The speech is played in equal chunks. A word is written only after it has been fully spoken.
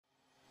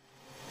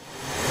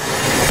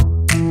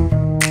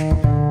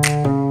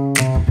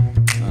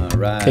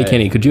right. Hey,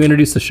 Kenny, could you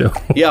introduce the show?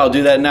 Yeah, I'll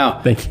do that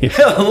now. Thank you.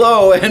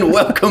 Hello, and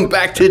welcome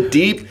back to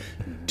Deep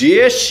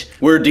Dish.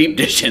 We're deep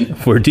dishing.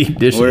 We're deep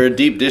dishing. We're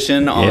deep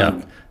dishing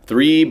on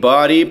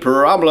Three-Body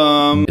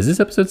Problem. Is this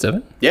episode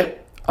 7? Yeah.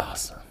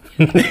 Awesome.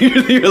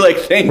 You're like,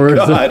 thank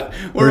God.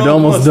 We're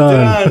almost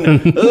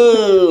done.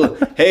 Ooh.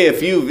 Hey,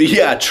 if you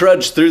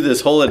trudged through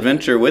this whole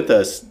adventure with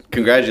us,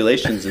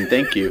 congratulations and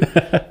thank you.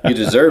 You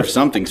deserve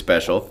something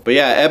special. But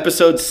yeah,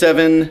 episode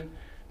 7,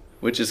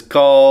 which is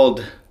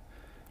called...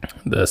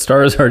 The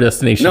Stars Are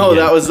Destination. No,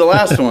 again. that was the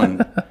last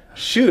one.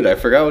 Shoot, I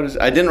forgot what it was.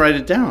 I didn't write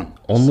it down.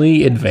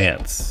 Only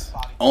Advance.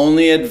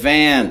 Only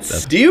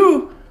Advance. Do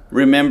you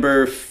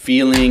remember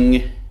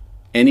feeling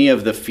any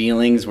of the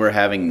feelings we're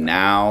having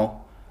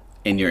now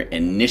in your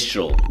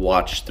initial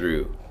watch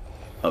through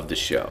of the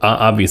show?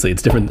 Obviously,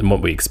 it's different than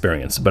what we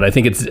experienced, but I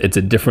think it's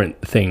a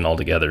different thing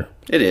altogether.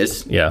 It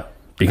is. Yeah.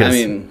 Because I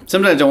mean,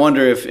 sometimes I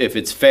wonder if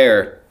it's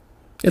fair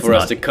for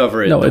us to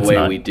cover it the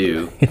way we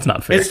do. It's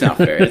not fair. It's not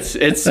fair.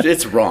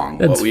 It's wrong.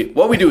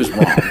 What we do is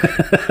wrong.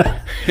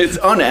 It's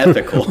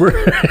unethical.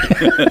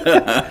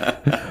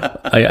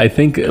 I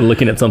think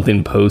looking at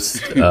something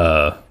post,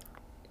 I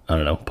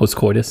don't know,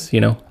 post-coitus,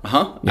 you know?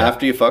 Uh-huh. Yeah.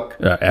 After you fuck.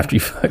 After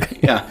you fuck.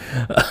 Yeah.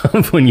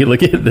 When you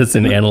look at this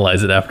and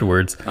analyze it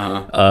afterwards,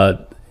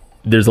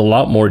 there's a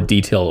lot more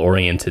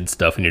detail-oriented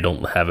stuff, and you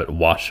don't have it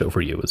wash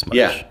over you as much.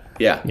 Yeah.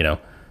 Yeah. You know?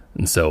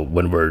 And so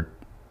when we're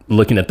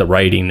looking at the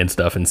writing and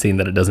stuff and seeing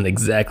that it doesn't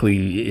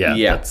exactly,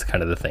 that's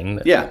kind of the thing.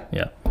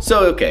 Yeah.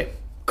 So, okay.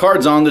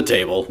 Cards on the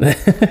table.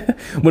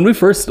 When we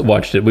first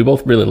watched it, we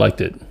both really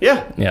liked it.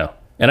 Yeah. Yeah.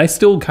 And I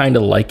still kind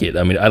of like it.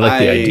 I mean, I like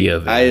the idea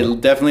of it. I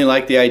definitely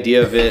like the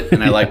idea of it,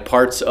 and I like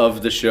parts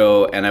of the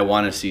show, and I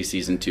want to see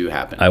season 2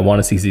 happen. I want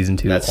to see season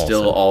 2 That's also.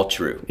 still all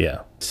true.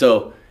 Yeah.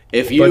 So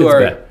if you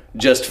are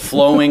just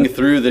flowing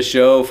through the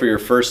show for your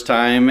first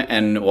time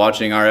and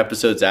watching our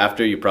episodes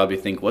after, you probably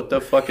think, what the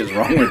fuck is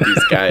wrong with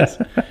these guys?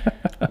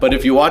 But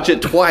if you watch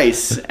it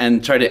twice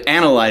and try to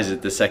analyze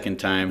it the second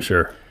time,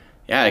 sure.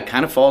 Yeah, it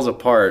kind of falls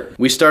apart.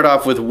 We start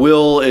off with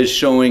Will is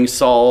showing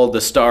Saul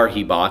the star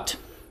he bought.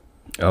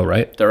 Oh,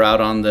 right. They're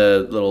out on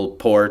the little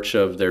porch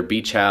of their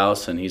beach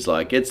house, and he's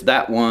like, it's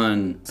that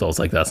one. Saul's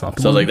like, that's not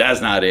the one. Saul's like,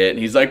 that's not it. And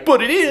he's like,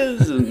 but it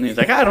is. And he's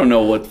like, I don't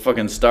know what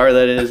fucking star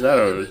that is. I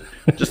don't know.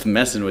 Just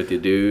messing with you,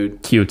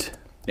 dude. Cute.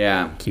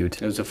 Yeah. Cute.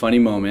 It was a funny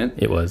moment.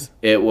 It was.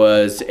 It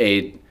was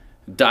a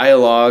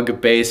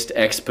dialogue-based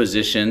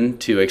exposition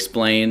to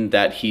explain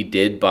that he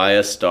did buy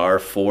a star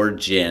for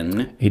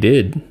Jin. He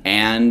did.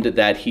 And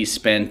that he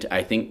spent,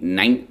 I think,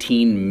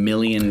 $19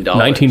 million.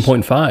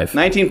 19.5.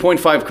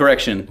 19.5,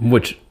 correction.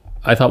 Which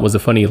I thought was a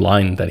funny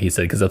line that he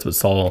said, because that's what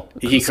Saul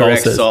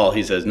corrects says. Saul.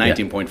 He says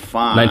 19.5.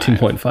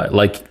 19.5.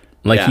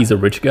 Like he's a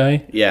rich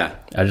guy. Yeah.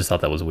 I just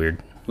thought that was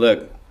weird.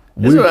 Look.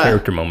 Weird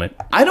character moment.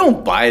 I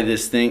don't buy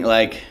this thing.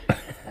 Like,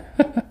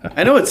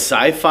 I know it's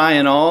sci-fi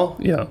and all.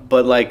 Yeah.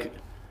 But, like,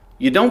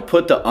 you don't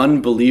put the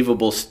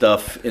unbelievable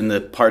stuff in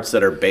the parts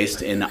that are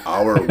based in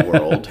our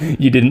world.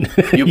 You didn't.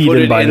 You put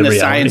it in the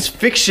science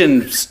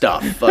fiction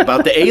stuff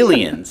about the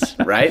aliens,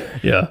 right?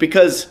 Yeah.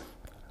 Because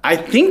I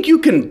think you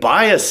can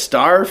buy a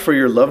star for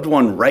your loved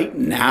one right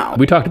now.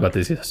 We talked about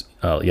this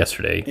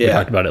yesterday. Yeah. We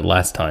talked about it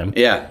last time.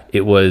 Yeah.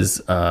 It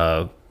was,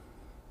 what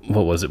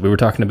was it? We were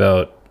talking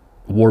about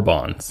war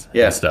bonds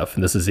and stuff.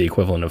 And this is the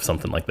equivalent of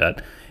something like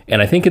that.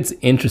 And I think it's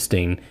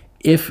interesting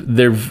if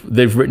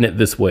they've written it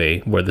this way,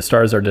 where the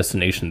Stars Are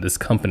Destination, this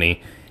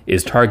company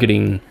is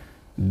targeting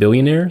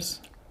billionaires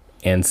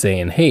and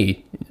saying,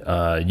 hey,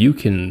 you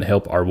can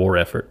help our war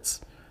efforts.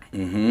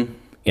 Mm-hmm.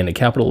 In a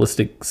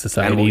capitalistic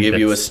society. And we'll give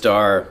you a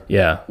star.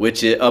 Yeah.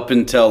 Which up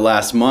until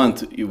last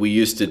month, we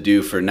used to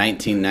do for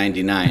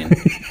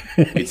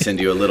 $19.99. We'd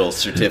send you a little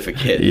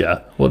certificate.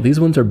 Yeah. Well, these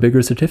ones are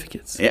bigger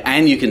certificates. Yeah,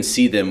 and you can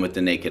see them with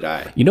the naked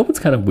eye. You know what's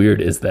kind of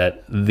weird is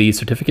that the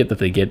certificate that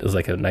they get is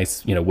like a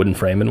nice, wooden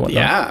frame and whatnot.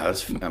 Yeah.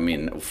 I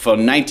mean, for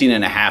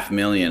 $19.5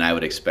 million, I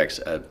would expect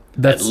at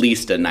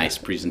least a nice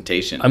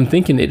presentation. I'm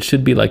thinking it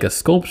should be like a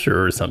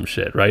sculpture or some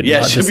shit, right?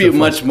 Yeah, it should be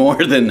much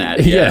more than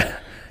that. Yeah.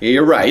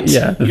 You're right.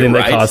 Yeah, the thing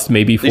that cost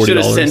maybe $40. They should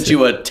have sent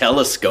you a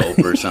telescope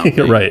or something.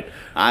 You're right.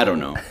 I don't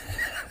know.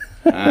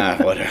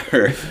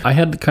 Whatever. I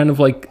had kind of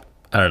like,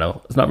 I don't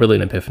know, it's not really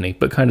an epiphany,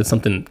 but kind of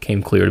something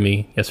came clear to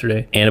me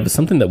yesterday. And it was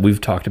something that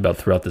we've talked about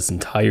throughout this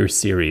entire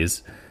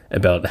series,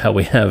 about how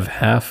we have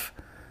half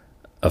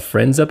a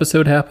Friends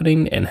episode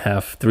happening and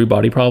half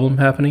Three-Body Problem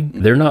happening.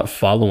 They're not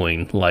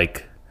following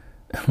like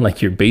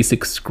your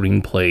basic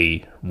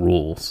screenplay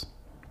rules.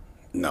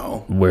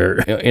 No. Where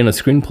in a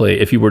screenplay,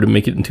 if you were to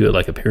make it into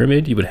like a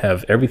pyramid, you would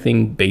have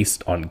everything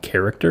based on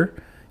character.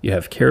 You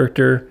have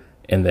character,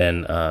 and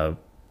then I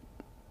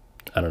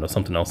don't know,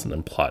 something else, and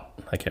then plot.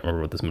 I can't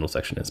remember what this middle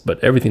section is,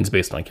 but everything's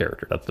based on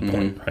character. That's the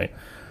point, right?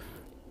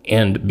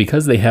 And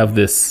because they have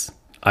this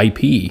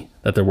IP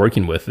that they're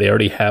working with, they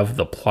already have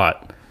the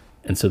plot,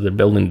 and so they're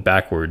building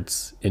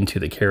backwards into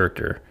the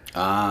character.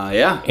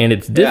 Yeah. And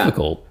it's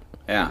difficult.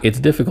 Yeah.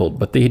 It's difficult,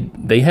 but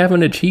they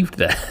haven't achieved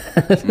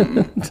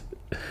that.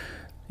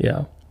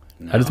 Yeah.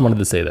 No. I just wanted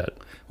to say that.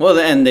 Well,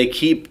 and they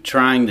keep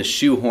trying to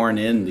shoehorn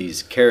in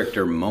these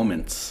character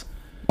moments.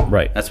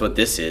 Right. That's what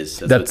this is.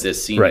 That's what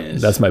this scene right.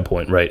 is. That's my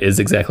point, right? Is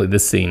exactly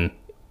this scene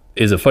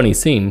is a funny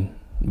scene,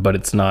 but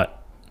it's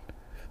not,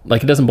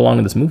 like, it doesn't belong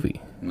in this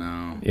movie.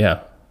 No.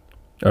 Yeah.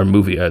 Or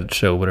movie,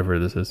 show, whatever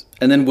this is.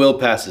 And then Will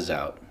passes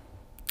out.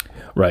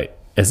 Right.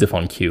 As if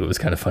on cue. It was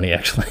kind of funny,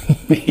 actually.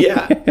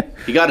 Yeah.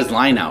 He got his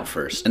line out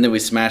first. And then we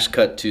smash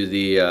cut to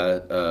the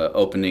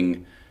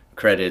opening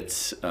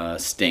credits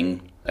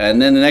sting.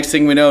 And then the next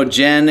thing we know,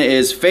 Jen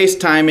is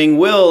FaceTiming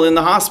Will in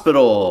the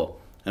hospital.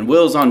 And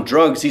Will's on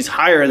drugs. He's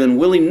higher than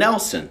Willie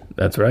Nelson.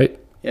 That's right.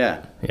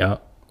 Yeah. Yeah.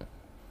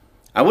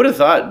 I would have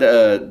thought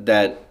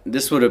that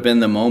this would have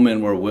been the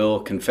moment where Will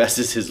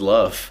confesses his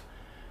love.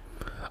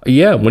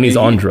 Yeah, when he's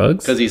on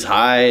drugs. Because he's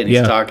high and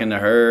he's talking to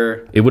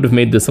her. It would have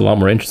made this a lot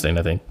more interesting,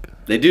 I think.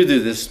 They do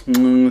this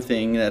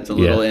thing that's a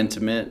little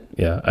intimate.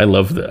 Yeah, I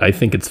love that. I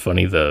think it's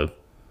funny,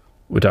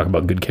 we talk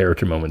about good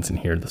character moments in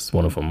here. This is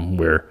one of them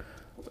where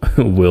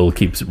Will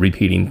keeps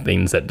repeating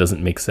things that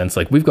doesn't make sense.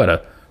 Like, we've got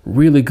a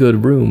really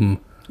good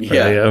room.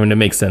 Yeah. Right? I mean, it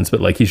makes sense,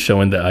 but like he's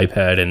showing the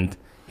iPad and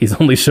he's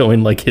only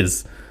showing like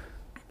his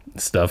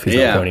stuff. He's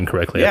not pointing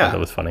correctly. I thought that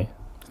was funny.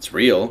 It's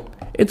real.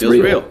 It feels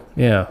real.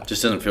 Yeah.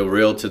 Just doesn't feel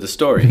real to the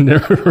story.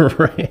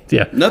 Right.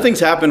 Yeah. Nothing's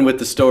happened with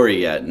the story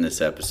yet in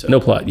this episode. No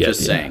plot yet.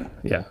 Just saying.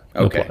 Yeah.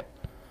 No plot.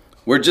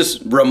 We're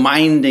just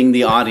reminding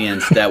the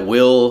audience that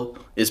Will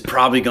is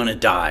probably going to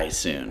die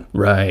soon.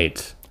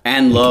 Right.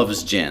 And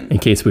loves Jen. In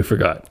case we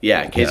forgot.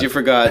 Yeah, in case you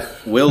forgot,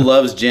 Will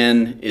loves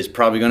Jen, is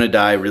probably going to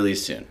die really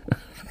soon.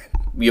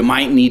 You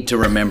might need to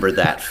remember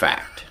that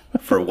fact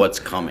for what's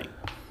coming.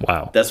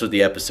 Wow. That's what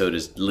the episode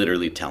is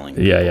literally telling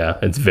you. Yeah.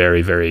 It's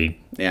very, very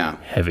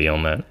heavy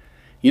on that.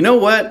 You know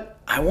what?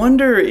 I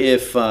wonder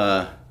if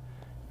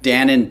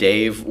Dan and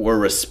Dave were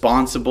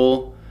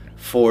responsible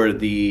for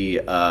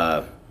the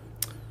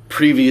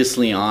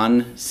previously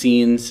on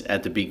scenes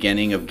at the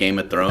beginning of Game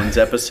of Thrones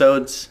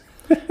episodes.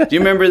 Do you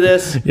remember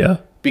this? Yeah.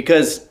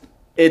 Because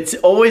it's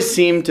always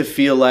seemed to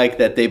feel like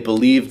that they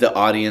believed the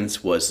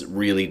audience was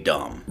really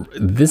dumb.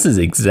 This is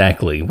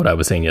exactly what I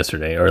was saying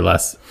yesterday, or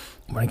last.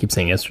 What I keep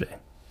saying yesterday.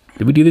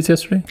 Did we do this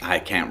yesterday? I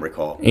can't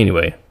recall.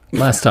 Anyway,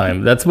 last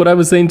time. That's what I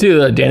was saying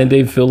too. Dan and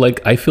Dave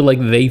I feel like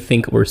they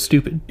think we're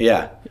stupid.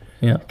 Yeah.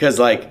 Yeah. Because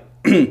like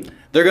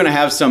they're gonna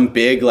have some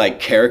big like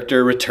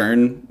character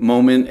return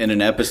moment in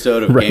an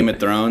episode of Game of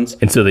Thrones,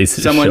 and so they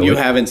someone you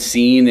haven't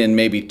seen in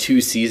maybe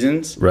 2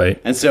 seasons,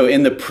 right? And so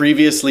in the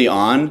previously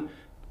on,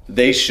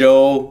 they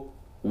show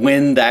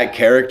when that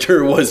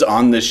character was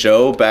on the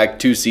show back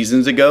 2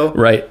 seasons ago,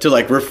 right? To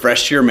like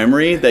refresh your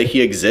memory that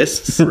he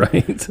exists,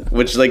 right?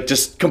 Which like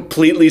just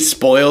completely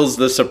spoils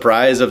the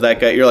surprise of that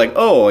guy. You're like,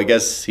 oh, I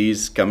guess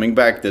he's coming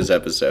back this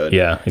episode.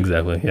 Yeah,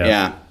 exactly.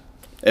 Yeah.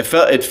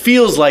 It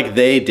feels like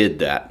they did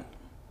that.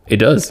 It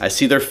does. I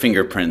see their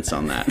fingerprints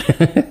on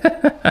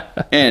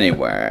that.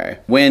 Anyway,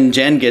 when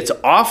Jen gets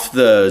off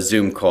the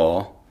Zoom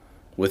call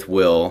with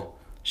Will,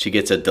 she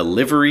gets a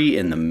delivery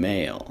in the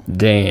mail.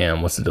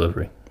 Damn, what's the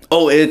delivery?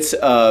 Oh, it's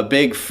a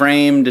big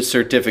framed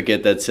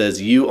certificate that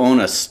says you own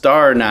a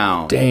star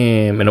now.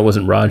 Damn, and it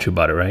wasn't Raj who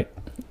bought it, right?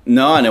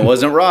 No, and it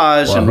wasn't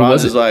Raj. Well, and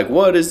Raj is like,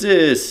 what is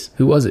this?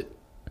 Who was it?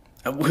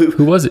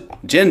 Who was it?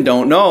 Jen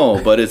don't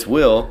know, but it's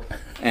Will.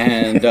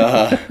 And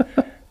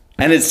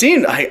and it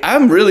seemed,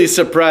 I'm really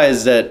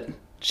surprised that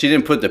she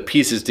didn't put the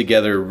pieces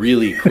together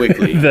really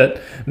quickly.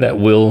 that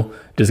Will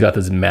just got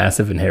this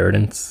massive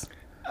inheritance.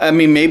 I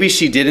mean, maybe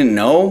she didn't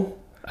know.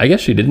 I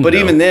guess she didn't But know.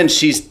 even then,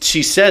 she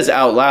says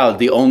out loud,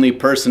 the only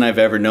person I've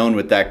ever known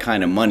with that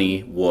kind of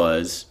money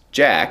was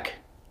Jack,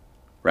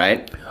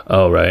 right?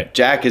 Oh, right.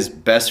 Jack is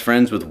best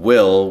friends with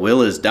Will.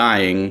 Will is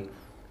dying.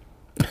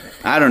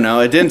 I don't know.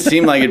 It didn't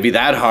seem like it'd be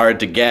that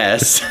hard to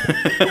guess.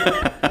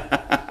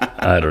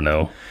 I don't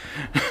know.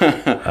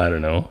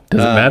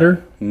 Does it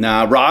matter?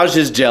 Nah, Raj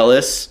is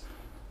jealous.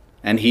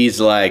 And he's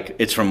like,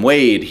 it's from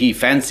Wade. He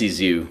fancies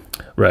you.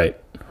 Right.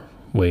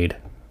 Wade.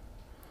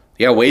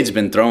 Yeah, Wade's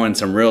been throwing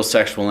some real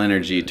sexual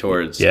energy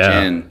towards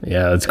Jen.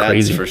 Yeah, that's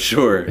crazy. That's for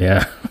sure.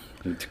 Yeah.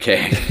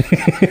 Okay.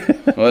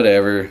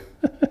 Whatever.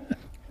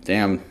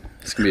 Damn.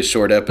 It's going to be a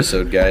short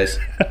episode, guys.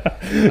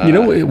 You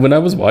know, when I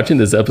was watching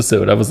this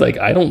episode, I was like,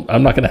 I'm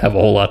not going to have a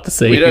whole lot to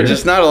say. There's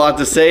just not a lot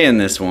to say in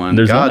this one.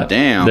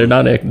 Damn.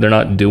 They're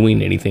not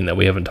doing anything that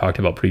we haven't talked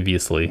about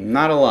previously.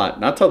 Not a lot.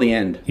 Not till the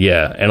end.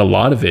 Yeah, and a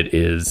lot of it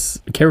is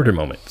character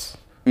moments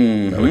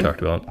that we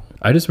talked about.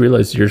 I just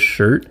realized your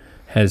shirt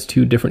has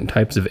 2 different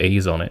types of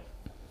A's on it.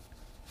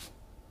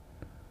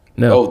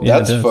 No. Oh,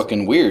 that's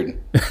fucking weird.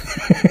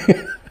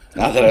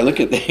 Now that I look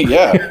at that,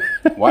 yeah.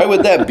 Why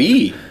would that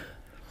be?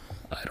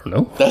 I don't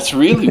know. That's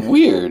really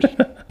weird.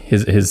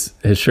 His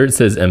shirt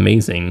says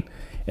amazing,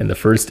 and the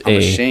first I'm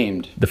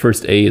ashamed. The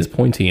first A is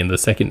pointy, and the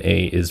second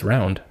A is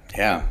round.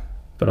 Yeah.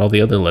 But all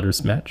the other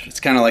letters match. It's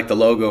kind of like the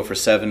logo for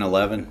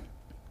 7-Eleven.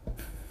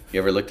 You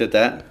ever looked at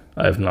that?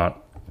 I have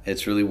not.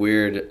 It's really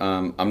weird.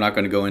 I'm not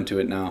going to go into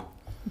it now.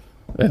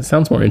 It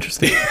sounds more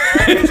interesting.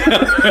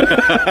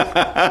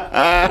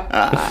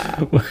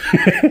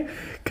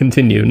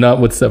 Continue,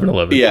 not with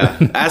 7-Eleven. Yeah.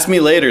 Ask me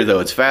later, though.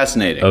 It's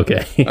fascinating.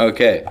 Okay.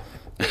 Okay.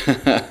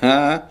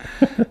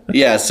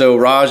 Yeah, so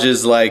Raj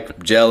is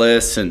like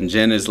jealous, and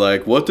Jen is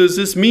like, what does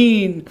this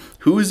mean?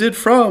 Who is it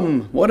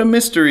from? What a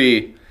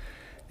mystery.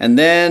 And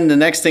then the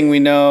next thing we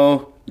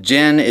know,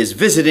 Jen is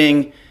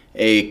visiting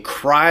a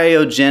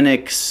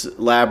cryogenics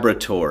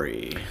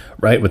laboratory.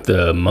 Right, with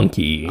the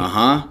monkey.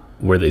 Uh-huh.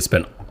 Where they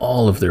spent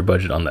all of their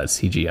budget on that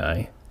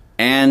CGI.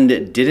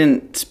 And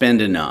didn't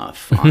spend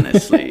enough,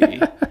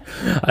 honestly.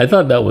 I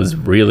thought that was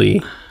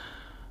really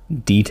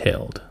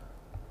detailed.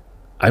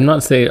 I'm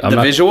not saying...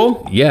 The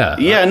visual? Yeah.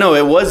 Yeah, no,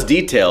 it was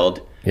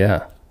detailed.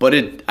 Yeah. But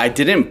I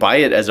didn't buy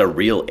it as a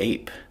real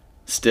ape,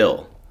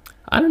 still.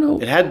 I don't know.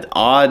 It had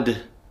odd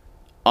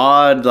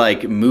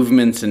like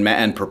movements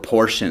and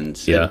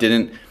proportions. Yeah.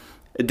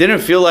 It didn't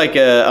feel like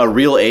a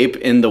real ape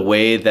in the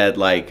way that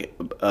like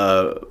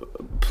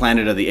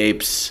Planet of the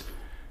Apes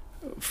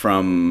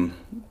from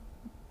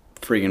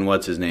freaking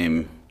what's his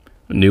name?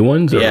 New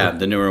ones? Yeah,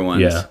 the newer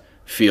ones. Yeah.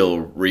 Feel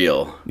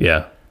real.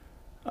 Yeah.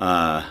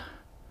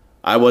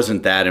 I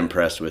wasn't that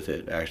impressed with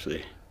it,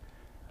 actually.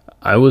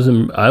 I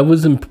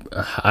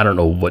don't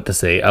know what to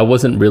say. I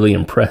wasn't really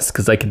impressed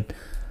because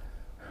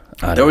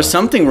there was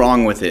something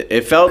wrong with it.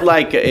 It felt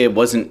like it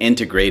wasn't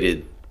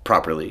integrated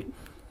properly.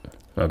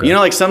 Okay. You know,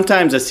 like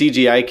sometimes a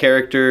CGI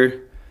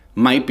character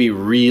might be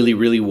really,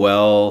 really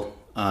well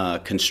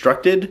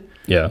constructed.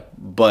 Yeah.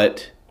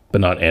 But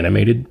not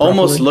animated properly?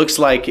 Almost looks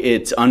like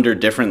it's under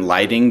different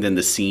lighting than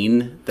the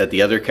scene that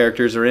the other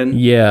characters are in.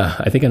 Yeah,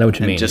 I think I know what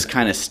you mean. It just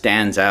kind of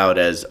stands out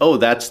as, oh,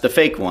 that's the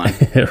fake one.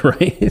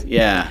 Right?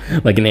 Yeah.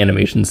 Like an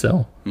animation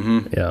cell.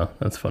 Mm-hmm. Yeah,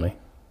 that's funny.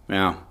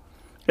 Yeah.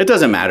 It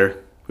doesn't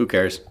matter. Who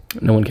cares?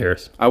 No one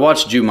cares. I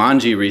watched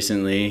Jumanji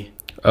recently.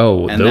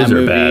 Oh, and those that are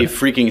movie bad.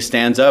 freaking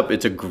stands up.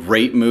 It's a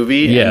great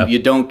movie. Yeah. And you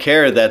don't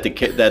care that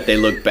that they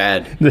look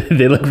bad.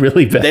 They look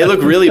really bad. They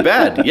look really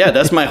bad. Yeah,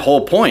 that's my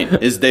whole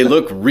point. Is they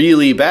look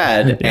really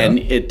bad, yeah. And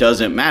it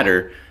doesn't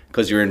matter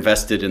because you're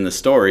invested in the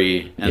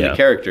story and the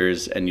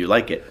characters, and you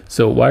like it.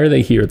 So why are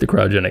they here at the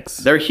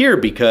cryogenics? They're here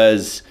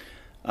because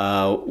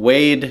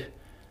Wade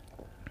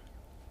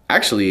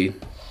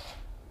hasn't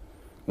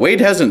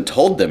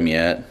told them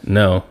yet.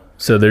 No.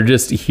 So they're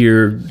just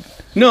here.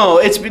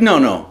 No.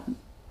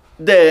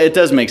 It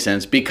does make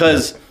sense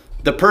because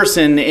the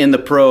person in the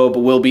probe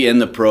will be in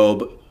the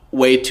probe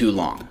way too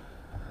long.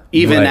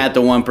 Even at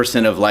the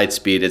 1% of light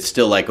speed, it's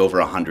still like over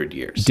 100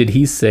 years. Did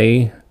he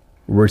say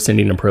we're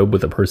sending a probe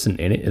with a person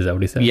in it? Is that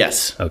what he said?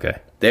 Yes. Okay.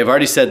 They've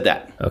already said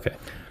that. Okay.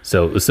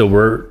 So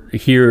we're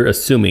here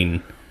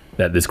assuming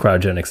that this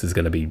cryogenics is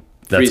going to be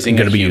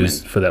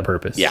used for that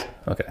purpose. Yeah.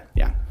 Okay.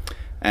 Yeah.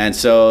 And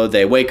so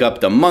they wake up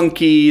the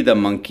monkey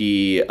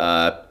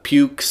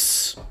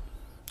pukes,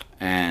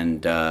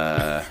 and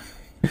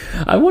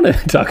I want to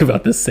talk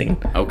about this scene.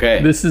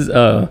 Okay. This is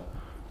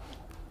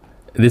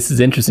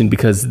interesting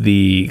because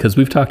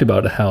we've talked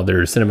about how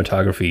their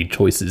cinematography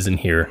choices in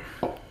here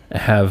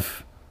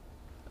have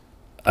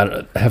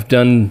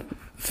done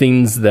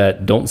things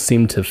that don't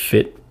seem to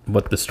fit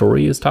what the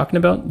story is talking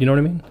about. You know what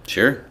I mean?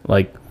 Sure.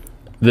 Like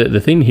the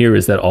thing here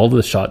is that all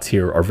the shots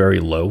here are very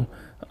low.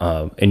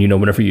 And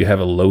whenever you have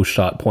a low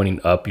shot pointing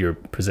up, you're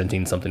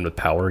presenting something with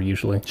power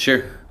usually.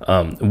 Sure.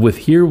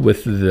 With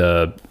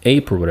the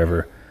ape or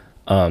whatever,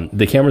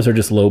 the cameras are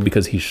just low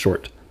because he's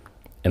short,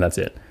 and that's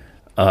it.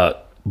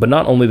 But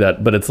not only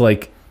that, but it's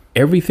like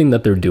everything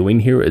that they're doing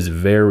here is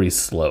very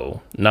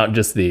slow. Not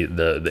just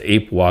the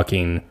ape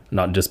walking,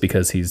 not just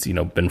because he's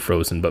been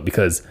frozen, but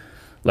because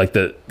like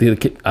the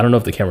I don't know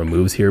if the camera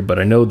moves here, but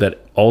I know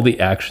that all the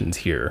actions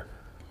here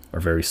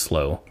are very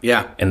slow.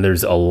 Yeah. And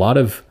there's a lot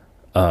of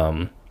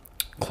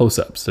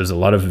close-ups. There's a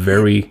lot of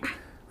very,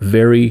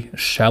 very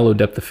shallow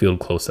depth of field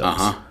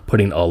close-ups,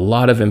 putting a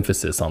lot of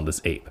emphasis on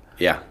this ape.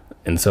 Yeah.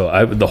 And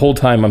so the whole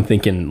time I'm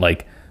thinking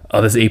like,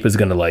 oh, this ape is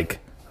gonna like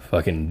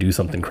fucking do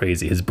something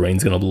crazy. His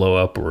brain's gonna blow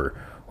up, or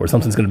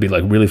something's gonna be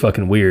like really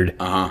fucking weird.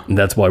 And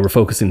that's why we're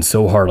focusing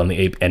so hard on the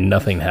ape, and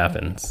nothing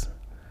happens.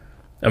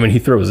 I mean, he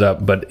throws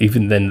up, but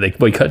even then,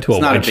 we cut to a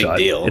wide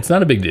shot. It's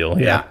not a big deal.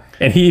 Yeah.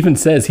 And he even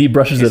says he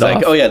brushes it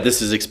off. Oh yeah,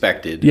 this is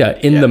expected. Yeah,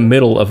 in the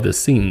middle of the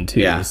scene too.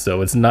 Yeah.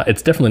 So it's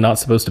definitely not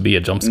supposed to be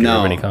a jump scare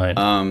of any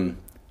kind.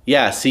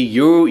 Yeah, see,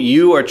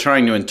 you are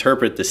trying to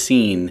interpret the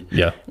scene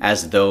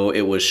as though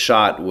it was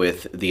shot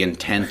with the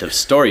intent of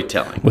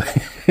storytelling.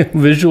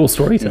 Visual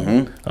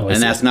storytelling. Mm-hmm.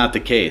 And that's not the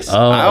case.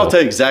 I'll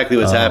tell you exactly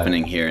what's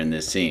happening here in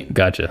this scene.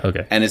 Gotcha,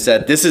 okay. And it's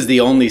that this is the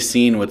only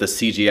scene with a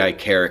CGI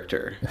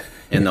character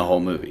in the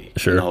whole movie,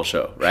 in the whole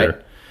show, right?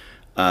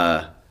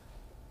 Sure.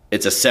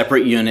 It's a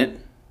separate unit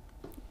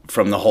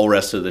from the whole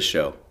rest of the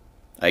show.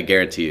 I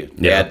guarantee you.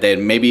 Yeah. They had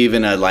maybe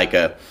even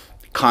a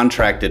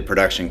contracted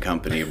production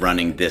company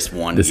running this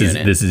one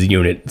unit. This is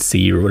Unit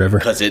C or whatever.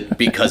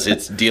 Because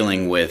it's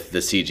dealing with the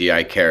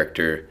CGI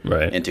character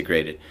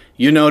integrated.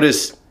 You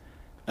notice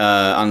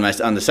on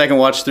the second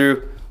watch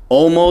through,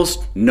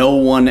 almost no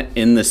one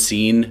in the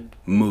scene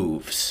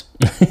moves.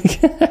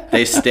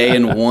 They stay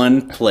in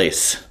one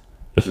place.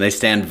 They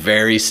stand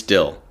very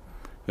still,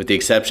 with the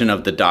exception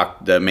of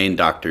the main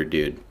doctor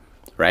dude,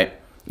 right?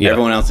 Yeah.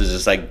 Everyone else is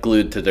just like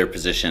glued to their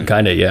position.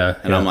 Kind of, yeah.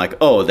 And I'm like,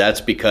 oh,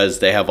 that's because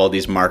they have all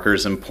these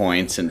markers and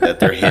points and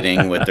that they're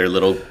hitting with their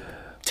little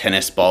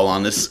tennis ball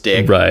on the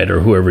stick. Right, or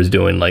whoever's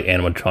doing like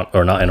animatronic,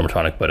 or not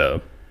animatronic,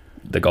 but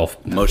the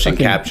golf. Motion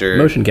capture.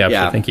 Motion capture,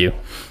 Yeah. Thank you.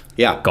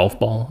 Yeah. Golf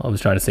ball. I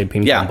was trying to say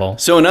ping pong ball.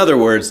 So in other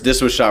words,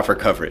 this was shot for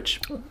coverage.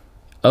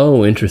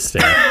 Oh,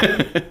 interesting.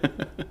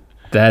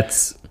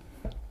 That's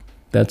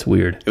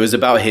weird. It was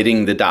about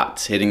hitting the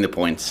dots, hitting the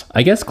points.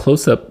 I guess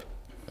close-up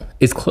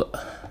is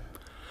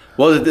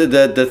Well,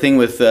 the thing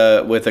with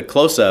a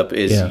close-up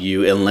is Yeah.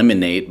 you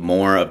eliminate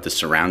more of the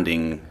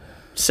surrounding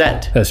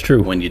set. That's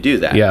true. When you do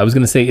that. Yeah, I was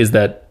going to say, is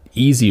that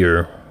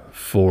easier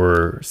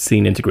for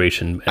scene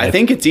integration? I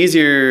think it's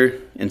easier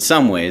in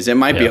some ways. It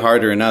might be Yeah.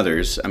 harder in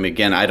others. I mean,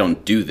 again, I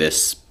don't do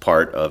this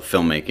part of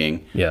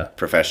filmmaking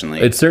professionally.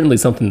 It's certainly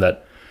something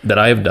that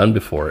I have done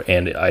before,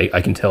 and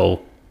I can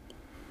tell,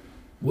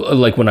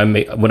 like when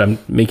I'm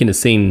making a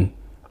scene,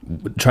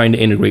 trying to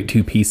integrate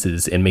two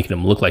pieces and making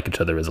them look like each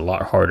other is a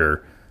lot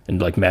harder. And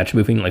like match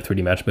moving, like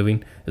 3D match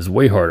moving, is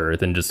way harder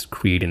than just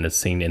creating a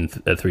scene in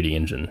a 3D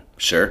engine.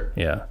 Sure.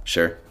 Yeah.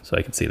 Sure. So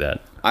I can see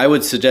that. I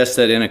would suggest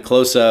that in a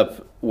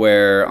close-up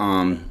where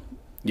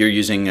you're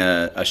using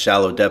a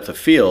shallow depth of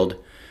field,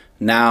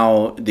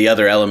 now the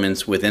other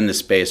elements within the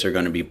space are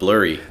going to be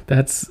blurry.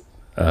 That's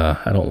I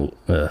don't.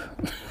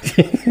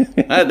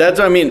 That's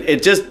what I mean.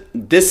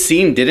 This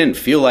scene didn't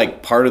feel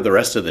like part of the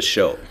rest of the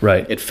show.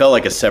 Right. It felt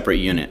like a separate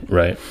unit.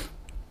 Right.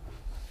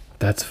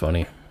 That's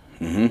funny.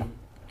 Mm-hmm.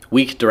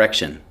 Weak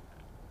direction.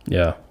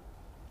 Yeah.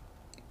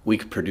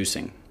 Weak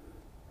producing.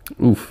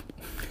 Oof.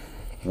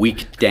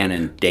 Weak Dan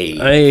and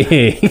Dave.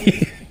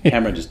 Hey.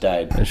 Camera just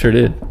died. I sure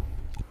did.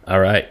 All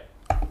right.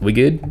 We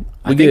good?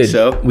 I think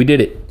so. We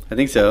did it. I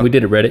think so. We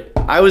did it, Reddit.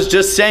 I was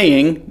just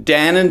saying,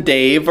 Dan and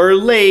Dave are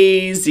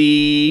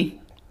lazy.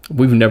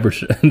 We've never...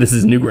 This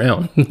is new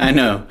ground. I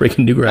know.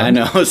 Breaking new ground. I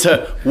know.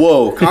 So,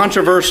 whoa,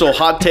 controversial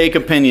hot take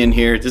opinion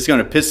here. This is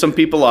going to piss some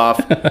people off.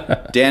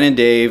 Dan and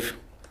Dave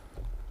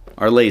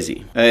are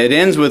lazy. It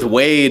ends with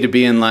Wade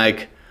being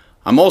like,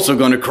 I'm also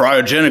going to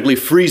cryogenically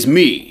freeze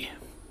me.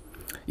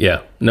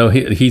 Yeah. No,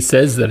 he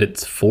says that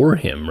it's for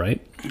him,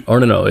 right?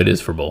 Or no, it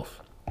is for both.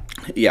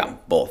 Yeah,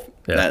 both.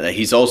 Yeah. That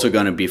he's also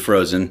going to be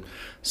frozen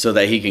so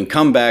that he can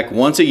come back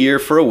once a year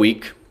for a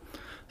week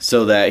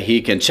so that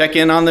he can check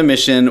in on the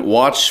mission,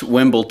 watch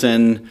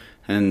Wimbledon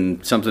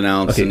and something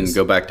else, and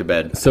go back to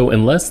bed. So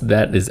unless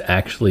that is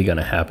actually going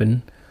to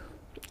happen,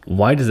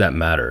 why does that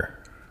matter?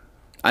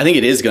 I think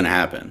it is going to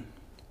happen.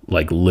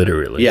 Like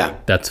literally. Yeah.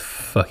 That's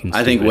fucking stupid.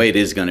 I think Wade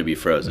is going to be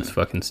frozen. That's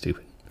fucking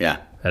stupid. Yeah.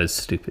 That is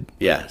stupid.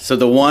 Yeah. So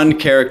the one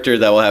character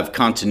that will have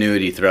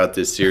continuity throughout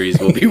this series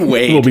will be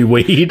Wade. Will be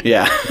Wade?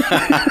 Yeah.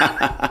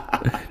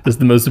 Just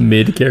the most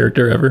mid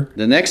character ever.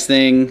 The next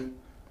thing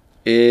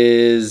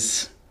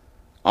is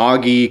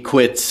Auggie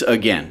quits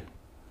again.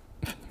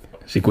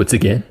 She quits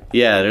again?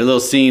 Yeah, their little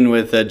scene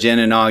with Jen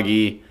and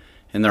Auggie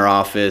in their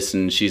office,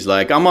 and she's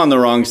like, I'm on the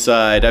wrong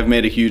side. I've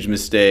made a huge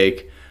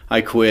mistake. I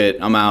quit.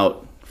 I'm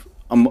out.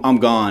 I'm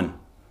gone.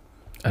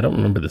 I don't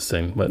remember this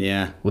thing. But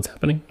yeah. What's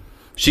happening?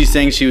 She's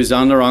saying she was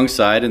on the wrong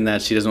side and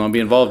that she doesn't want to be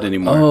involved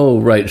anymore. Oh,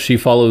 right. She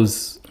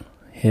follows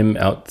him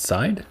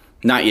outside?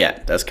 Not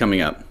yet. That's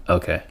coming up.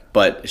 Okay.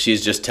 But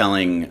she's just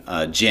telling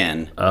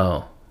Jen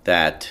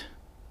that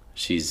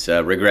she's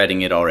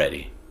regretting it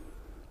already.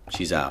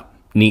 She's out.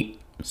 Neat.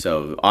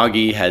 So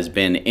Auggie has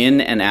been in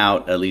and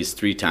out at least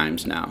 3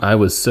 times now. I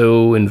was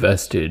so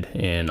invested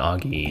in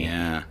Auggie.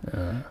 Yeah.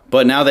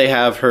 But now they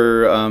have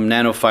her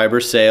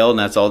nanofiber sail, and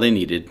that's all they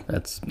needed.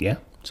 That's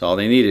all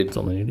they needed. That's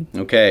all they needed.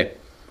 Okay.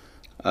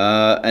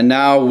 And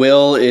now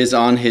Will is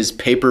on his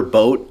paper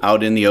boat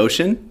out in the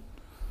ocean,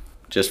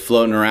 just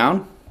floating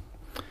around.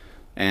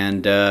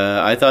 And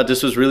I thought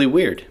this was really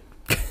weird.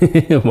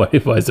 Why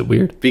is it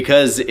weird?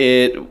 Because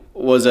it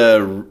was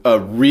a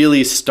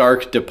really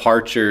stark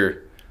departure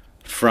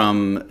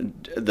from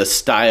the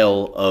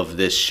style of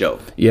this show.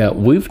 Yeah,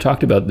 we've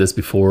talked about this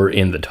before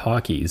in the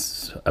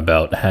talkies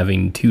about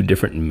having 2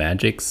 different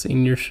magics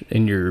in your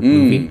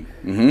movie.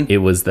 Mm-hmm. It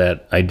was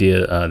that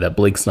idea that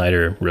Blake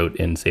Snyder wrote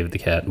in Save the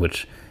Cat,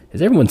 which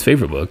is everyone's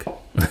favorite book.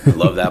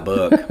 Love that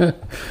book.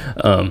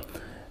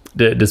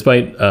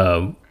 Despite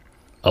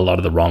a lot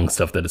of the wrong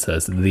stuff that it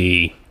says,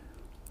 the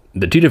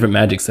 2 different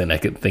magics thing I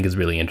could think is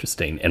really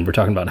interesting. And we're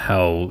talking about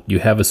how you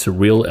have a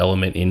surreal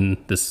element in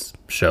this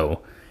show.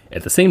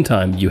 At the same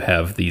time, you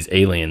have these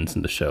aliens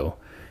in the show.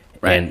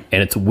 Right.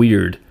 And it's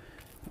weird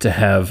to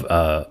have,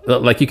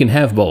 like you can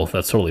have both,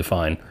 that's totally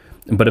fine.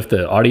 But if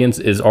the audience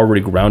is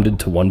already grounded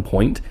to one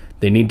point,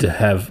 they need to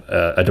have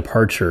a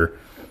departure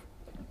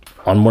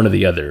on one or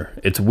the other.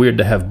 It's weird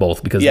to have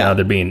both because now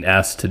they're being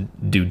asked to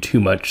do too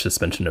much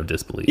suspension of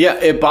disbelief. Yeah,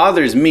 it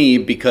bothers me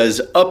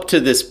because up to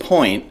this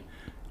point,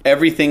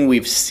 everything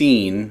we've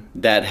seen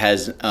that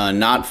has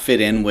not fit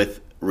in with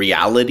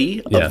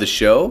reality of the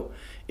show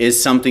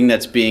is something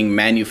that's being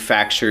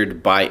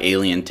manufactured by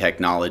alien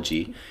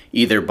technology,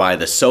 either by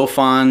the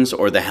Sophons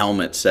or the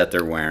helmets that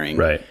they're wearing.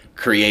 Right.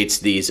 creates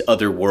these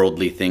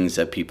otherworldly things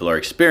that people are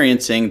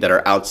experiencing that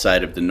are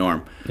outside of the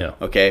norm. Yeah.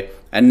 Okay.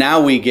 And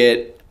now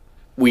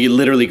we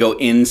literally go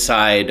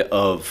inside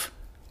of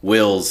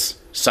Will's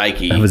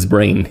psyche, of his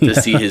brain, to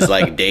see his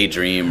like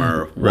daydream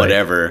or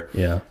whatever.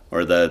 Right. Yeah.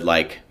 Or the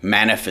like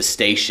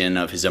manifestation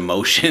of his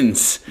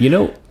emotions. You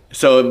know,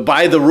 so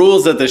by the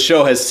rules that the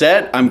show has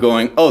set, I'm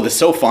going, oh, the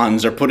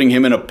Sophons are putting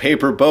him in a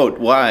paper boat.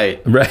 Why?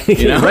 Right.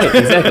 You know?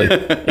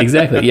 Right.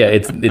 Exactly. Yeah.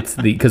 It's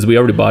because we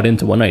already bought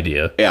into one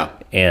idea. Yeah.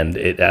 And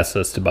it asks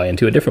us to buy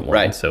into a different one.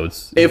 Right. So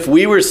it's, if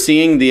we were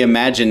seeing the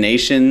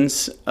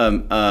imaginations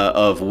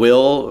of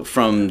Will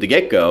from the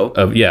get-go,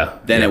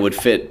 then it would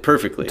fit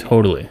perfectly.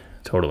 Totally.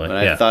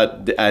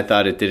 But I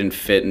thought it didn't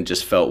fit and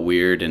just felt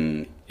weird,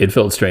 and it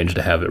felt strange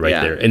to have it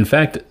right there. In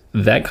fact,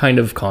 that kind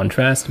of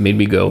contrast made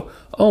me go,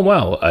 "Oh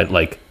wow, I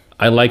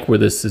like where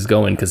this is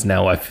going," because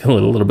now I feel a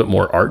little bit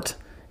more art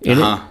in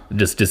it.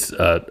 Just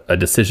a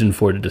decision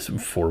for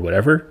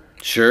whatever.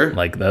 Sure.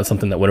 Like that's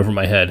something that went over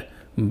my head,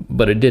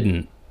 but it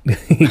didn't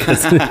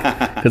because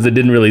it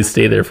didn't really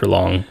stay there for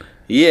long.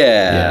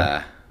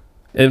 Yeah.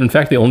 And in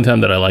fact, the only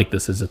time that I like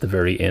this is at the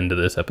very end of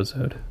this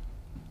episode.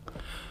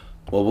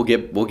 Well,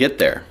 we'll get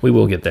there. We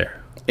will get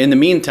there. In the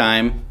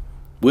meantime,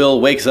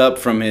 Will wakes up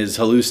from his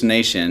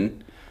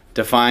hallucination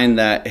to find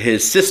that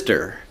his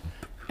sister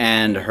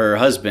and her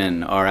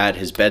husband are at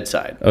his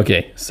bedside.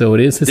 Okay, so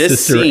it is his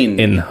sister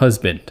and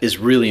husband. Is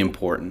really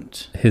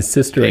important. His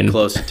sister Pay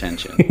close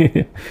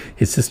attention.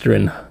 His sister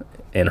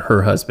and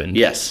her husband.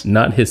 Yes.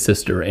 Not his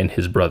sister and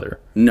his brother.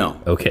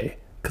 No. Okay.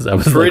 Because I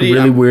was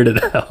really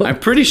weirded out. I'm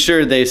pretty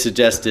sure they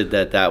suggested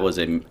that was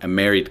a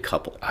married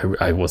couple.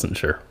 I wasn't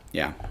sure.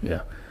 Yeah.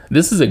 Yeah.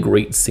 This is a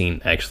great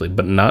scene, actually,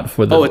 but not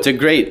for the... Oh, it's a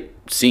great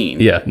scene.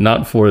 Yeah,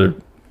 not for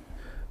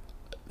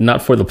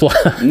the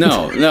plot.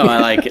 No,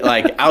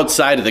 like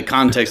outside of the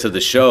context of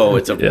the show,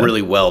 it's a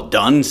really well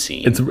done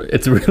scene.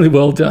 It's really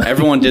well done.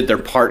 Everyone did their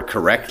part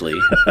correctly.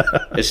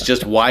 It's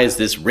just, why is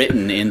this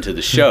written into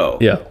the show?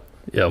 Yeah.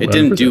 100%. It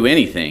didn't do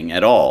anything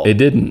at all. It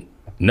didn't.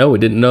 No, it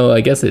didn't. No,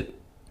 I guess it...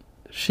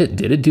 Shit,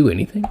 did it do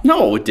anything?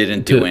 No, it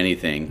didn't do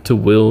anything. To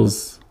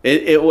Will's...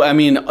 I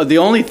mean, the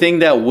only thing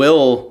that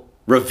Will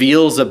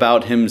reveals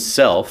about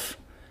himself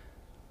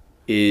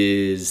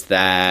is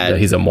that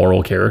he's a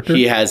moral character.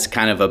 He has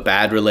kind of a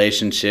bad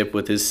relationship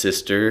with his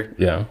sister.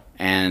 Yeah.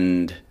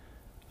 And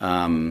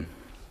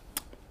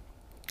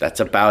that's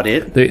about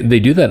it. They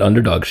do that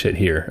underdog shit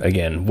here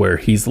again, where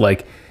he's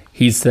like,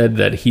 he said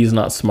that he's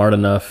not smart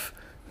enough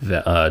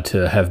that,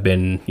 to have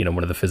been,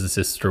 one of the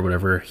physicists or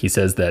whatever. He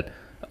says that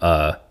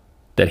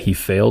he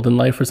failed in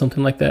life or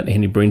something like that,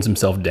 and he brings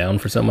himself down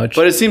for so much.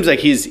 But it seems like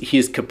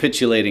he's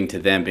capitulating to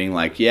them, being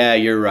like, yeah,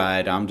 you're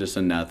right, I'm just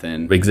a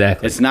nothing.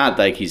 Exactly. It's not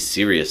like he's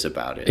serious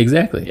about it.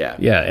 Exactly. Yeah.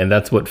 Yeah, and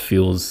that's what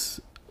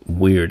feels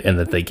weird, and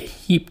that they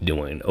keep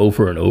doing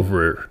over and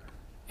over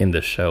in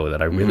the show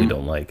that I really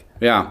don't like.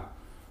 Yeah.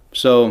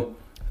 So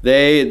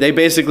they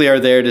basically are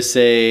there to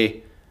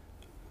say,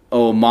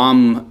 oh,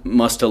 Mom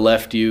must have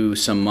left you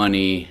some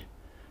money,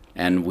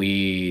 and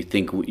we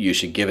think you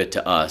should give it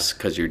to us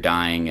because you're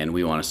dying and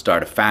we want to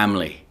start a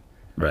family.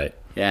 Right.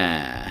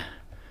 Yeah.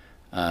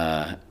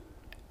 And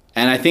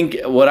I think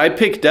what I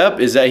picked up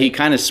is that he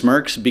kind of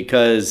smirks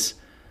because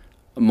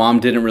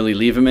Mom didn't really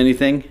leave him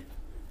anything.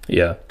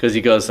 Yeah. Because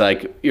he goes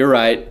like, you're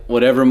right.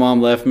 Whatever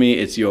Mom left me,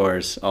 it's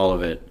yours. All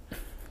of it.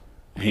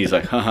 And he's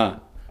like, haha,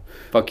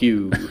 fuck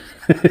you.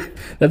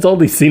 That's all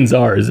these scenes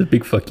are, is a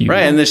big fuck you.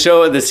 Right. And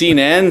the scene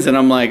ends and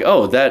I'm like,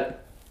 oh, that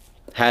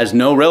has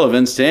no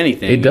relevance to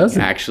anything. It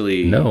doesn't.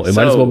 Actually. No, it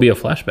might as well be a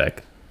flashback.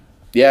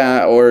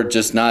 Yeah, or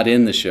just not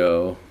in the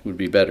show would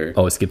be better.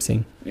 Oh, a skip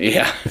scene?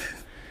 Yeah.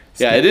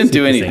 Yeah, it didn't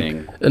do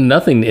anything.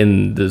 Nothing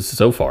in this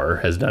so far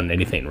has done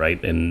anything,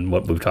 right? In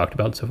what we've talked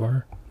about so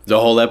far. The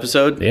whole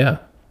episode? Yeah.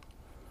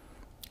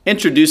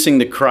 Introducing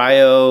the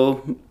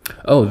cryo.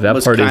 Oh,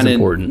 that part is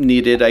important.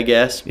 Needed, I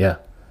guess. Yeah.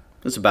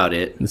 That's about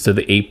it. So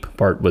the ape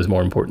part was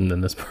more important than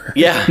this part.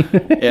 Yeah,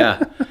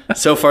 yeah.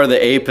 So far, the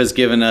ape has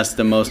given us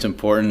the most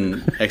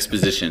important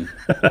exposition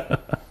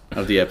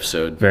of the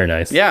episode. Very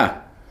nice. Yeah.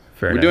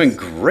 We're doing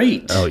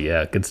great. Oh,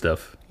 yeah. Good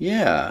stuff.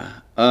 Yeah.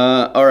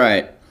 All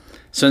right.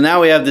 So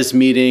now we have this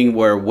meeting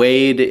where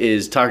Wade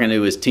is talking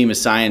to his team of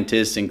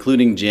scientists,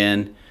 including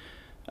Jen,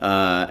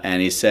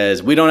 and he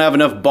says, we don't have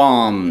enough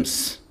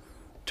bombs.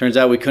 Turns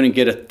out we couldn't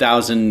get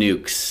 1,000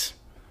 nukes.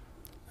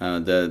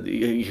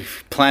 The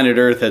planet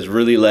Earth has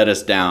really let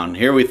us down.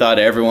 Here we thought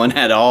everyone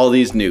had all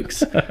these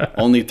nukes,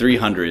 only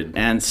 300.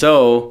 And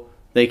so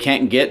they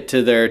can't get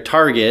to their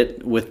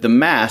target with the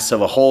mass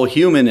of a whole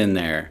human in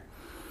there.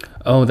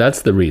 Oh,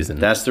 that's the reason.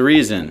 That's the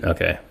reason.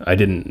 Okay. I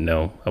didn't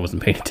know. I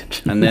wasn't paying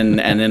attention. And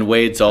then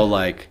Wade's all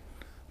like,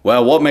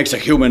 well, what makes a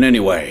human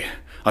anyway?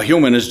 A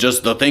human is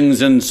just the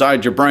things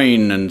inside your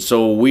brain, and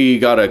so we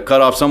gotta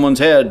cut off someone's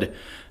head.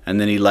 And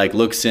then he like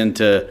looks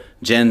into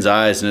Jen's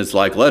eyes and it's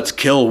like, let's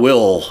kill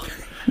Will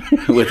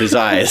with his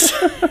eyes.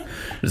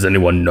 Does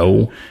anyone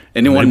know?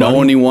 Anyone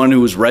know anyone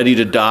who's ready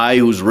to die,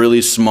 who's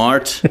really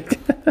smart?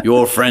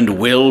 Your friend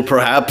Will,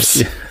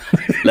 perhaps?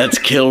 Let's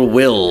kill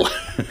Will.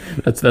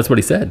 That's what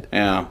he said.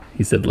 Yeah.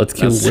 He said, "Let's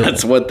kill Will."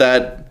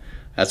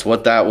 That's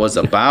what that was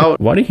about.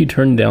 Why did he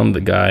turn down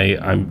the guy?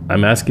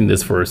 I'm asking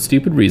this for a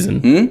stupid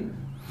reason.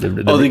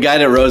 The guy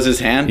that rose his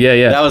hand?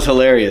 Yeah. That was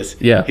hilarious.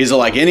 Yeah. He's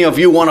like, any of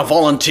you want to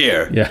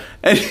volunteer? Yeah.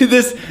 And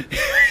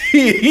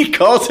he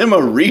calls him a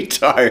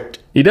retard.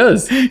 He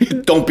does.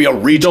 Don't be a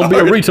retard. Don't be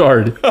a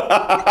retard.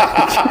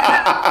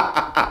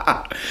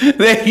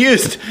 They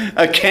used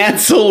a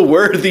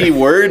cancel-worthy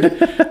word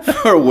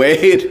for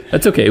Wade.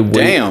 That's okay.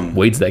 Damn.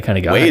 Wade's that kind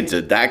of guy. Wade's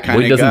that kind of guy.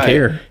 Wade doesn't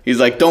care. He's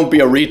like, don't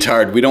be a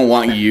retard. We don't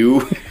want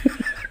you.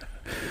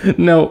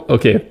 No,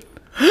 okay.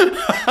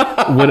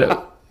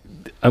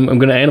 I'm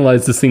going to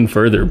analyze this thing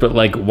further, but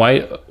like,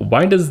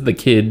 why does the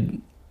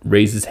kid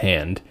raise his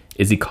hand?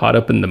 Is he caught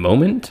up in the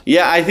moment?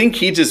 Yeah, I think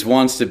he just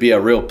wants to be a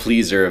real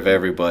pleaser of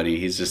everybody.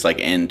 He's just like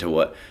into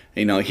what,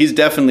 he's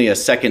definitely a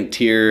second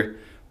tier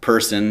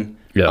person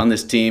on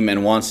this team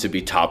and wants to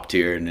be top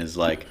tier and is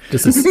like,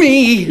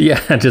 me.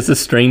 Yeah, just a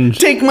strange.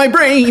 Take my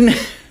brain.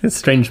 A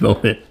strange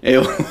moment.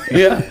 Yeah.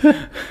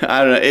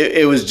 I don't know.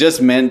 It was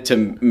just meant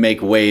to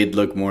make Wade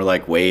look more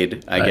like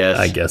Wade, I guess.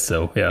 I guess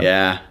so, yeah.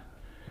 Yeah.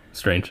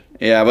 Strange.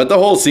 Yeah, but the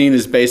whole scene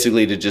is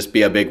basically to just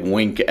be a big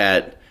wink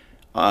at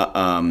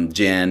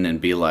Jen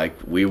and be like,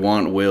 we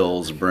want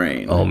Will's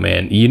brain. Oh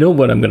man, you know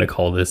what I'm gonna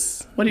call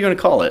this? What are you gonna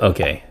call it?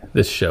 Okay,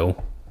 this show.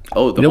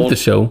 Oh, what the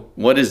show?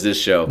 What is this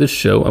show? This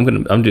show.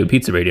 I'm doing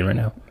pizza rating right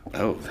now.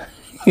 Oh,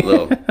 a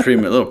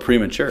little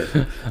premature.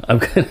 I'm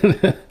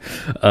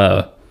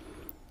gonna.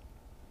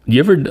 You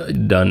ever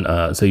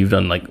done? So you've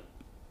done like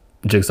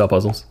jigsaw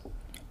puzzles?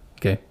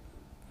 Okay,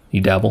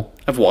 you dabble.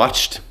 I've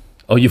watched.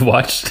 Oh, you've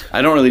watched?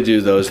 I don't really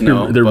do those.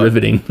 No, they're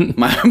riveting.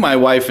 My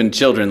wife and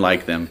children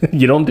like them.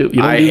 You don't do.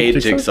 I hate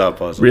jigsaw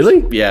puzzles.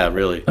 Really? Yeah,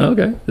 really. Oh,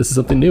 okay, this is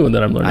something new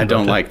that I'm learning. I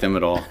don't like them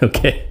at all.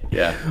 Okay.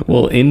 Yeah.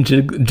 Well, in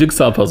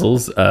jigsaw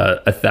puzzles,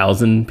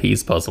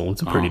 1,000-piece puzzle.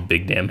 It's a pretty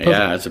big damn puzzle.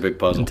 Yeah, it's a big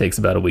puzzle. It takes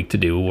about a week to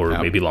do, or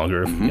maybe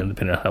longer,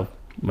 depending on how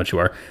much you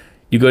are.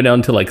 You go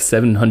down to like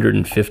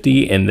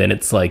 750, and then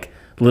it's like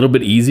a little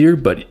bit easier,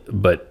 but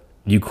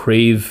you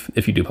crave,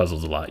 if you do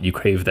puzzles a lot, you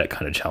crave that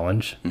kind of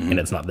challenge, and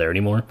it's not there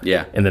anymore.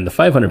 Yeah. And then the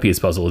 500-piece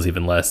puzzle is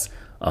even less.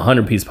 A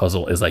 100-piece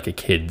puzzle is like a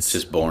kid's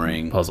just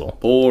boring puzzle.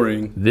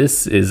 Boring.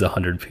 This is a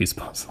 100-piece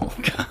puzzle.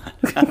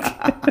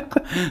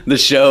 The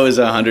show is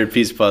a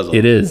 100-piece puzzle.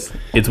 It is.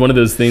 It's one of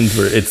those things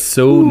where it's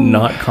so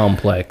not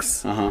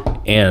complex,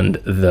 and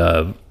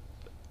the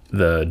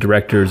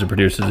directors or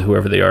producers,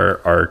 whoever they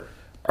are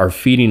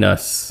feeding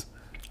us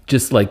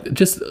just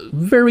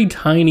very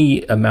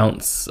tiny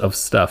amounts of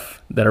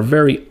stuff that are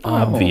very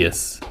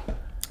obvious.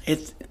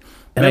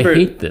 And I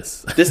hate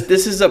this.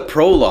 This is a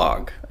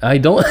prologue. I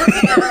don't.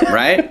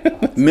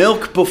 Right?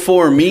 Milk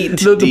before meat.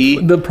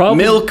 The problem.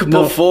 Milk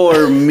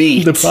before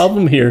meat. The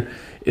problem here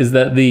is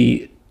that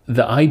the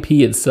IP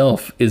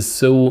itself is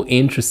so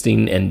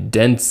interesting and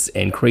dense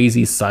and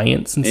crazy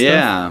science and stuff.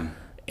 Yeah.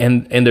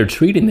 And they're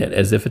treating it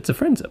as if it's a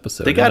Friends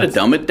episode. They got to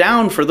dumb it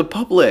down for the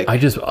public. I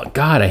hate that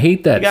so much.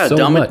 They got to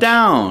dumb it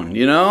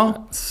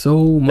down,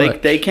 So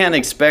much. They can't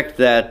expect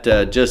that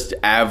just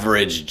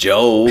average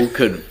Joe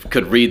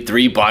could read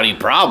Three Body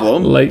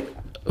Problem. Like,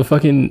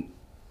 fucking,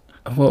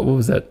 what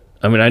was that?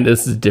 I mean,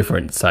 this is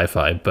different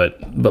sci-fi,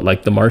 but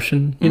like The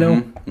Martian, you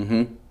know?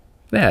 Mm-hmm.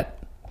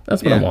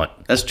 That's what I want.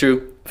 That's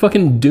true.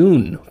 Fucking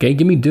Dune, okay?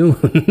 Give me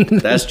Dune.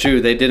 That's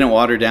true. They didn't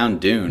water down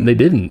Dune. They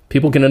didn't.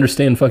 People can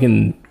understand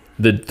fucking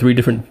the 3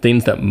 different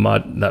things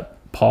that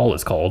Paul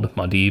is called,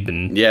 Muad'Dib,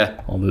 and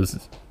all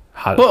those.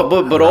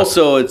 But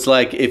also, it's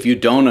like, if you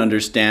don't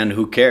understand,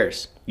 who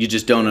cares? You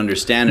just don't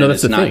understand it.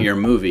 It's not your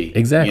movie.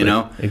 Exactly.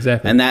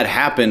 Exactly. And that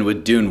happened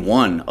with Dune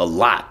 1 a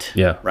lot.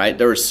 Yeah. Right?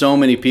 There were so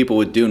many people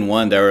with Dune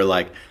 1 that were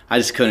like, I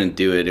just couldn't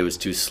do it. It was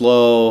too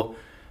slow.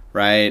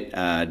 Right?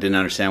 Didn't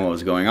understand what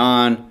was going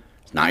on.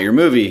 It's not your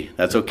movie.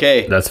 That's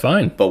okay. That's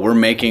fine. But we're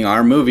making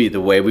our movie the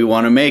way we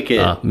want to make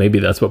it. Maybe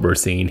that's what we're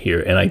seeing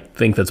here. And I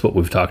think that's what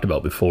we've talked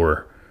about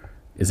before,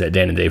 is that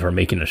Dan and Dave are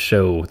making a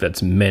show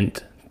that's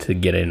meant to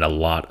get in a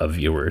lot of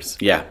viewers.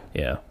 Yeah.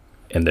 Yeah.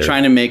 And they're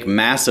trying to make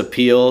mass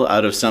appeal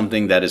out of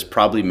something that is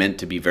probably meant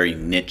to be very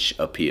niche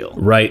appeal.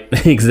 Right.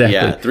 Exactly.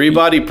 Yeah. Three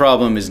Body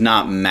Problem is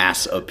not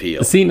mass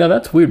appeal. See, now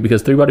that's weird,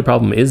 because Three Body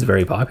Problem is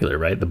very popular,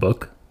 right? The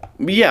book.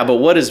 Yeah, but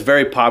what does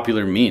very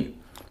popular mean?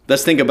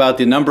 Let's think about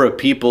the number of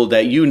people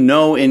that you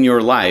know in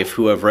your life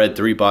who have read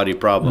Three Body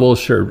Problem. Well,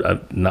 sure,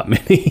 not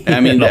many. I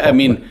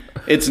mean,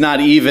 it's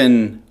not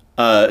even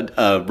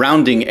a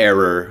rounding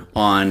error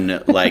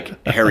on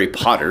like Harry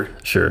Potter.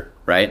 Sure.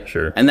 Right?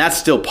 Sure. And that's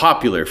still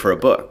popular for a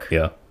book.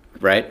 Yeah.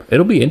 Right?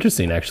 It'll be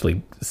interesting,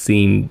 actually,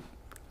 seeing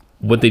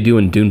what they do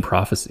in Dune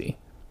Prophecy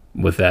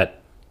with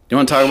that. You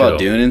want to talk about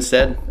Dune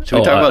instead? Should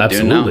we talk about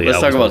Dune now? Let's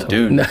talk about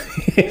Dune.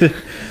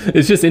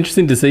 It's just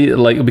interesting to see,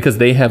 like, because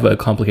they have a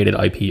complicated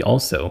IP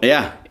also.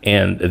 Yeah.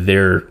 And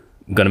they're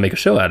going to make a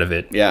show out of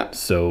it. Yeah.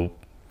 So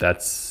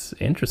that's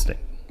interesting.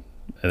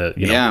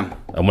 I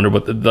wonder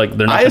what they're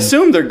not. I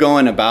assume they're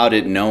going about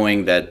it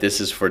knowing that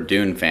this is for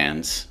Dune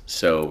fans,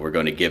 so we're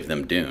going to give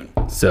them Dune.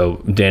 So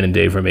Dan and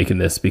Dave are making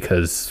this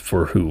because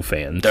for who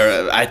fans?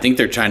 I think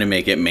they're trying to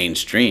make it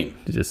mainstream.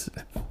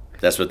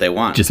 That's what they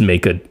want. Just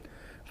make a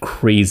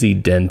crazy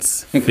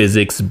dense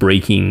physics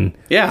breaking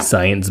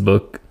science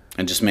book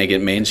and just make it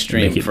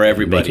mainstream for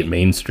everybody. Make it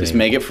mainstream. Just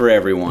make it for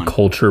everyone.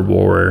 Culture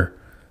war.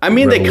 I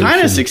mean, they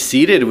kind of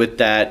succeeded with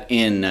that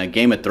in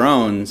Game of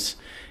Thrones,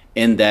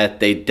 in that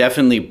they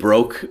definitely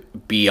broke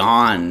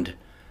beyond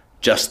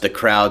just the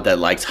crowd that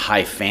likes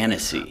high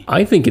fantasy.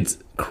 I think it's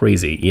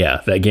crazy,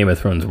 that Game of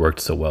Thrones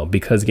worked so well,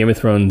 because Game of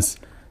Thrones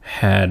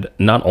had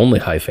not only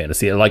high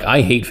fantasy, like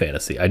I hate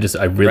fantasy. I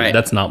really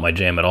that's not my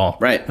jam at all.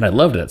 Right. And I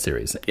loved that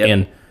series.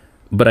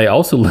 But I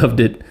also loved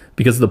it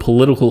because of the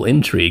political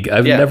intrigue.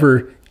 I've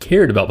never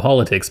cared about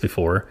politics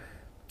before,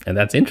 and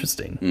that's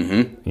interesting.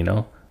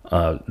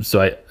 Mm-hmm.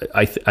 So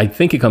I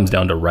think it comes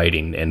down to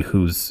writing and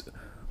who's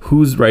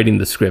writing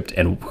the script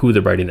and who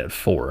they're writing it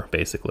for,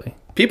 basically.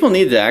 People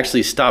need to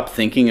actually stop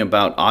thinking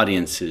about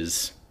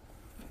audiences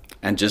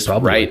and just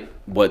write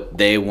what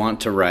they want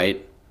to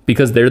write.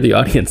 Because they're the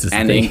audiences.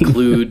 And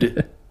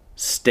include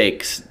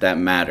stakes that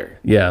matter.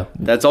 Yeah.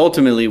 That's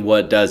ultimately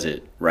what does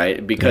it,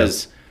 right?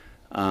 Because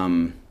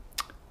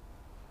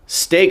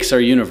stakes are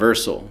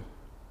universal.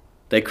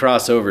 They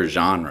cross over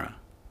genre,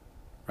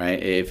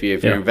 right? If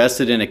you're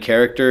invested in a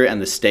character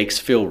and the stakes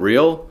feel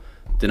real,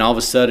 then all of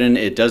a sudden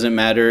it doesn't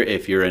matter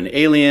if you're an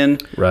alien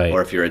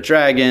or if you're a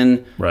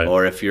dragon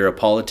or if you're a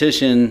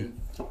politician.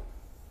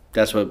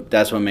 That's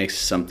what makes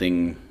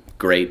something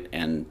great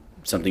and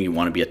something you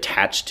want to be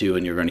attached to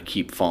and you're going to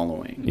keep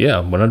following. Yeah,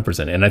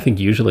 100%. And I think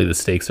usually the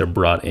stakes are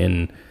brought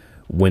in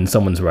when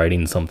someone's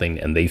writing something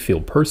and they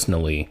feel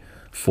personally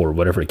for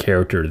whatever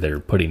character they're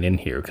putting in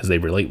here because they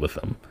relate with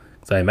them.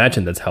 So I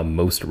imagine that's how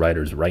most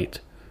writers write.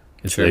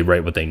 They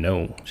write what they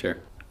know. Sure.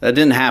 That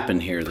didn't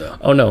happen here, though.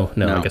 Oh, no,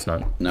 I guess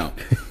not. No.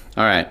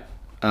 All right.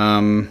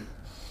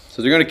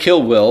 So they're going to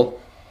kill Will.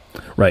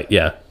 Right,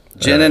 yeah.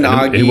 Jin and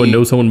Auggie. Anyone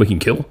know someone we can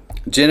kill?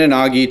 Jin and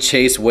Auggie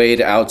chase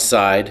Wade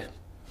outside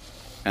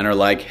and are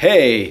like,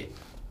 hey,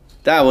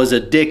 that was a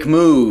dick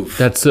move.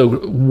 That's so...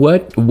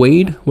 What?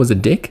 Wade was a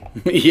dick?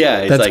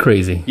 Yeah. That's like,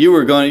 crazy.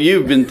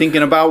 You've been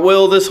thinking about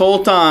Will this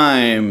whole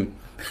time,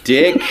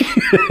 dick.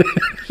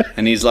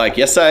 And he's like,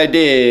 yes, I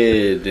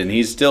did. And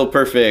he's still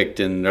perfect.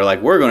 And they're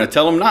like, we're going to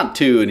tell him not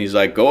to. And he's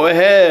like, go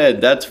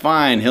ahead. That's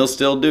fine. He'll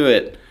still do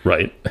it.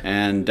 Right.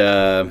 And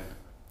then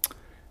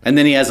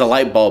he has a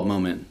light bulb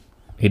moment.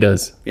 He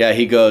does. Yeah,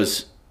 he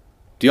goes,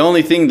 the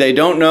only thing they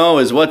don't know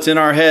is what's in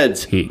our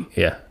heads.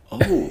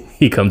 Oh.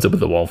 He comes up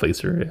with a wall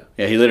facer. Yeah.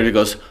 Yeah, he literally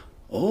goes,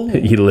 oh.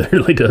 He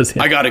literally does.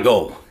 Yeah. I got to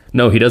go.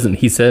 No, he doesn't.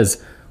 He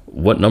says,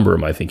 what number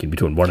am I thinking?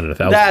 Between 1 and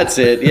 1,000? That's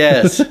it,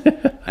 yes.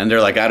 And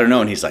they're like, I don't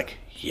know. And he's like,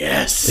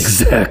 yes.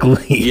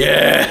 Exactly.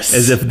 Yes.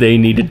 As if they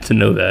needed to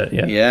know that.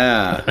 Yeah.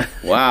 Yeah.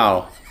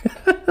 Wow.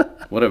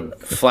 What a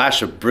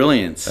flash of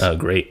brilliance. Oh,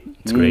 great.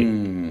 It's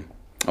great.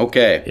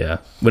 Okay. Yeah.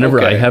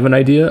 Whenever I have an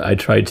idea, I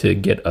try to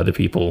get other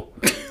people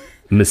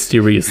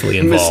mysteriously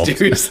involved.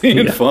 Mysteriously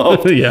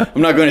involved? Yeah.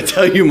 I'm not going to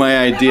tell you my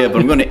idea, but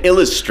I'm going to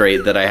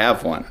illustrate that I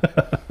have one.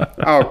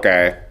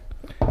 Okay.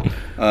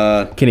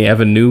 Can you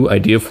have a new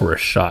idea for a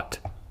shot?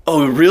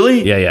 Oh,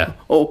 really? Yeah.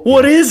 Oh,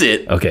 what is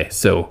it? Okay,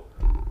 so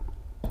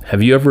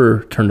have you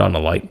ever turned on a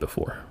light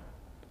before?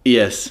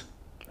 Yes.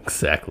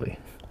 Exactly.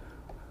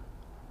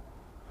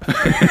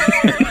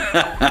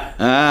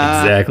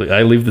 Exactly.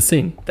 I leave the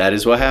scene. That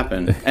is what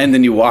happened. And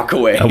then you walk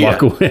away. I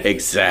walk away.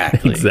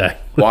 Exactly.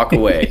 Exactly. Walk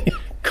away.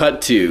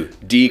 Cut to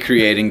D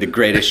creating the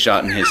greatest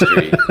shot in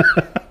history.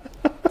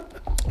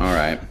 All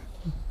right.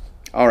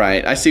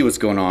 I see what's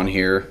going on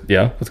here.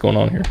 Yeah, what's going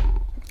on here?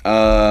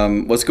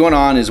 What's going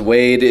on is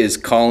Wade is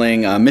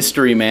calling a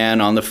mystery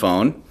man on the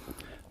phone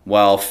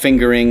while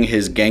fingering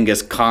his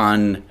Genghis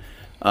Khan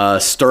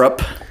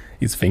stirrup.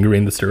 He's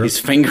fingering the stirrup. He's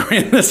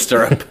fingering the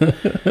stirrup.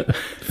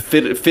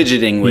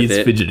 Fidgeting with it.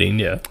 He's fidgeting,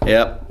 yeah.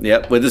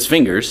 Yep, with his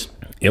fingers.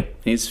 Yep.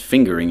 He's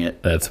fingering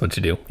it. That's what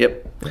you do.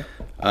 Yep.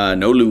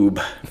 No lube.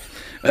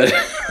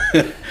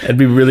 It'd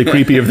be really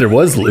creepy if there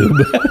was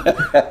lube.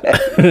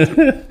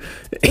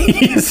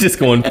 He's just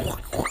going...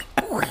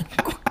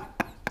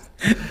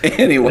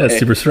 Anyway, that's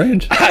super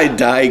strange. I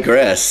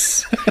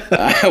digress.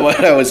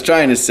 What I was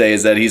trying to say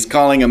is that he's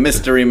calling a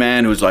mystery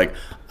man who's like,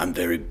 I'm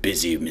very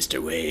busy,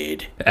 Mr.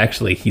 Wade.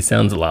 Actually, he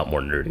sounds a lot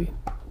more nerdy.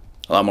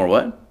 A lot more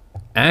what?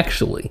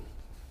 Actually.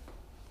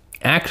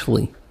 He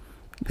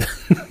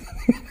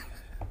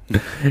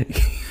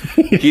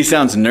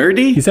sounds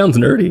nerdy? He sounds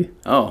nerdy.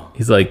 Oh.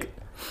 He's like,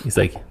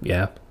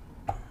 yeah.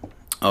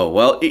 Oh,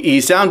 well,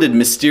 he sounded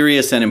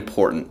mysterious and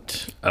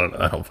important. I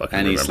don't fucking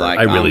and remember. He's like,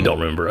 I really don't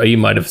remember. You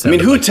might have said. I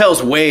mean, who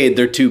tells Wade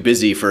they're too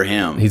busy for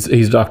him?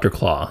 He's Dr.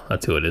 Claw.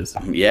 That's who it is.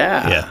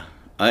 Yeah.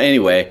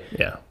 Anyway.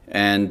 Yeah.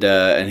 And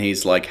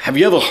he's like, have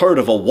you ever heard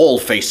of a wall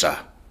facer?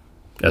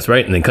 That's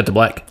right, and then cut to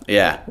black.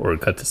 Yeah. Or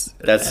cut to...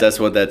 That's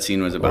what that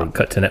scene was Or about.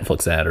 cut to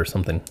Netflix ad or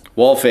something.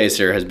 Wall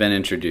facer has been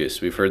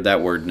introduced. We've heard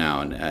that word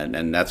now,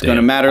 and that's going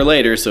to matter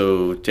later,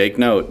 so take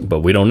note. But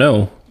we don't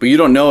know. But you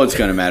don't know it's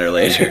going to matter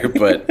later,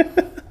 but...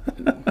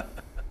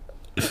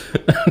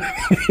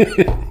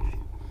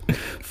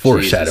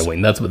 Foreshadowing,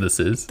 Jesus. That's what this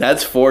is.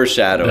 That's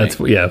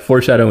foreshadowing.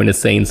 Foreshadowing is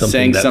saying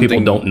something that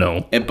people don't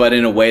know. But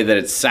in a way that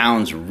it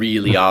sounds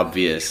really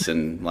obvious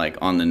and like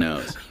on the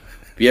nose.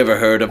 Have you ever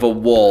heard of a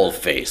wall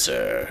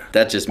facer?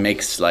 That just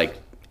makes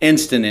like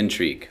instant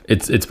intrigue.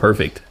 It's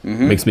perfect.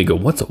 Makes me go,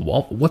 what's a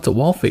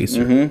wall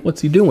facer?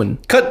 What's he doing?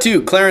 Cut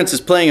to Clarence is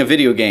playing a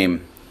video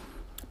game.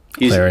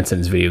 Clarence in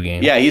his video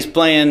game. Yeah, he's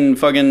playing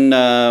fucking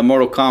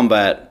Mortal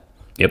Kombat.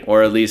 Yep.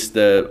 Or at least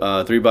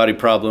the Three Body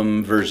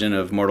Problem version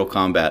of Mortal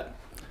Kombat.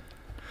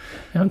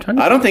 Yeah,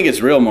 I don't think it's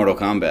real Mortal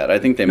Kombat. I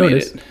think they made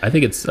it. I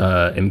think it's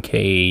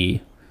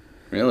MK.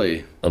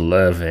 Really?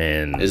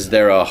 11. Is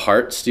there a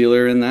heart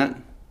stealer in that?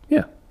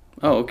 Yeah.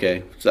 Oh,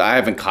 okay. So I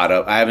haven't caught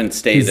up. I haven't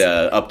stayed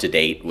up to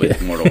date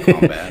with Mortal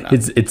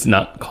Kombat. It's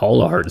not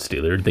called a heart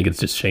stealer. I think it's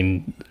just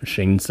Shane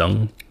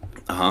Tsung.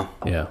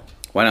 Yeah.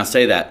 Why not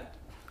say that?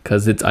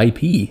 Because it's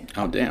IP.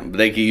 Oh damn! But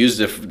they can use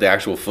the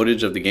actual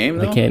footage of the game.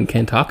 Though? They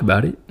can't talk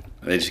about it.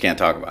 They just can't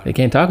talk about it. They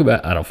can't talk about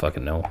it. I don't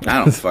fucking know. I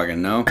don't fucking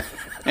know.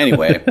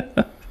 Anyway,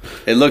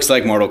 it looks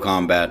like Mortal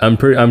Kombat.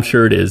 I'm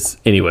sure it is.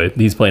 Anyway,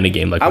 he's playing a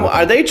game like.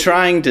 Are they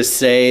trying to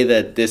say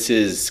that this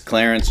is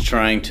Clarence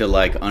trying to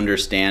like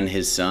understand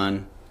his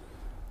son?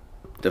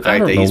 The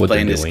fact that he's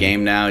playing this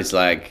game now, he's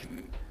like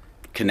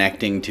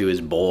connecting to his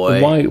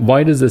boy.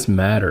 Why does this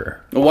matter?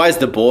 Why is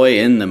the boy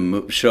in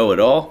the show at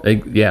all?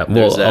 Yeah.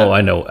 Well,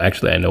 I know.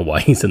 Actually, I know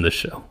why he's in the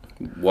show.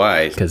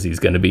 Why? Because he's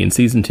going to be in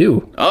season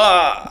 2.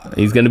 Ah!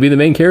 He's going to be the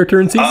main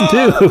character in season 2.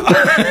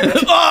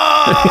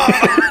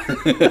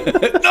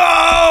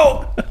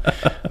 No!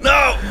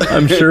 No!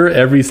 I'm sure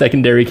every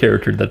secondary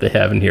character that they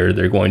have in here,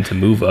 they're going to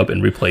move up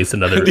and replace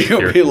another You'll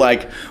character. be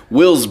like,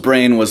 Will's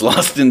brain was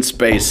lost in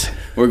space.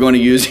 We're going to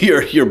use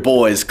your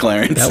boys,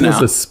 Clarence, that now.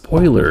 was a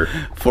spoiler.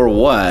 For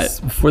what?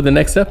 For the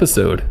next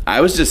episode.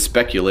 I was just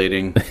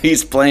speculating.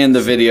 He's playing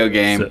the video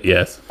game.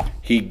 Yes.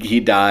 He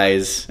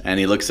dies, and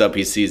he looks up,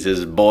 he sees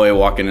his boy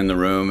walking in the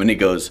room, and he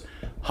goes,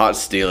 hot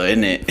stealer,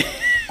 isn't it?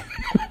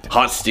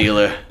 Hot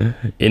stealer,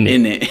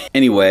 in it.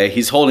 Anyway,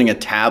 he's holding a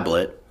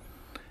tablet,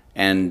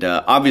 and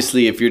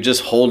obviously if you're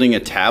just holding a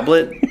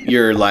tablet,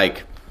 you're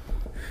like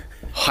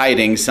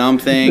hiding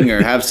something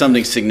or have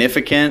something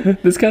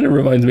significant. This kind of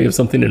reminds me of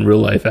something in real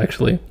life,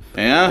 actually.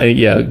 Yeah?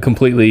 Yeah,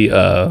 completely,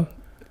 I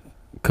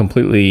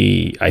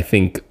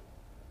think,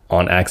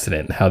 on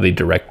accident, how they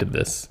directed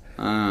this.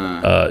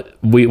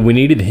 We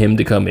needed him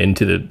to come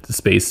into the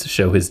space to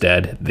show his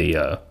dad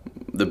the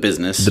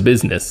business. The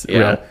business.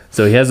 Yeah.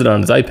 So he has it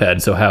on his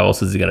iPad. So how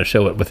else is he going to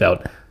show it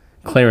without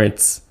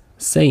Clarence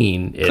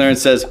saying it?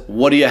 Clarence says,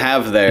 "What do you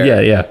have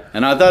there?" Yeah.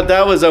 And I thought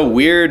that was a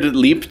weird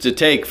leap to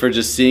take for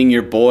just seeing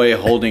your boy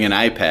holding an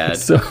iPad.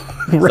 So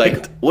right.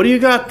 Like, what do you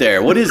got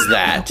there? What is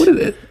that? What is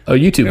it? A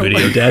YouTube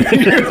video, Dad.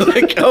 You're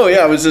like, oh yeah,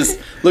 I was just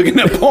looking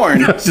at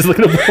porn. I was just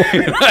looking at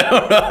porn. I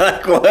don't know,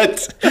 like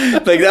what?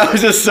 Like that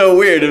was just so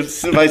weird.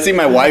 If I see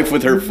my wife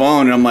with her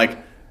phone, and I'm like,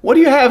 what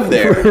do you have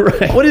there?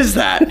 Right. What is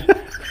that?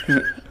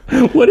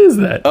 What is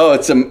that? Oh,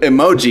 it's an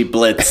emoji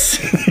blitz.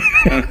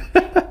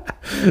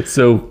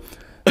 So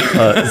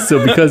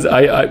because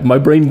my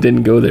brain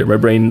didn't go there. My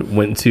brain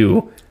went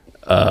to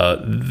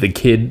the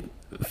kid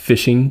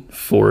fishing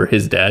for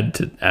his dad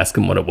to ask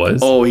him what it was.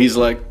 Oh, he's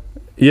like,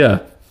 yeah.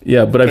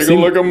 But I've seen.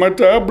 Take a look at my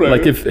tablet.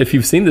 Like if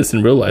you've seen this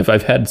in real life,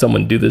 I've had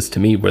someone do this to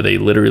me where they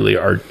literally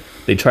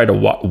they try to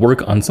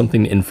work on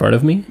something in front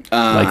of me,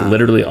 like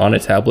literally on a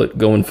tablet,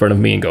 go in front of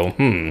me and go,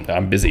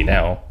 I'm busy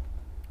now.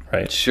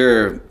 Right.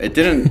 Sure. It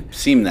didn't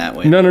seem that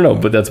way. No.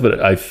 But that's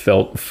what I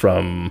felt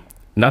from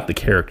not the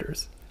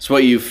characters. It's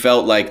what you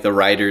felt like the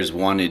writers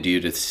wanted you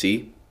to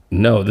see?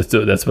 No,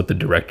 that's what the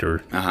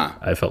director, Uh-huh.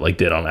 I felt like,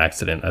 did on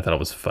accident. I thought it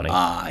was funny.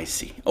 Ah, I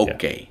see.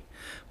 Okay. Yeah.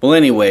 Well,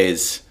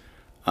 anyways,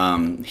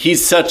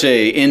 he's such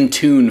a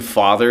in-tune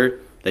father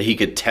that he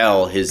could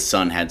tell his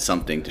son had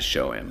something to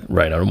show him.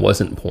 Right, and it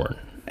wasn't porn.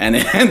 And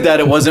that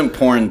it wasn't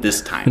porn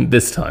this time.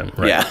 This time,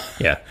 right.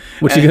 Yeah.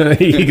 Which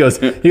he goes,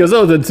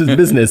 oh, that's his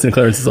business. And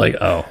Clarence is like,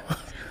 oh.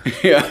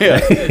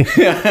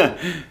 Yeah.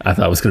 I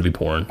thought it was going to be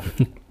porn.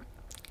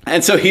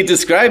 And so he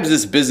describes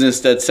this business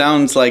that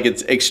sounds like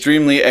it's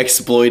extremely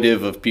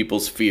exploitive of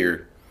people's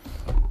fear.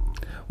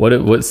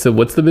 So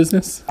what's the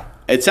business?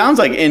 It sounds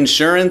like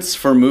insurance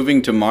for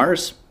moving to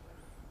Mars.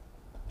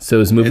 So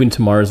is moving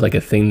to Mars like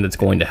a thing that's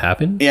going to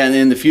happen? Yeah, and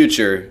in the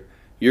future,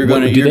 do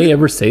they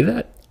ever say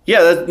that?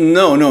 Yeah,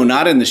 no,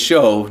 not in the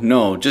show.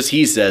 No, just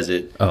he says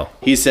it. Oh.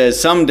 He says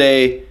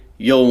someday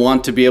you'll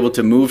want to be able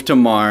to move to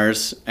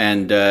Mars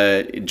and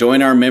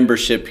join our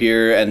membership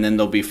here, and then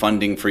there'll be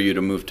funding for you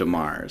to move to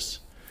Mars.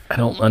 I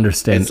don't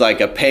understand. It's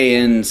like a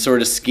pay-in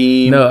sort of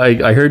scheme. No,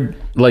 I heard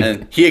like...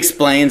 And he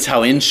explains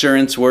how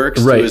insurance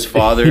works to his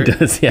father. He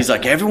does, yeah. He's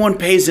like, everyone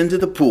pays into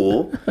the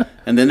pool,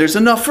 and then there's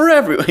enough for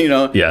everyone,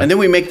 Yeah. And then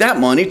we make that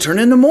money turn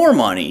into more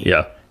money.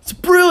 Yeah. It's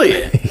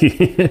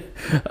brilliant.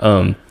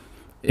 I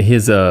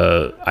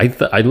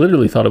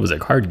literally thought it was a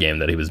card game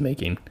that he was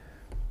making.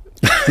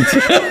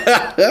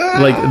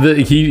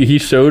 Like he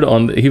showed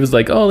on, he was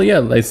like, oh yeah,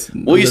 nice.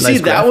 Well, you see,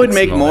 nice that would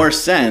make more that.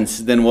 sense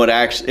than what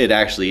it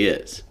actually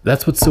is.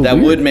 That's what's so that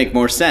weird. would make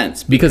more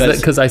sense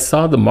because I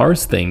saw the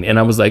Mars thing and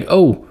I was like,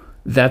 oh,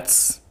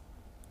 that's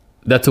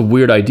a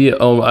weird idea.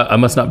 Oh, I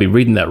must not be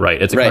reading that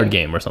right. It's a card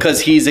game or something.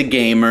 Because he's a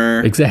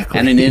gamer. Exactly.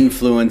 And an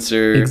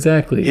influencer.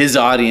 Exactly. His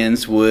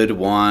audience would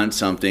want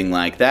something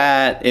like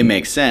that. It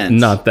makes sense.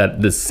 Not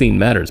that this scene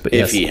matters, but if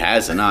yes. he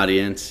has an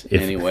audience,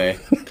 anyway.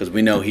 Because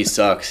we know he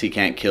sucks. He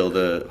can't kill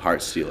the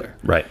heart stealer.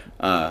 Right.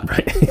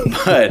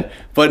 Right.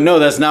 But no,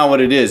 that's not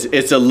what it is.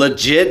 It's a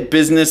legit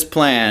business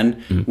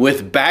plan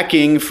with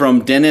backing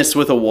from Dennis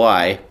with a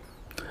Y.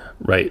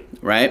 Right.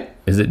 Right?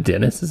 Is it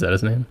Dennis? Is that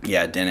his name?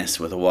 Yeah, Dennis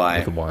with a Y.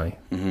 With a Y.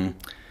 Mm-hmm.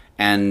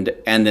 And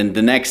then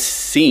the next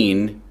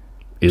scene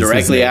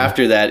directly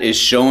after that is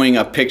showing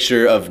a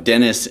picture of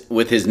Dennis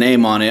with his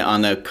name on it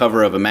on the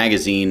cover of a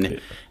magazine,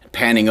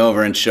 panning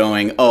over and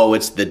showing, oh,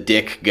 it's the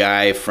dick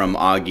guy from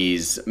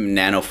Auggie's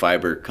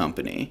nanofiber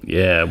company.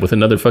 Yeah, with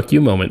another fuck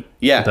you moment.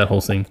 Yeah. That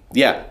whole thing.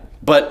 Yeah.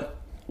 But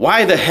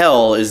why the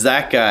hell is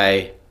that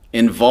guy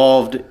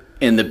involved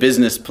in the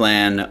business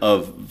plan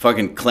of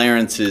fucking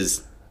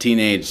Clarence's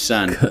teenage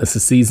son? This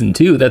is season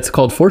 2. That's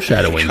called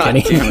foreshadowing,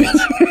 Kenny. Damn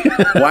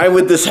it. Why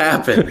would this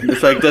happen?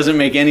 It's like doesn't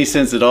make any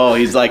sense at all.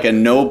 He's like a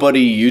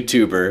nobody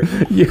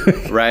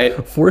YouTuber,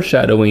 right?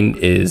 Foreshadowing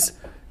is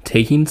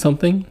taking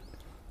something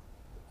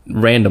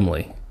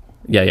randomly,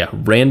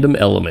 random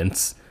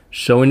elements,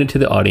 showing it to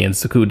the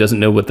audience who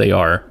doesn't know what they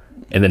are,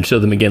 and then show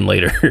them again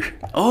later.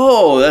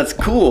 Oh, that's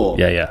cool.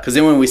 Yeah. Because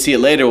then when we see it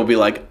later, we'll be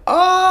like,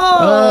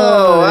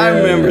 oh, I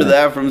remember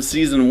that from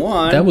season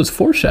 1. That was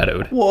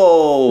foreshadowed.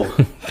 Whoa.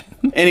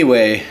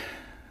 Anyway,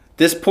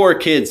 this poor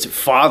kid's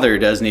father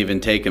doesn't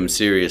even take him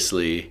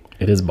seriously.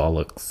 It is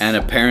bollocks. And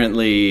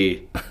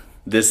apparently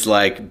this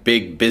like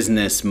big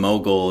business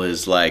mogul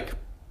is like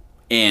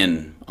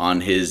in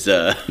on his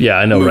I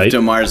know, move right?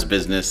 to Mars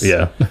business.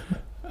 Yeah.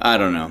 I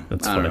don't know.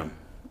 That's I funny. don't know.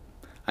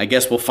 I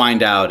guess we'll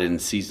find out in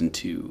season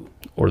 2.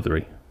 Or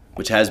 3.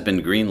 Which has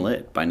been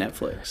greenlit by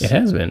Netflix. It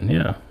has been,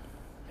 yeah.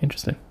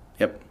 Interesting.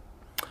 Yep.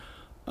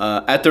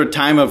 At the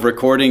time of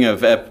recording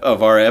of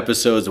our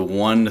episodes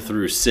 1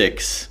 through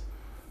 6,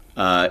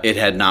 it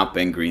had not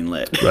been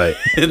greenlit. Right.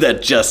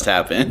 That just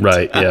happened.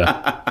 Right,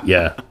 yeah.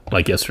 Yeah,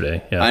 like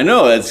yesterday. Yeah. I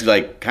know, it's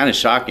like kind of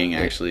shocking,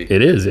 actually.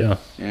 It is, yeah.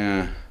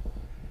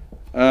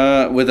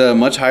 Yeah. With a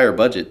much higher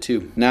budget,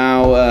 too.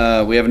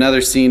 Now, we have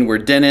another scene where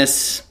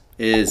Dennis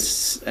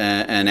is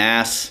an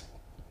ass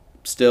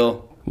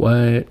still.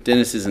 What?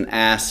 Dennis is an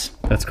ass.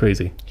 That's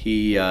crazy.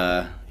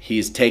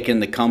 He's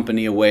taken the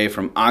company away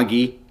from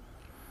Auggie.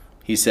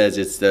 He says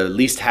it's the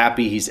least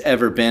happy he's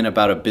ever been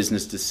about a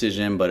business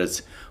decision, but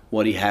it's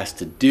what he has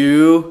to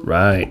do.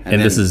 Right.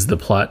 And this is the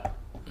plot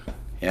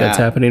that's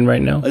happening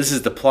right now? This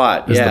is the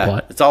plot. This is the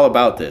plot? It's all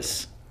about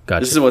this. Gotcha.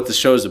 This is what the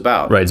show's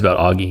about. Right. It's about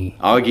Auggie.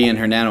 Auggie and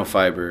her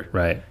nanofiber.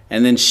 Right.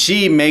 And then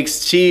she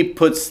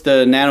puts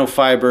the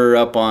nanofiber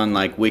up on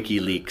like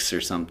WikiLeaks or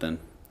something.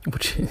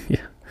 Which,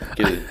 yeah.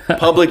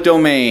 Public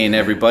domain,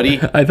 everybody.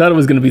 I thought it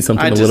was going to be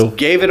something I just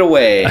gave it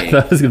away. I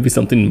thought it was going to be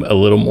something a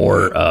little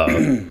more,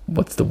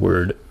 what's the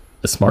word?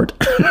 Smart?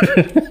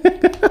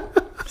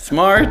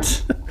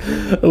 Smart?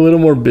 A little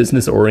more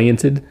business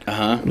oriented.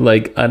 Uh-huh.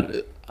 Like, I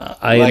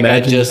like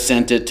imagine. I just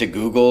sent it to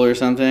Google or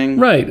something.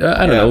 Right.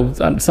 I don't know.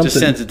 Something. Just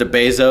sent it to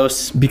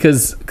Bezos.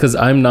 Because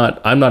I'm not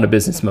a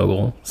business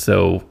mogul.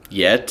 So.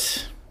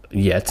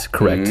 Yet,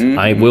 correct.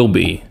 I will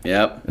be.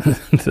 Yep.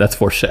 That's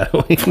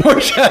foreshadowing.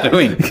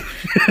 Foreshadowing.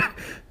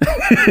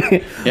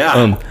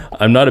 Yeah.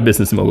 I'm not a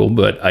business mogul,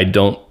 but I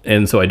don't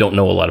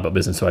know a lot about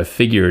business. So I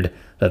figured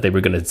that they were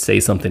going to say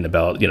something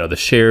about, the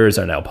shares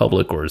are now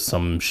public or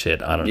some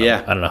shit. I don't know.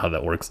 Yeah. I don't know how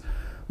that works.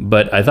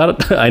 But I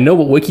thought I know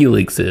what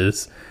WikiLeaks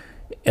is.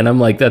 And I'm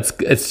like,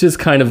 it's just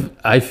kind of,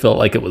 I felt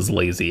like it was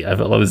lazy. I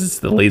felt it was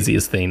just the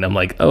laziest thing. I'm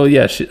like, oh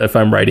yeah, if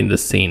I'm writing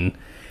this scene.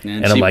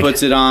 And she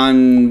puts it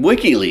on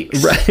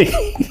WikiLeaks. Right.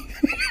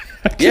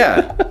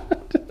 Yeah.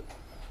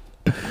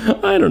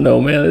 I don't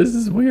know, man. This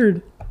is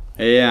weird.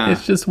 Yeah.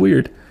 It's just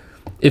weird.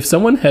 If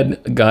someone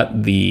had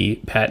got the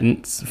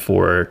patents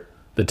for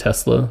the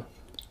Tesla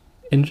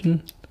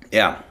engine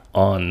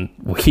on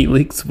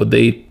WikiLeaks, would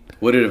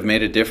it have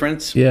made a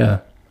difference? Yeah.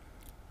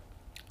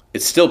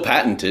 It's still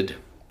patented.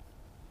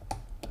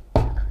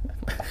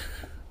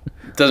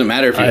 It doesn't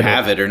matter if you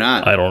have it or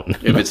not. I don't know.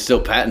 If it's still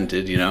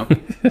patented,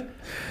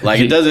 Like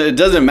it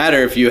doesn't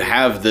matter if you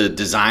have the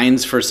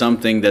designs for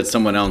something that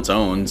someone else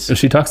owns.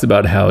 She talks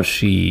about how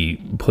she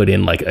put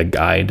in like a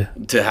guide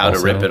to how to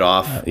rip it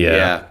off.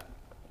 Yeah.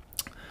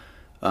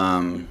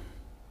 What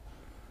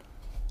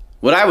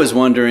I was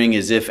wondering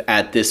is if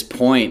at this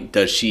point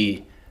does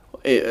she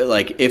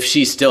if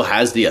she still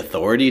has the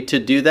authority to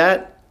do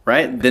that,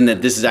 right? Then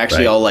that this is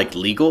actually all like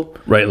legal.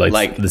 Right,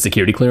 like the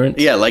security clearance?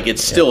 Yeah, like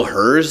it's still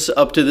hers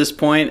up to this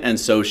point, and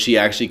so she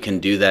actually can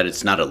do that.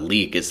 It's not a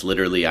leak. It's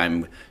literally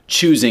I'm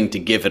choosing to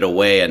give it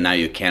away, and now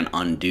you can't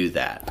undo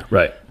that.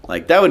 Right.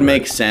 Like, that would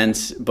make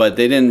sense, but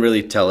they didn't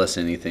really tell us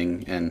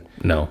anything. And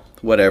no.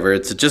 Whatever.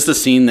 It's just a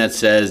scene that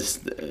says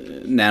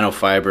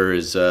nanofiber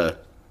is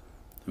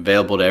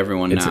available to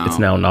everyone now. It's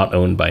now not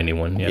owned by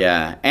anyone.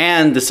 Yeah.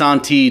 And the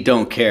Santi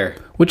don't care.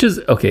 Which is,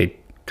 okay.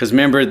 Because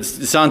remember, the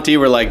Santi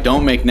were like,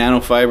 don't make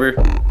nanofiber.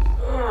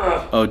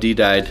 Oh, D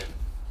died.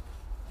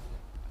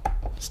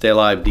 Stay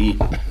alive, D.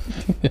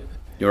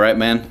 You all right,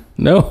 man?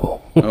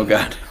 No. Oh,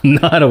 God.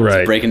 Not all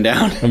right. It's breaking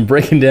down? I'm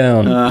breaking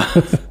down.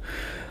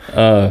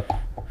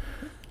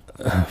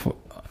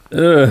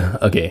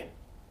 Okay.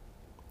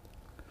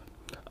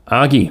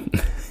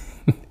 Auggie.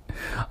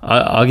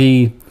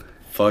 Auggie.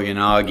 Fucking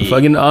Auggie.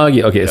 Fucking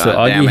Auggie. Okay, God so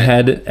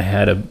Auggie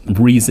had a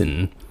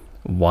reason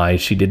why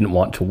she didn't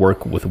want to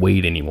work with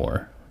Wade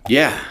anymore.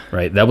 Yeah.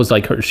 Right? That was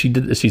like her.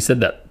 She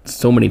said that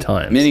so many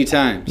times. Many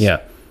times.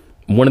 Yeah.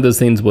 One of those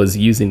things was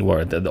using,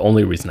 or the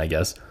only reason, I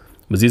guess,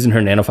 was using her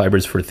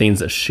nanofibers for things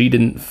that she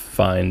didn't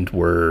find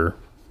were...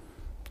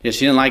 Yeah,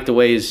 she didn't like the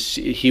ways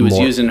he was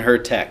using her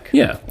tech.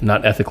 Yeah,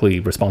 not ethically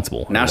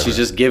responsible. Now she's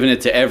just giving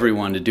it to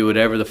everyone to do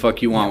whatever the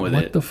fuck you want with it.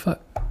 What the fuck?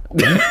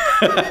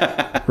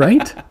 Right?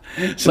 Right?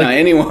 So now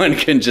anyone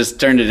can just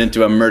turn it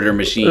into a murder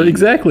machine.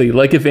 Exactly.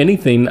 Like, if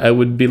anything, I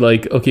would be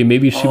like, okay,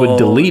 maybe she would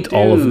delete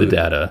all of the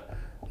data,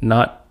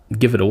 not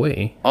give it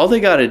away. All they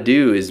got to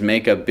do is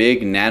make a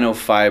big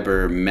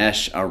nanofiber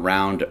mesh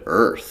around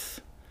Earth.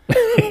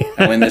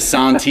 And when the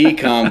Santi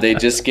come, they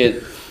just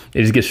get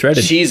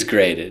shredded. Cheese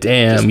grated.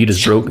 Damn, you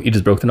just broke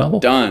the novel.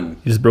 Done.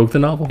 You just broke the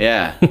novel.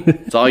 Yeah.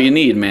 It's all you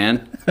need,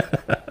 man.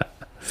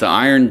 It's the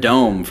Iron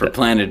Dome for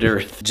planet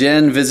Earth.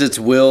 Jen visits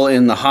Will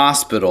in the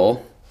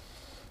hospital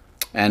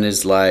and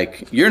is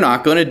like, "You're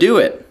not going to do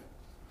it."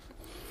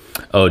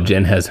 Oh,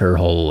 Jen has her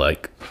whole,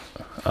 like,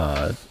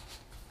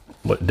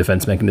 what,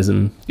 defense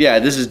mechanism? Yeah,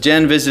 this is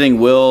Jen visiting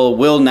Will.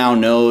 Will now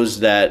knows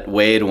that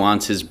Wade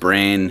wants his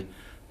brain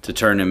to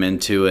turn him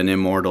into an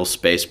immortal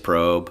space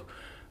probe,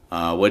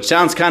 which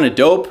sounds kind of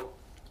dope,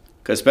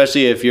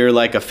 especially if you're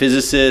like a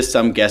physicist.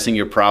 I'm guessing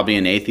you're probably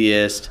an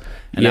atheist.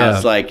 And now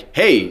it's like,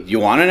 hey, you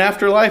want an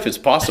afterlife? It's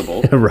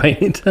possible.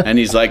 Right. And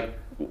he's like,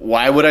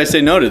 why would I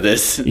say no to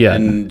this? Yeah.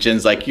 And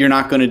Jen's like, you're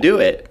not going to do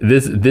it.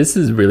 This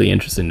is really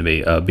interesting to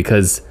me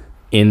because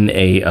in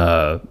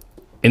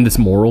this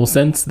moral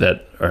sense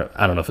that, or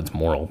I don't know if it's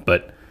moral,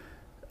 but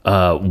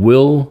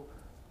Will,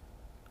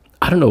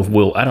 I don't know if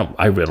Will,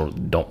 I really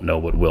don't know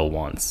what Will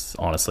wants,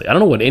 honestly. I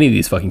don't know what any of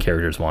these fucking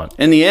characters want.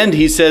 In the end,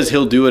 he says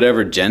he'll do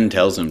whatever Jen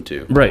tells him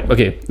to. Right.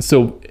 Okay.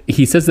 So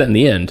he says that in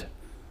the end.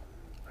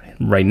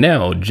 Right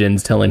now,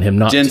 Jen's telling him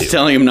not to. Jen's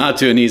telling him not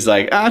to, and he's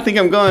like, I think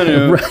I'm going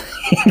to. Right.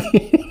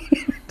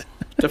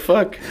 The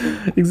fuck?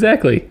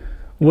 Exactly.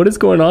 What is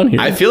going on here?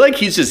 I feel like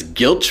he's just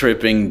guilt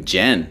tripping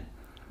Jen.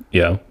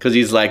 Yeah. Because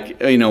he's like,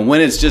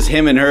 when it's just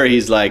him and her,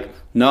 he's like,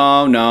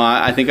 no,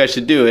 I think I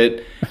should do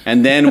it.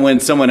 And then when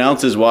someone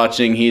else is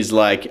watching, he's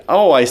like,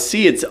 oh, I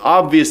see. It's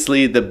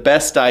obviously the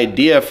best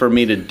idea for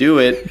me to do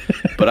it,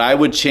 but I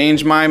would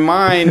change my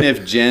mind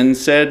if Jen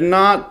said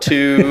not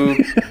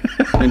to.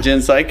 And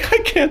Jen's like, I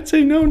can't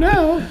say no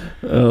now.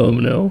 Oh,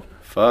 no.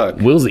 Fuck.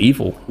 Will's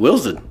evil.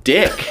 Will's a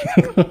dick.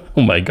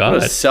 Oh, my God.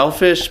 What a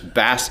selfish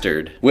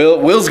bastard.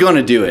 Will's going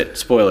to do it.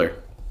 Spoiler.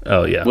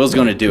 Oh, yeah. Will's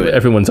going to do it.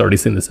 Everyone's already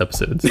seen this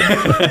episode. So.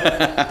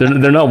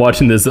 they're not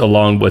watching this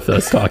along with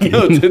us talking.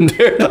 No,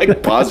 they're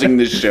like pausing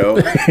the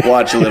show.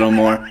 Watch a little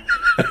more.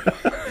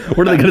 What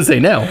are they going to say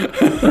now?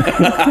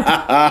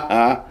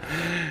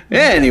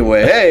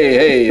 Anyway,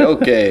 hey,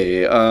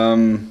 okay. All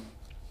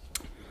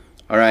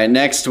right,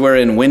 next we're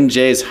in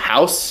Wenjie's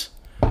house.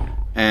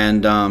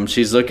 And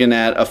she's looking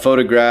at a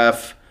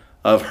photograph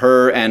of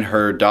her and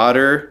her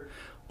daughter.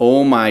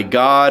 Oh my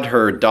God,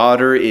 her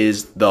daughter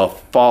is the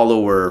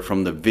follower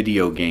from the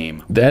video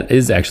game. That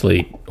is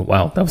actually,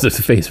 wow, that was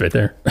his face right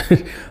there.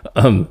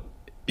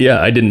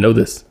 Yeah, I didn't know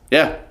this.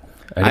 Yeah,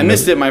 I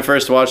missed it my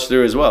first watch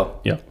through as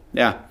well. Yeah.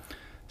 Yeah.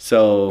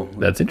 So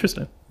that's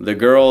interesting. The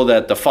girl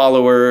that the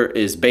follower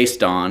is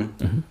based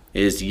on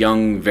is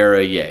young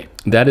Vera Ye.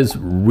 That is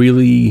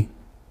really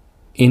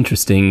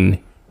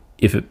interesting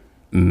if it,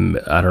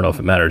 I don't know if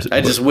it matters.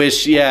 I just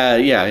wish,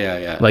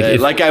 yeah.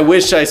 Like I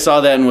wish I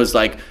saw that and was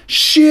like,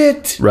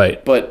 shit.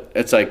 Right. But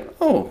it's like,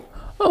 oh,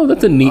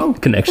 that's a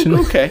neat connection.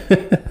 Okay.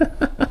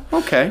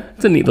 Okay.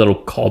 It's a neat little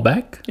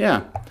callback.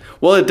 Yeah.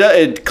 Well,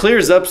 it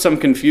clears up some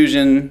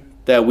confusion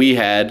that we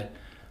had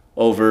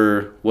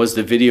over, was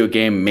the video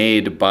game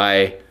made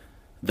by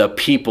the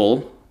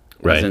people,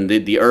 right? And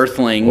the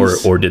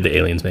Earthlings, or did the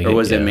aliens make it? Or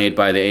was it made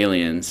by the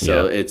aliens?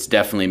 So Yeah. it's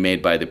definitely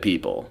made by the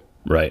people.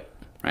 Right.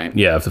 Right.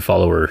 Yeah, if the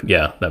follower,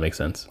 yeah, that makes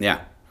sense.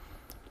 Yeah.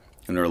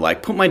 And they're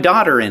like, put my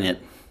daughter in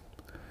it.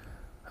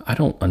 I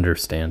don't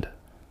understand.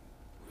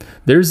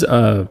 There's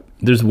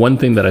one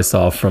thing that I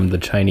saw from the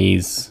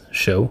Chinese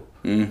show,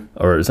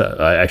 or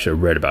I actually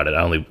read about it.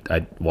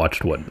 I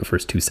watched the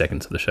first 2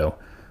 seconds of the show,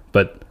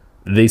 but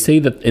they say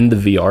that in the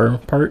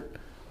VR part,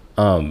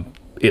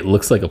 it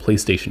looks like a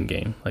PlayStation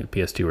game, like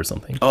PS2 or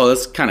something. Oh,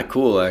 that's kind of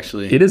cool,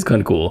 actually. It is kind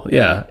of cool,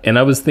 yeah. And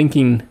I was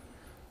thinking,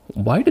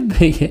 why did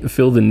they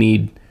feel the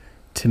need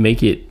to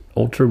make it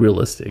ultra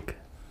realistic,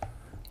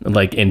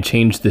 like, and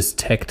change this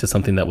tech to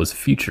something that was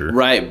future?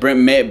 Right,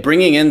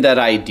 bringing in that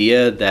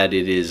idea that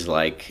it is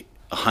like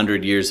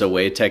 100 years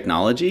away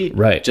technology.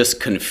 Right, just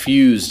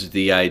confused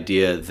the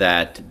idea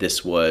that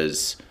this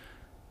was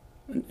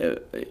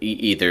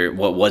either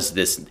what was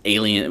this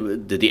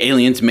alien? Did the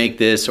aliens make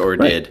this, or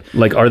did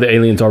like are the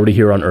aliens already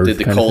here on Earth? Did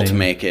the cult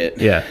make it?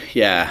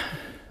 Yeah.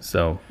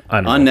 So I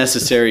don't know.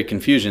 Unnecessary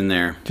confusion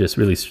there. Just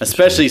really,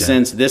 especially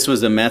since this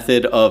was a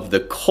method of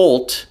the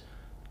cult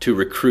to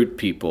recruit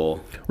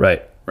people.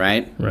 Right.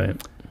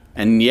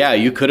 And yeah,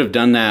 you could have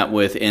done that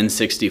with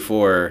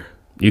N64.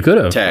 You could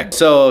have tech.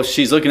 So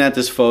she's looking at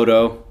this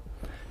photo,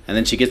 and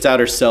then she gets out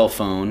her cell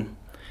phone,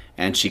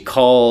 and she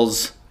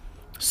calls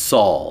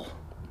Saul,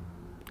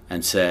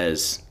 and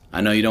says,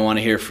 "I know you don't want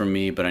to hear from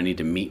me, but I need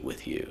to meet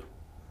with you."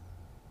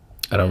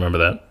 I don't remember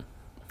that.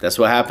 That's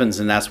what happens,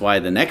 and that's why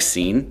the next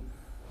scene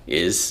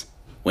is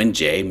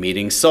Wenjie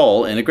meeting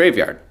Saul in a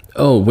graveyard.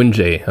 Oh,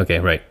 Wenjie. Okay,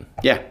 right.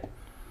 Yeah.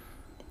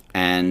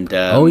 And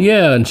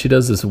and she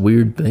does this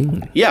weird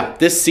thing. Yeah,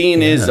 this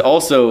scene is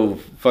also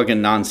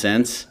fucking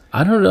nonsense.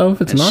 I don't know if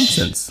it's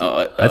nonsense.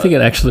 I think it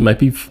actually might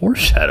be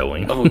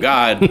foreshadowing. Oh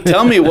God,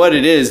 tell me what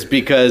it is,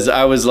 because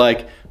I was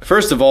like,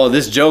 first of all,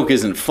 this joke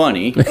isn't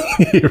funny.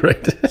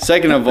 Right.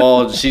 Second of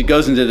all, she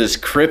goes into this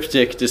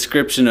cryptic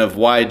description of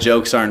why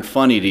jokes aren't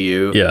funny to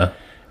you. Yeah.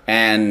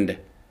 And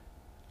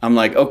I'm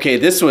like, okay,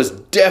 this was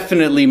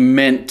definitely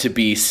meant to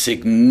be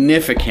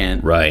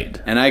significant. Right.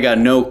 And I got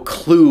no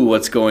clue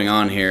what's going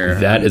on here.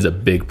 That is a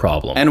big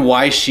problem. And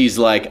why she's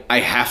like, I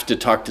have to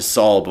talk to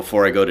Saul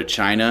before I go to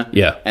China.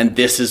 Yeah. And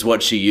this is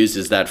what she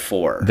uses that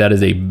for. That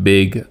is a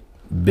big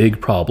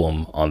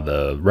problem on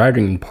the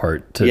writing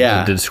part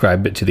to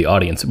describe it to the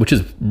audience, which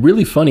is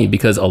really funny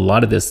because a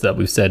lot of this that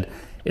we've said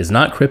is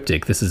not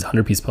cryptic. This is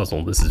 100-piece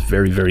puzzle. This is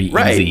very, very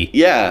easy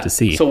to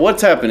see. So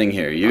what's happening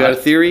here? You got a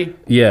theory?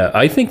 Yeah,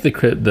 I think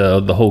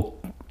the whole...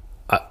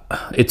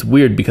 it's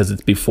weird because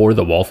it's before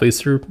the wall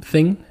facer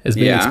thing is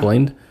being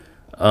explained.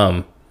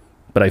 But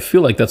I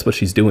feel like that's what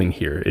she's doing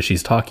here, is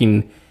she's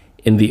talking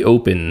in the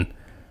open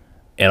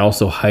and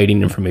also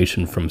hiding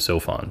information from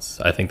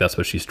Sophons. I think that's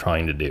what she's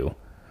trying to do.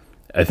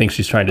 I think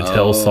she's trying to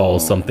tell Saul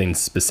something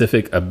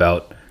specific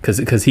about...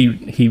 Because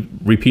he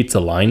repeats a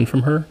line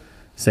from her,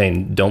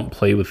 saying don't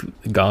play with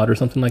God or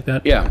something like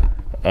that. Yeah.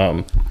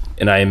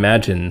 And I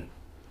imagine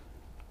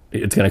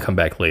it's going to come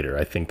back later.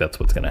 I think that's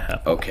what's going to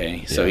happen.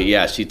 Okay. So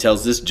she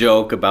tells this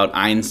joke about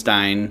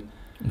Einstein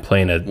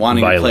wanting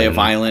to play a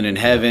violin in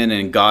heaven,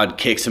 and God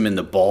kicks him in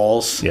the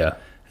balls. Yeah.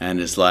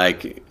 And it's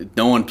like,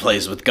 no one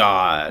plays with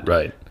God.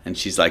 Right. And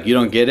she's like, you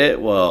don't get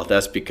it? Well,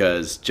 that's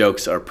because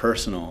jokes are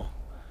personal.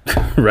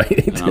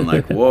 Right. And I'm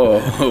like, whoa,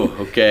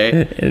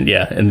 okay. And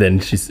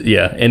then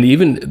and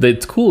even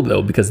it's cool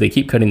though because they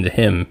keep cutting to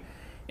him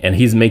and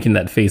he's making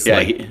that face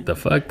the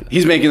fuck.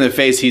 He's making the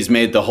face he's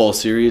made the whole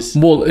series.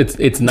 Well,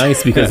 it's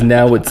nice because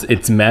now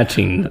it's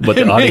matching what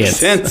the audience. Makes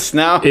sense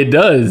now. It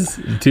does.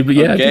 To be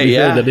fair,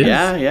 that is.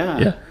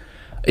 Yeah.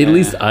 At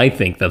least I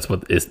think that's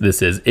what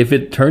this is. If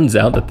it turns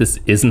out that this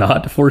is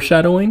not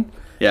foreshadowing,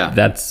 then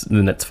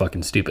that's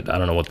fucking stupid. I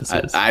don't know what this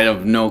is. I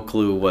have no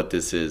clue what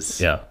this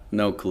is. Yeah.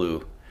 No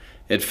clue.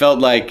 It felt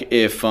like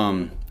if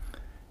I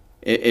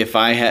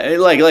had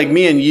like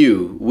me and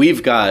you,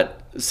 we've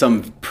got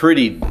some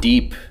pretty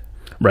deep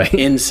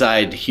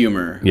inside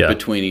humor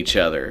between each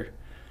other.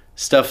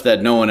 Stuff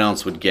that no one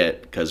else would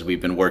get because we've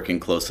been working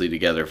closely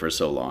together for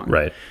so long.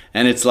 Right.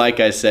 And it's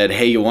like I said,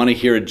 hey, you want to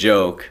hear a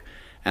joke?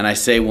 And I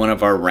say one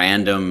of our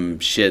random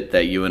shit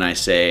that you and I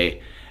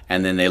say,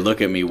 and then they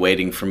look at me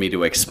waiting for me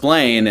to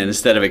explain, and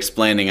instead of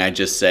explaining, I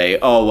just say,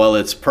 oh, well,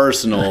 it's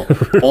personal.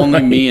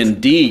 Only me and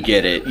D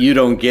get it. You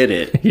don't get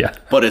it. Yeah.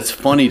 But it's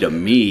funny to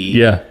me.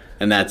 Yeah.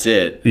 And that's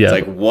it. Yeah. It's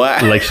like,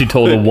 what? Like she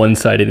told a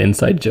one-sided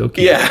inside joke.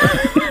 Yeah.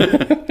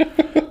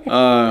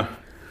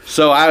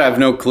 So I have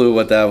no clue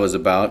what that was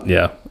about.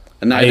 Yeah.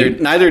 And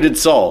neither did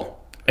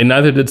Saul. And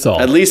neither did Saul.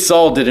 At least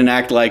Saul didn't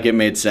act like it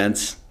made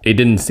sense. It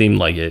didn't seem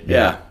like it.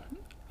 Yeah.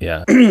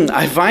 Yeah.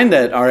 I find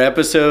that our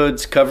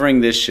episodes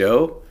covering this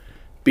show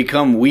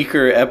become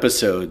weaker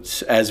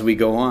episodes as we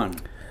go on.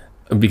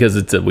 Because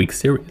it's a weak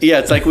series. Yeah,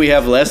 it's like we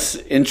have less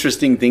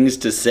interesting things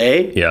to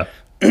say. Yeah.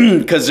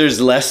 Because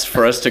there's less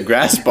for us to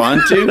grasp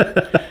onto.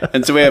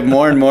 And so we have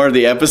more and more of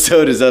the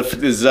episode is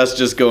us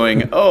just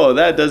going, oh,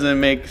 that doesn't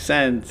make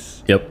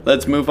sense. Yep.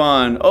 Let's move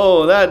on.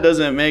 Oh, that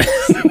doesn't make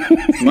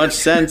much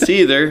sense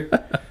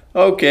either.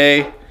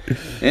 Okay.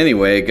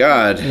 Anyway,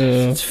 God,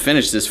 let's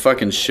finish this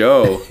fucking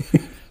show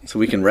so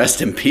we can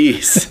rest in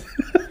peace.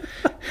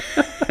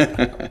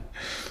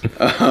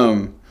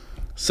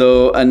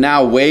 So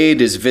now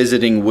Wade is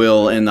visiting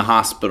Will in the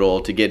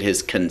hospital to get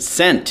his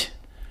consent.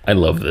 I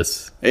love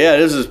this. Yeah,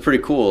 this is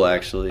pretty cool,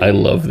 actually. I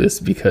love this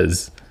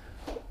because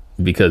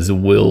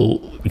Will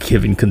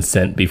giving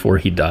consent before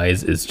he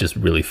dies is just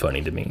really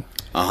funny to me.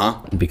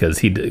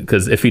 Because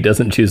if he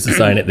doesn't choose to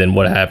sign it, then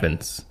what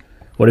happens?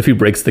 What if he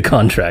breaks the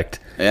contract?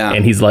 Yeah.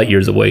 And he's light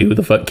years away? Who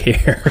the fuck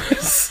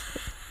cares?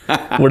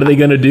 What are they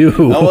going to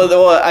do?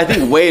 Well, I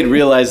think Wade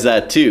realized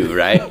that too,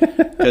 right?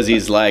 Because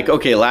he's like,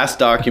 okay, last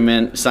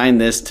document, sign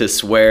this to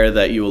swear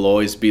that you will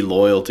always be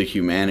loyal to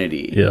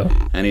humanity. Yeah.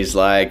 And he's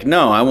like,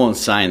 no, I won't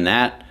sign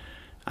that.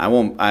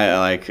 I'll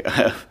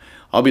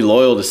be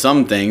loyal to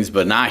some things,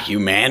 but not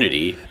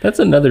humanity. That's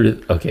another,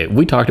 okay,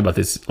 we talked about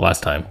this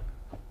last time,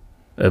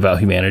 about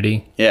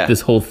humanity. Yeah.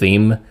 This whole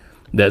theme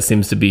that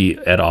seems to be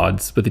at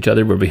odds with each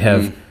other, where we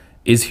have,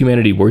 is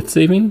humanity worth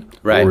saving?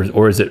 Right.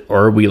 Or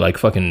are we like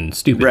fucking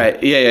stupid?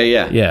 Right.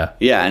 Yeah.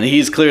 Yeah, and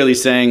he's clearly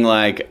saying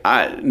like,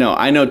 I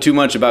know too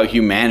much about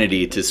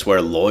humanity to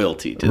swear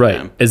loyalty to right.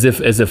 them. As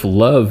if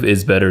love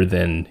is better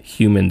than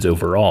humans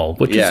overall,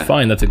 which is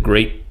fine. That's a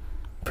great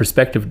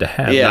perspective to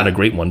have. Not a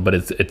great one, but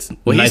it's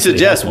well, nice. He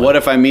suggests, what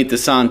if I meet the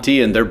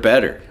Santi and they're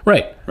better?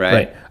 Right.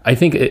 I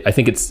think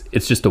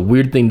it's just a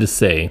weird thing to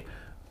say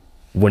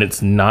when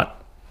it's not.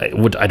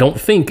 Which I don't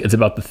think it's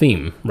about the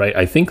theme, right?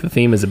 I think the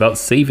theme is about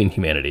saving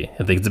humanity.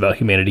 I think it's about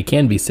humanity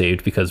can be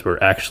saved because we're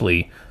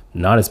actually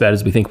not as bad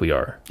as we think we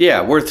are.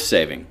 Yeah, worth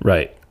saving.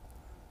 Right.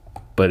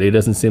 But it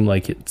doesn't seem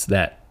like it's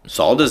that.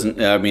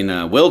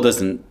 Will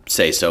doesn't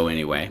say so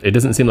anyway. It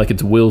doesn't seem like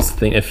it's Will's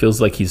thing. It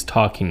feels like he's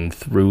talking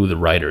through the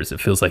writers.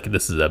 It feels like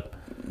this is a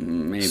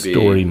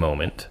story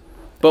moment.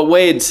 But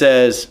Wade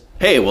says,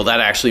 hey, well, that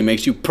actually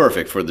makes you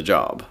perfect for the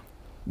job.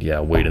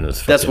 Yeah, Wade in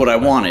this. That's what I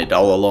wanted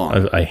all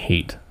along. I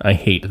hate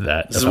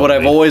that. This is what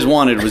I've always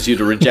wanted, was you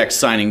to reject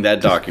signing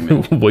that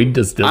document. Wade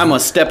doesn't. I'm a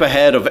step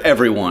ahead of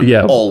everyone.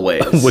 Yeah,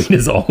 always. Wade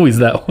is always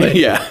that way.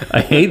 Yeah,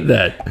 I hate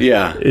that.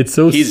 Yeah, it's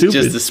so he's stupid.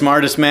 He's just the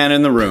smartest man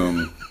in the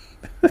room.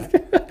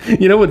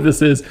 You know what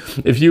this is?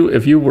 If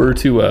you were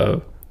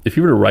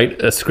to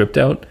write a script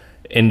out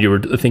and you were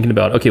thinking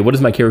about, okay, what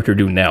does my character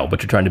do now?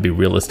 But you're trying to be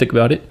realistic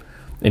about it,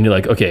 and you're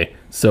like, okay,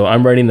 so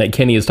I'm writing that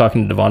Kenny is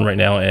talking to Devon right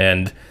now,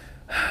 and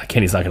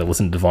Kenny's not going to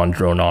listen to Devon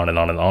drone on and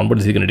on and on. What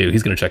is he going to do?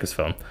 He's going to check his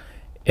phone.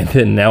 And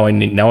then now I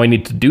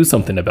need to do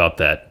something about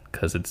that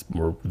because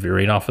we're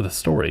veering off of the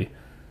story.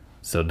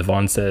 So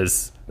Devon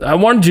says, I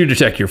wanted you to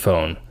check your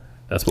phone.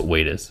 That's what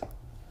Wade is.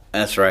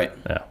 That's right.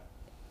 Yeah.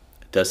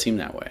 It does seem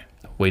that way.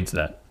 Wade's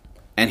that.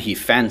 And he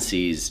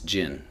fancies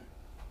Jin.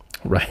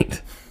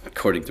 Right.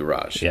 According to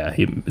Raj. Yeah,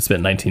 he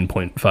spent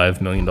 $19.5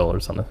 million on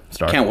a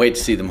star. Can't wait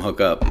to see them hook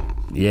up.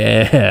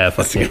 Yeah.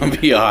 It's going to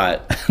be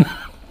hot.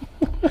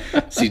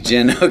 See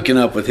Jin hooking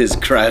up with his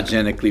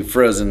cryogenically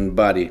frozen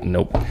body.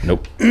 Nope.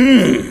 Nope.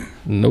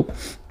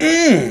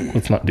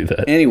 Let's not do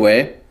that.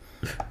 Anyway,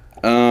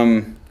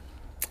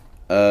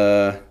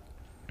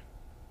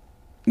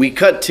 we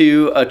cut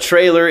to a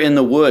trailer in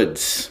the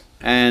woods,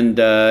 and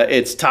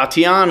it's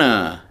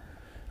Tatiana.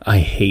 I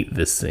hate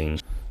this scene.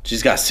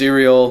 She's got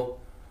cereal.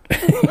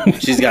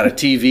 She's got a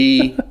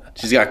TV.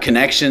 She's got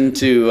connection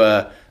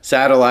to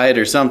satellite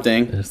or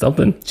something.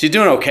 Something. She's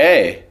doing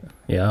okay.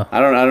 Yeah. I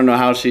don't know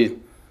how she.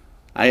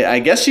 I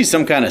guess she's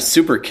some kind of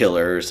super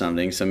killer or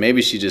something. So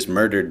maybe she just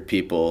murdered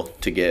people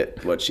to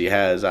get what she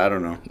has. I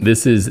don't know.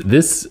 This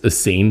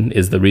scene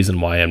is the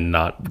reason why I'm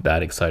not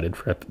that excited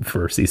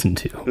for season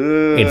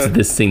 2. It's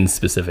this scene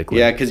specifically.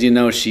 Yeah, because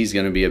she's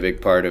going to be a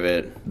big part of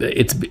it.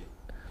 It's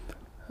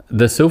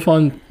the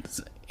Sofons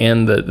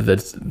and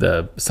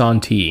the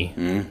Santi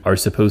are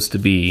supposed to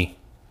be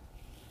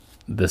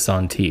the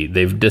Santi.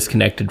 They've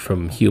disconnected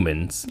from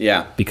humans.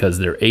 Yeah. Because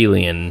they're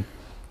alien.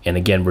 And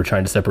again, we're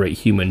trying to separate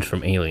humans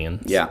from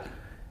aliens. Yeah.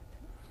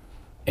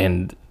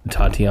 And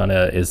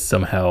Tatiana is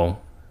somehow...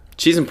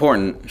 She's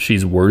important.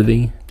 She's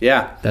worthy.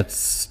 Yeah. That's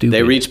stupid.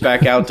 They reach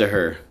back out to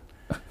her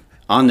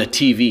on the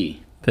TV.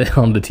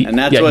 On the TV. And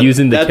that's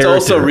that's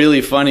also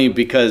really funny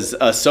because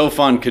a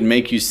Sofon could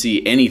make you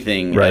see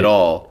anything at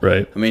all.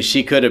 Right. I mean,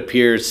 she could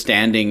appear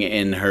standing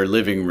in her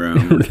living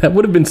room. That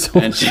would have been so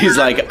And she's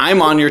like,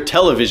 I'm on your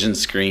television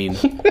screen.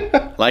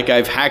 Like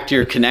I've hacked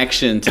your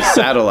connection to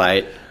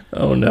satellite.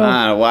 Oh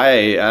no!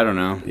 Why? I don't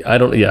know.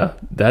 Yeah,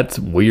 that's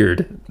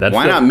weird.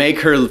 Why not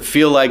make her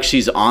feel like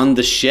she's on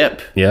the ship?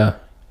 Yeah.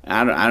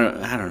 I don't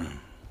know.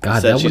 God,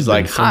 Instead, she's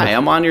like, "Hi,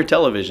 I'm on your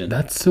television."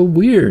 That's so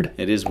weird.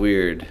 It is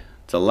weird.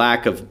 It's a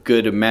lack of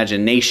good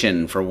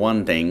imagination for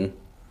one thing.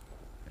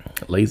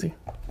 Lazy.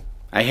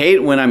 I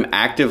hate when I'm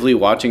actively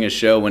watching a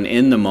show when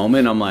in the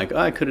moment I'm like, oh,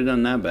 I could have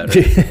done that better.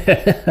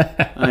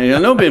 I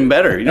know been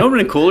better. You know what would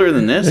have been cooler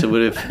than this? It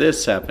would if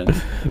this happened.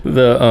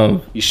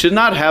 You should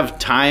not have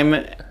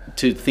time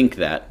to think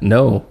that.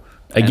 No.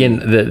 Again,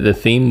 the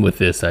theme with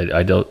this,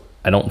 I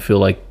don't feel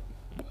like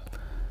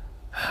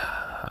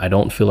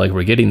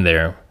we're getting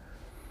there.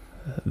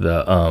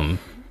 There's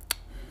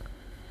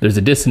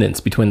a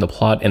dissonance between the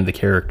plot and the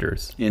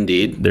characters.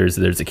 Indeed. There's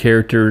a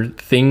character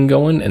thing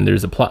going and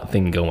there's a plot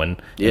thing going.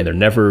 Yep. And they're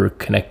never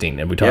connecting.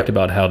 And we talked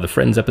about how the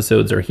Friends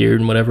episodes are here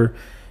and whatever.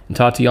 And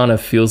Tatiana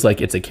feels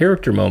like it's a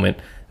character moment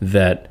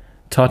that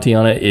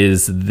Tatiana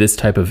is this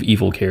type of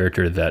evil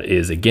character that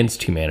is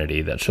against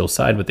humanity, that she'll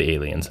side with the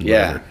aliens and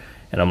whatever.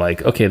 And I'm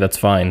like, okay, that's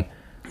fine.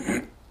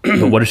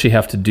 But what does she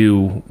have to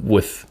do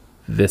with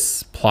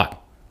this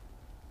plot?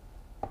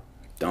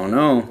 Don't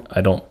know. I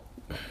don't.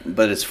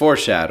 But it's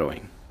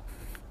foreshadowing.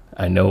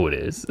 I know it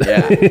is.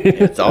 Yeah,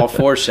 it's all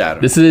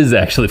foreshadowing. This is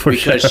actually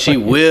foreshadowing. Because she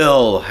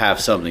will have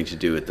something to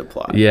do with the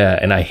plot. Yeah,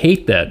 and I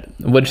hate that.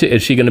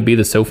 Is she going to be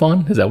the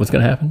Sophon? Is that what's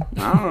going to happen?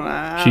 I don't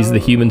know. She's the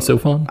human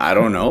Sophon? I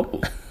don't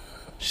know.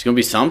 She's going to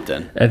be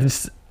something.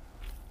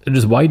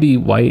 Just why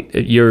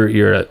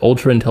you're an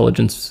ultra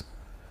intelligence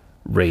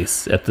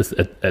race at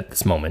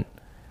this moment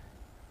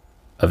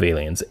of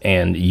aliens,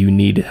 and you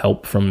need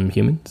help from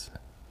humans?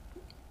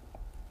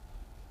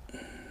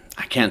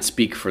 I can't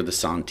speak for the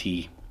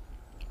Santee.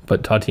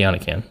 But Tatiana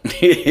can.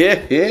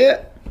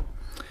 Yeah.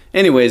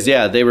 Anyways,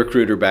 yeah, they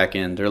recruit her back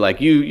in. They're like,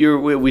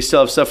 we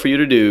still have stuff for you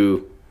to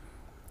do.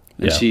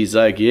 And she's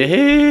like,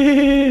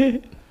 yeah.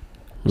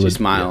 She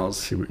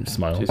smiles. Yeah, she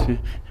smiles.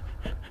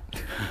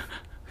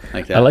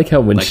 Like that. I like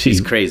how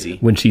she's crazy.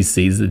 When she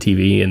sees the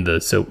TV and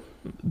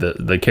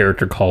the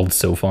character called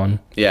Sophon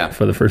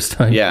for the first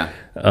time. Yeah.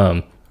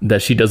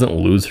 That she doesn't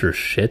lose her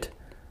shit.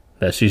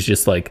 That she's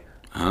just like,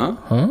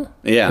 Huh?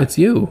 Yeah. It's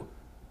you.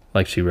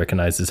 Like she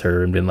recognizes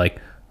her and been like,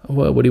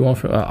 what do you want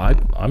from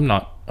I'm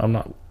not,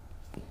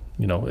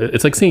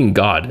 it's like seeing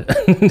God.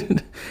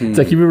 It's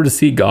like if you were to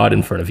see God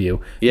in front of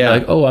you. Yeah. You're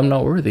like, oh, I'm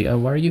not worthy.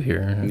 Why are you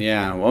here?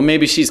 Yeah. Well,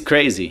 maybe she's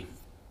crazy.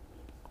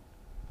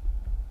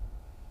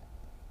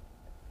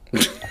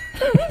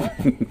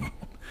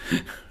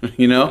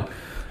 You know?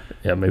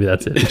 Yeah, maybe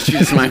that's it. She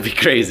just might be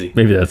crazy.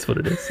 Maybe that's what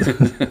it is.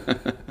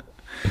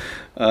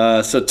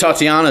 So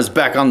Tatiana's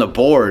back on the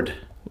board.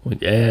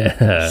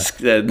 Yeah.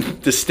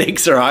 The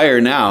stakes are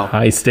higher now.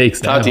 High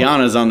stakes now.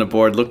 Tatiana's on the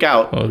board. Look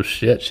out. Oh,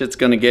 shit. Shit's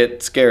going to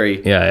get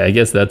scary. Yeah, I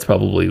guess that's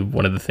probably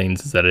one of the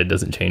things is that it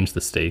doesn't change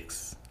the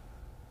stakes.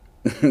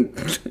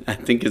 I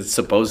think it's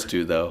supposed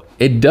to, though.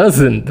 It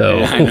doesn't, though.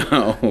 Yeah, I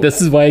know.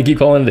 This is why I keep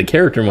calling it a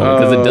character moment,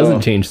 because it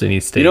doesn't change any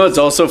stakes. You know what's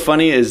also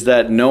funny is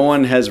that no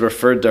one has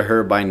referred to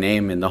her by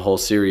name in the whole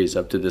series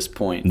up to this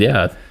point.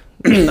 Yeah.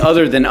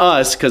 Other than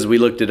us, because we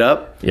looked it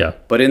up. Yeah.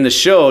 But in the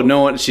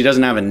show, she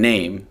doesn't have a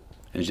name.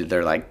 And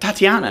they're like,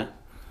 Tatiana.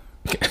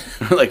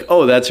 Like,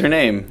 oh, that's her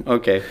name.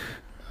 Okay.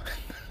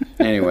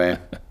 Anyway.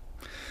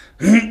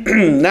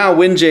 Now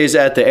Wenjie's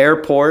at the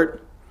airport.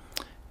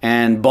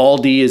 And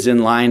Baldy is in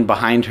line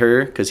behind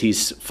her because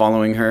he's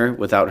following her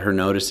without her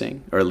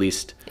noticing. Or at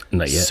least,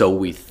 not yet. So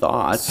we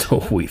thought.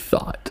 So we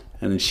thought.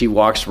 And then she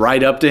walks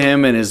right up to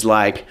him and is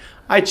like,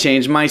 I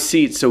changed my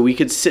seat so we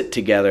could sit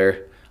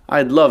together.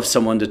 I'd love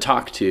someone to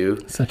talk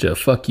to. Such a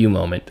fuck you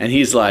moment. And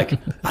he's like,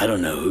 I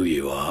don't know who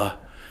you are.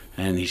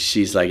 And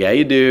she's like, yeah,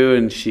 you do.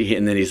 And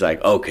then he's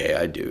like, okay,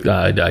 I do.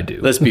 I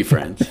do. Let's be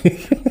friends.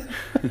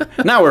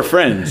 Now we're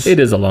friends. It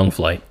is a long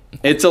flight.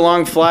 It's a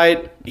long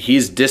flight.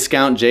 He's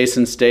discount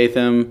Jason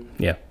Statham.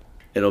 Yeah.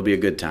 It'll be a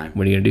good time.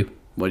 What are you going to do?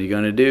 What are you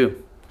going to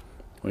do?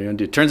 What are you going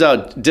to do? Turns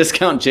out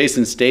discount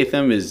Jason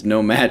Statham is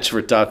no match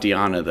for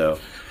Tatiana, though.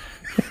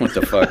 What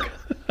the fuck?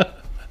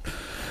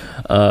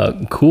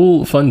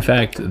 Cool fun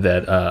fact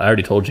that I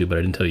already told you, but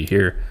I didn't tell you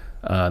here.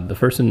 The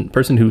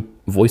person who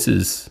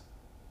voices...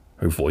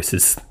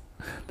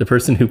 the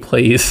person who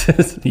plays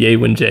Ye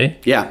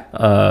Wenjie,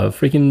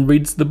 freaking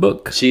reads the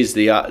book. She's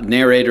the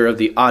narrator of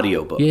the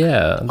audiobook.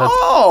 Yeah, that's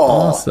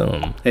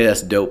awesome. Hey,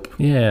 that's dope.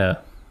 Yeah,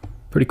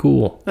 pretty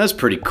cool. That's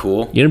pretty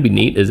cool. You know, it'd be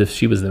neat as if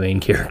she was the main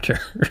character.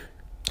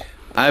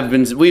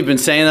 We've been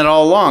saying that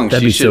all along.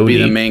 She should be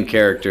the main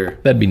character.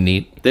 That'd be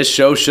neat. This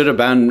show should have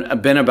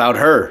been about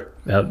her.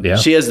 Yeah,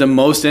 she has the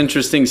most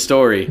interesting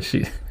story,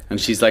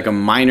 and she's like a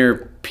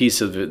minor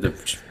piece of the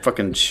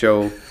fucking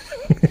show.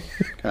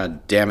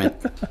 God damn it.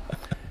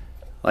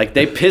 Like,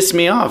 they piss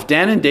me off.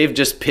 Dan and Dave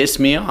just piss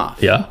me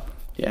off. Yeah?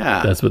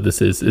 Yeah. That's what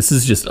this is. This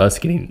is just us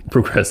getting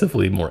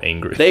progressively more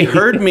angry. They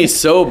hurt me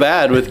so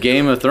bad with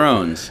Game of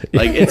Thrones.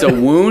 Like, it's a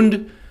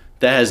wound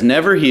that has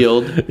never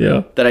healed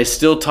that I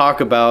still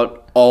talk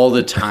about all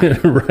the time.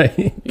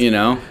 Right. You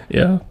know?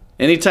 Yeah.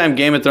 Anytime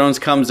Game of Thrones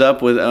comes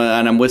up with,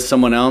 and I'm with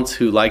someone else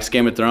who likes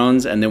Game of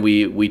Thrones, and then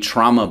we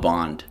trauma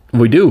bond.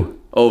 We do.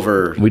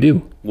 Over we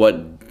do.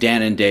 What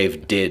Dan and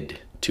Dave did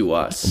to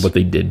us. What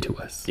they did to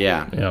us.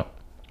 Yeah. Yeah.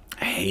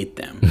 I hate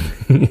them.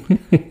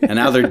 And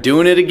now they're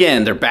doing it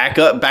again. They're back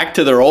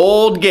to their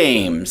old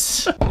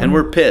games. And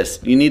we're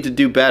pissed. You need to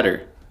do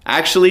better.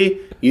 Actually,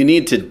 you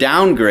need to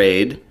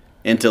downgrade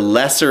into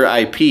lesser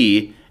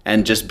IP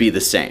and just be the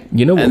same.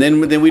 You know, and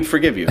then we'd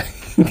forgive you.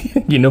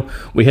 You know,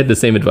 we had the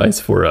same advice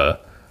for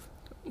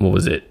what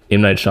was it?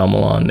 M. Night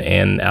Shyamalan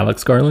and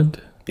Alex Garland.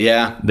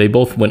 Yeah. They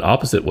both went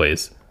opposite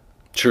ways.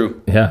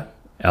 True. Yeah.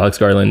 Alex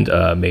Garland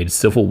made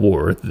Civil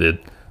War, the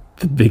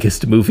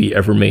biggest movie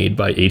ever made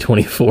by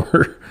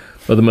A24,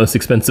 or the most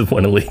expensive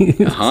one at least.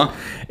 Uh-huh.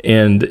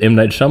 And M.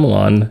 Night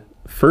Shyamalan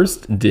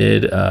first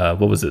did,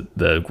 what was it,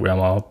 the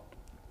grandma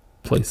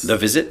place? The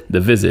Visit?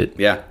 The Visit.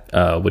 Yeah.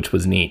 Which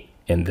was neat.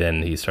 And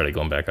then he started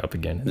going back up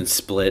again. And then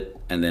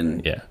Split, and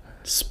then yeah.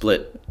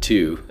 Split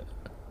 2.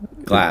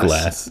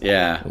 Glass.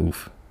 Yeah.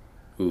 Oof.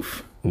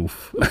 Oof.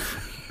 Oof.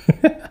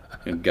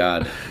 Good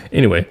God.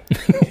 Anyway,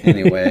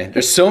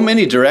 there's so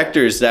many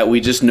directors that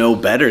we just know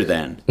better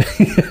than.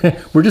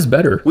 We're just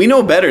better. We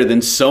know better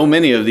than so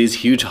many of these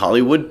huge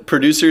Hollywood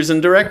producers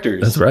and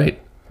directors. That's right.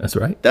 That's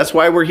right. That's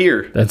why we're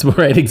here. That's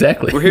right,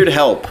 exactly. We're here to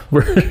help.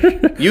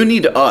 You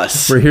need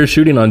us. We're here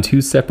shooting on 2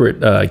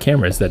 separate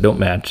cameras that don't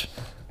match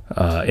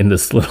in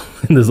this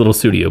little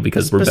studio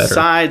because we're better.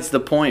 Besides the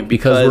point,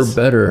 because we're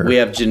better. We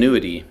have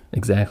genuity.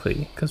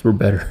 Exactly, because we're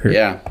better.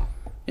 Yeah.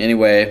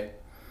 Anyway,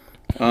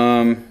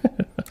 all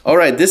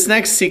right. This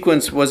next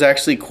sequence was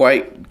actually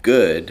quite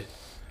good,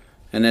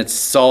 and it's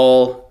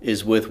Saul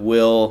is with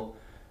Will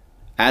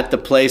at the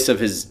place of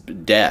his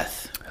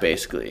death.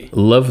 Basically,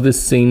 love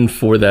this scene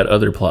for that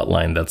other plot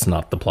line that's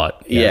not the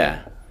plot.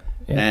 Yeah.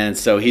 And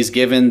so he's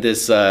given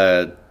this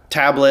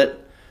tablet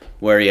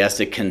where he has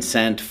to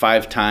consent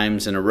 5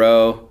 times in a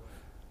row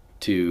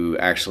to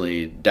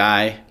actually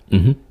die.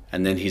 Mm-hmm.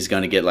 And then he's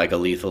going to get like a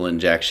lethal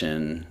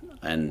injection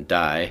and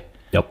die.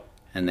 Yep.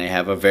 And they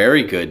have a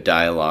very good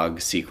dialogue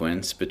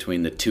sequence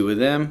between the two of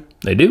them.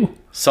 They do.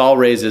 Saul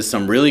raises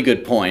some really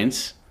good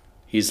points.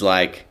 He's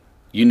like,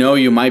 you know,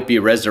 you might be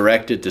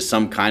resurrected to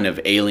some kind of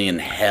alien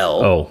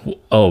hell.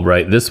 Oh,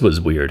 right. This was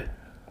weird.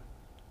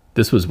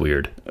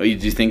 Oh, do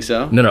you think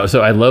so? No.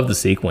 So I love the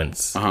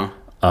sequence.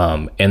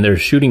 Uh-huh. And they're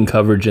shooting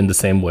coverage in the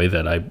same way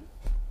that I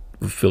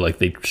feel like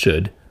they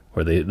should,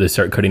 where they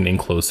start cutting in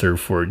closer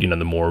for,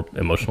 the more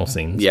emotional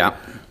scenes. Yeah.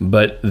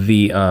 But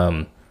the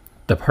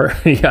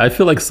part, I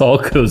feel like Saul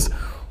goes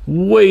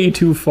way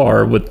too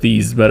far with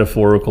these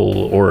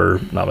metaphorical,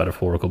 or not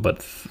metaphorical,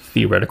 but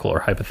theoretical or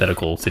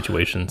hypothetical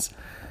situations.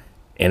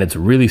 And it's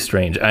really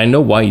strange. I know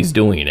why he's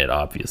doing it,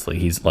 obviously.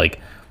 He's like,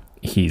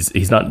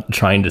 he's not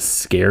trying to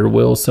scare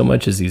Will so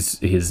much as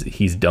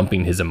he's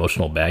dumping his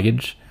emotional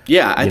baggage.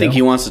 Yeah, I think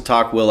he wants to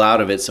talk Will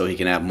out of it so he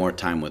can have more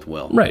time with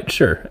Will. Right,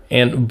 sure.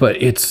 But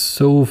it's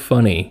so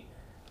funny,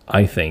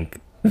 I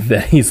think,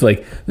 that he's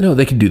like, no,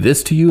 they could do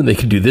this to you, and they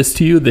could do this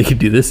to you, they could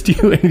do this to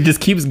you, and he just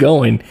keeps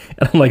going.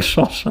 And I'm like,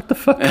 shut the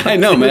fuck up. I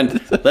know, man.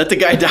 Let the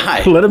guy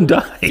die. Let him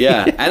die.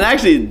 Yeah, and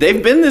actually,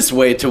 they've been this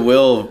way to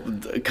Will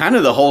kind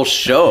of the whole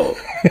show.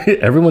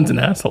 Everyone's an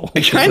asshole.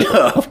 Kind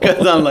of,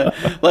 because I'm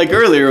like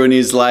earlier when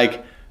he's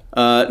like,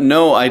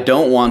 no, I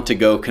don't want to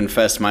go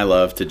confess my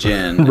love to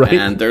Jen. Right.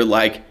 And they're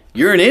like,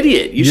 you're an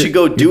idiot. You should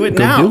go do it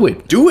now.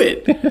 Do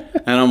it.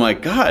 And I'm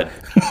like, God,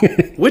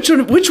 which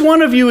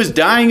one of you is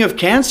dying of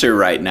cancer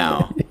right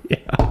now?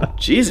 Yeah.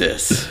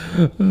 Jesus.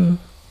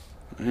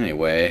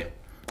 Anyway,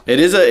 it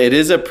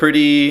is a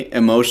pretty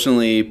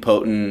emotionally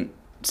potent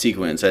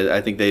sequence. I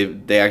think they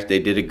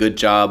did a good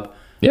job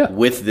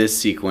with this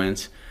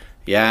sequence.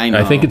 Yeah, I know.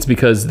 I think it's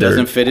because it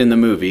doesn't fit in the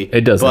movie.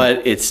 It doesn't.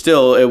 But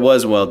it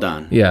was well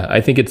done. Yeah,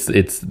 I think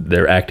it's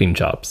their acting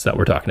chops that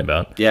we're talking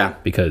about. Yeah.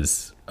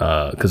 Because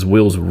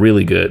Will's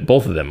really good.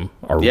 Both of them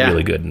are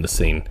really good in the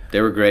scene. They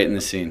were great in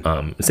the scene.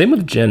 Same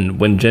with Jen.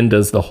 When Jen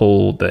does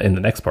in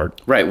the next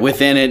part. Right.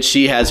 Within it,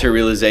 she has her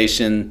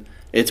realization.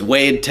 It's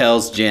Wade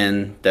tells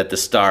Jen that the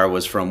star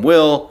was from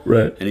Will.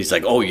 Right. And he's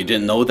like, oh, you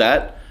didn't know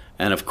that?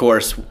 And of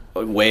course,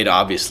 Wade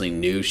obviously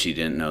knew she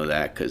didn't know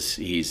that because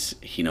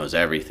he knows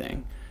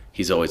everything.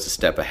 He's always a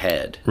step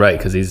ahead. Right,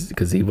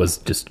 because he was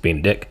just being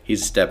a dick.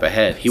 He's a step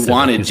ahead. He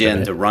wanted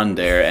Jen to run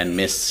there and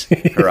miss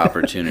her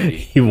opportunity.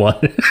 He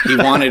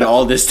wanted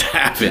all this to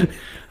happen.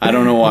 I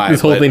don't know why.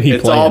 This whole thing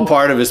it's all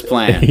part of his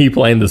plan. He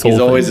planned this whole thing.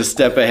 He's always a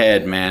step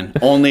ahead, man.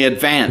 Only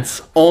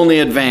advance. Only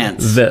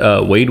advance.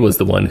 Wade was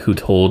the one who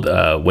told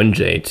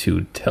Wenjie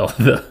to tell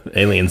the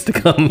aliens to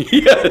come.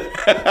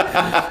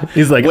 Yeah.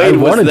 He's like, Wade I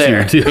wanted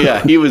there. you to.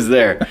 Yeah, he was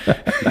there.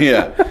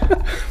 Yeah.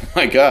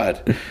 My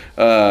God.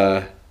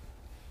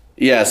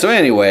 Yeah, so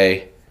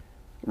anyway,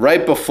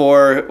 right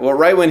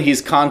when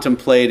he's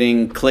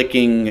contemplating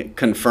clicking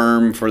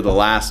confirm for the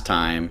last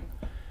time,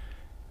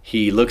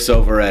 he looks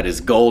over at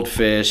his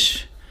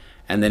goldfish,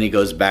 and then he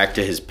goes back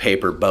to his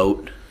paper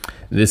boat.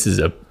 This is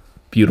a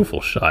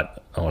beautiful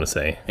shot, I want to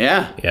say.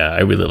 Yeah. Yeah,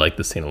 I really like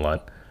this scene a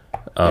lot.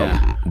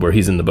 Where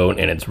he's in the boat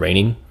and it's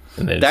raining.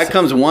 And that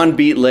comes one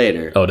beat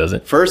later. Oh, does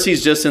it? First,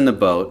 he's just in the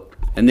boat,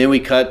 and then we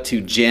cut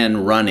to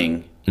Jen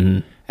running,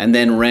 and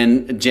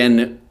then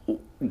Jen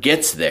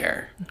gets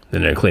there.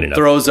 Then they're cleaning up.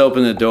 Throws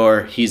open the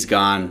door. He's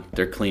gone.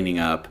 They're cleaning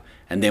up.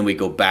 And then we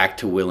go back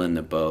to Will in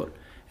the boat.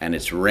 And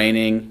it's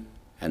raining.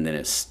 And then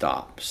it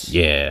stops.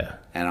 Yeah.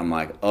 And I'm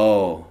like,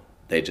 oh,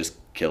 they just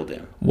killed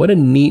him. What a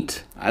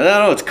neat... I don't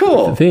know. It's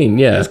cool. Thing,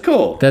 yeah. It's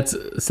cool. That's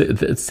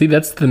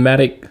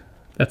thematic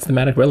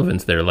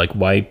relevance there. Like,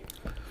 why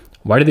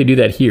do they do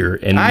that here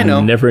and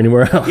never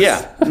anywhere else?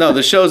 Yeah. No,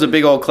 the show's a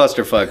big old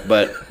clusterfuck,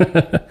 but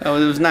it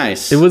was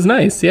nice. It was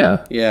nice,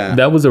 yeah. Yeah.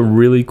 That was a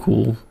really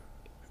cool...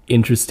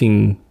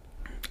 interesting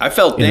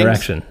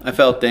interaction. I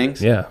felt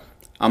things. Yeah.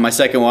 On my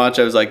second watch,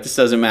 I was like, this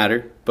doesn't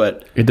matter,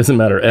 but... It doesn't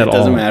matter at all. It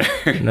doesn't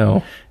matter.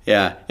 No.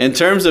 Yeah. In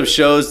terms of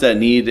shows that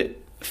need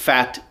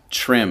fat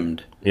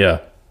trimmed.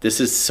 Yeah.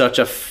 This is such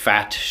a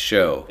fat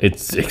show.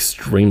 It's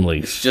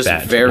extremely just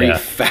fat. Very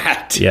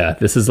fat. Yeah.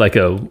 This is like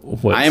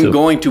I am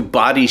going to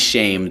body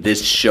shame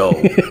this show.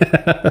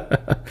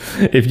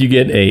 If you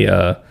get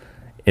an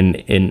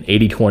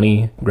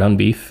 80-20 ground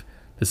beef,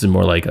 this is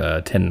more like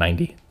a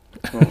 10-90.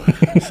 Oh,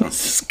 sounds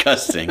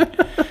disgusting.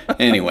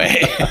 Anyway.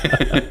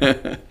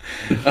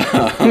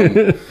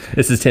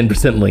 This is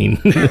 10% lean.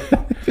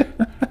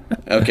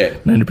 Okay.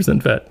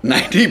 90% fat.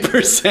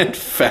 90%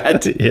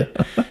 fat? Yeah.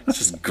 It's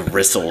just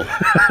gristle.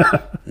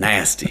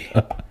 Nasty.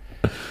 All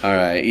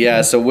right.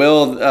 Yeah, so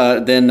Will,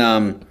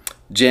 then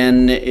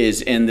Jen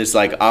is in this,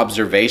 like,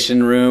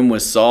 observation room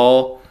with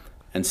Saul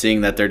and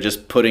seeing that they're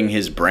just putting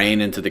his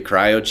brain into the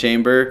cryo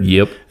chamber.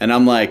 Yep. And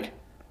I'm like,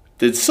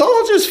 did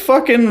Saul just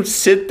fucking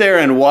sit there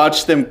and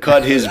watch them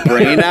cut his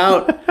brain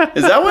out?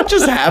 Is that what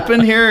just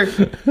happened here?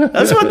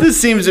 That's what this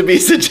seems to be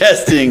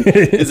suggesting,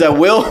 is that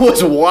Will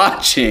was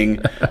watching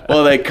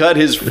while they cut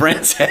his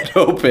friend's head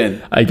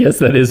open. I guess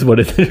that is what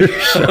it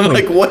is. I'm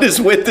like, what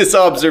is with this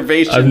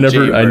observation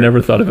chamber? I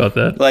never thought about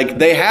that. Like,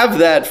 they have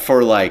that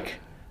for, like,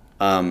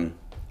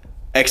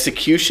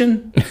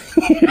 execution,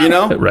 you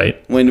know?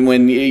 Right.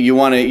 When you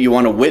want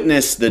to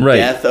witness the right.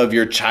 death of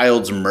your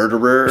child's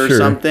murderer or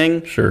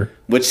something. Sure.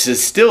 Which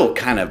is still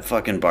kind of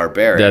fucking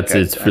barbaric.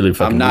 It's really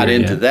fucking I'm not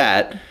weird, into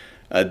that.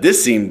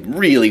 This seemed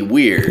really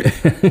weird.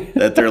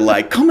 That they're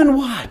like, come and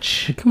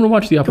watch. Come and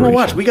watch the operation. Come and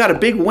watch. We got a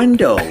big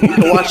window. You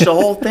can watch the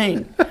whole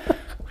thing.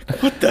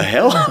 Like, what the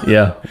hell?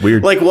 Yeah,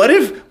 weird. Like, what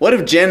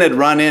if Jen had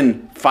run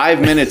in 5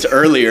 minutes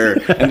earlier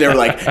and they were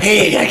like,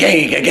 hey,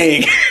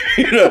 gang.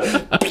 You know?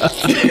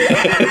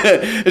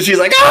 And she's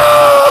like,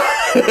 oh!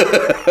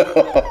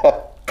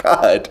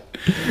 God.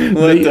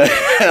 What the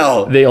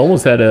hell? They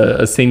almost had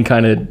a scene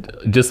kind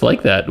of just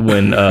like that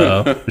when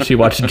she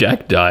watched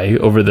Jack die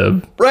over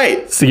the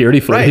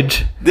security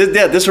footage. Right.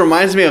 This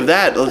reminds me of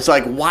that. It's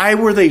like, why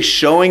were they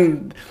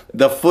showing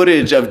the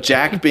footage of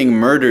Jack being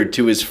murdered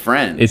to his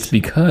friends? It's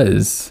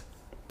because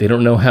they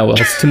don't know how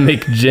else to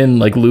make Jen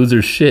like lose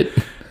her shit.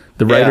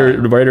 The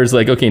writer's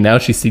like, okay, now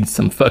she sees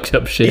some fucked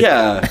up shit.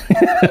 Yeah.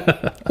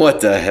 What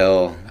the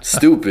hell?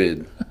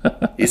 Stupid.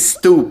 It's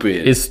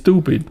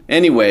stupid.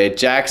 Anyway,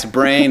 Jack's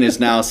brain is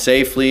now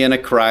safely in a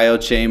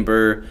cryo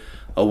chamber,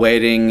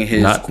 awaiting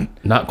his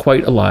not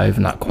quite alive,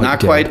 not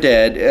quite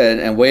dead,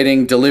 and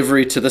waiting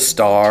delivery to the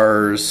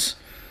stars.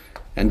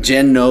 And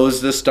Jen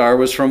knows the star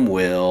was from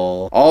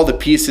Will. All the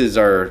pieces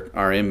are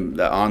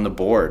on the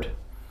board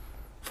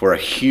for a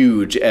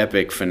huge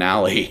epic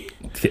finale.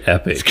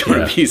 Epic. It's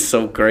gonna be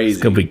so crazy.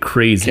 It's gonna be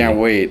crazy. Can't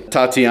wait.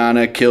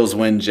 Tatiana kills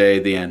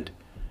Wenjie. The end.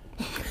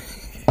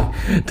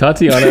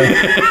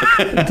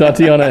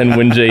 Tatiana and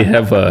Wenjie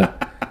have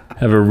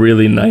a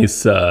really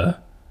nice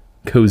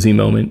cozy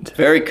moment.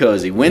 Very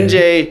cozy.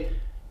 Wenjie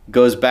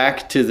goes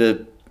back to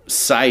the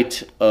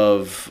site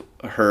of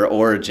her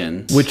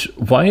origin.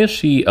 Why is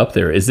she up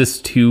there? Is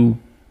this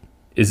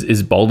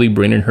is Baldy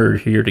bringing her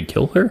here to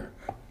kill her?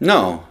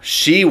 No,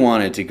 she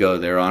wanted to go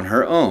there on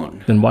her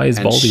own. Then why is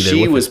Baldy there?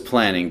 She was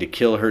planning to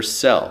kill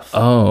herself.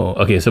 Oh,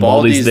 okay. So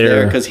Baldy's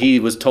there because he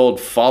was told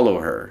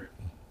follow her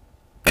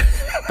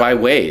by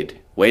Wade.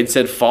 Wade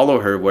said follow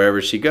her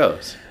wherever she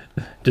goes.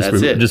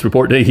 That's it. Just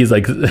report. He's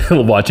like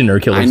watching her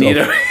kill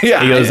herself. He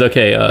goes,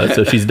 okay,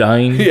 so she's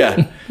dying.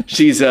 Yeah,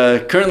 she's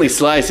currently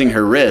slicing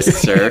her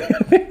wrist, sir.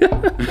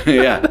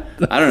 Yeah,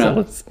 I don't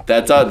know.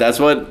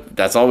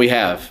 That's all we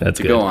have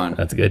to go on.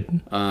 That's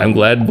good. I'm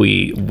glad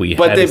we.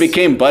 But they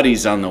became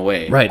buddies on the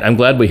way. Right. I'm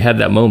glad we had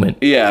that moment.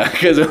 Yeah,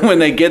 because when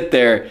they get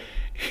there,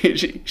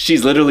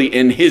 she's literally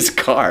in his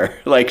car,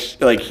 like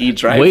he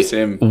drives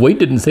him. Wade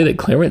didn't say that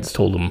Clarence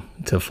told him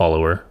to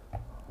follow her.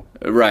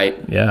 Right.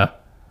 Yeah.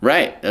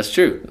 Right. That's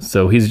true.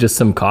 So he's just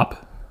some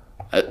cop.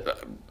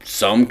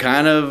 Some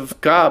kind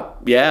of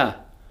cop. Yeah.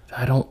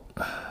 I don't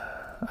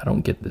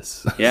get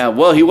this. Yeah.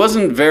 Well, he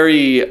wasn't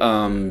very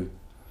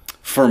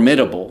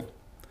formidable,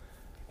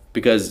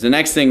 because the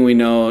next thing we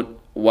know,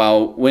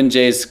 while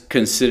Wenjie's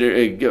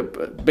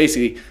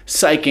basically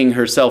psyching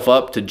herself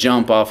up to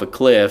jump off a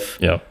cliff,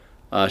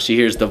 she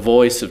hears the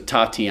voice of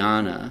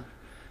Tatiana,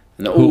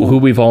 who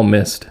we've all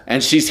missed,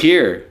 and she's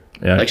here.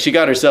 Yeah. Like, she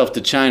got herself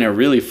to China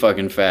really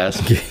fucking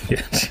fast.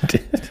 Yeah, she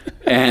did.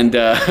 And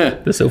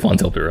the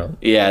Sophons helped her out.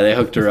 Yeah, they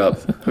hooked her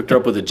up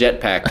with a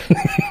jetpack.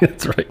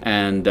 That's right.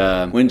 And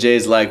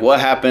Wenjie's like, what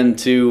happened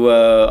to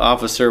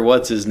Officer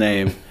what's his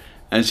name?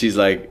 And she's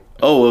like,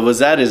 oh, well, was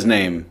that his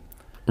name?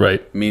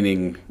 Right.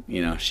 Meaning,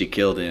 she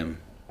killed him.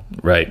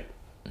 Right.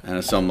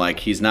 And so I'm like,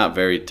 he's not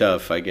very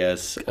tough, I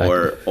guess.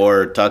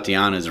 Or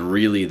Tatiana's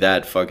really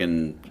that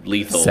fucking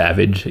lethal.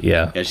 Savage,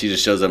 yeah. Yeah, she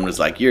just shows up and is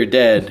like, you're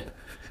dead.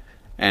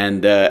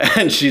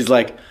 And she's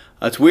like,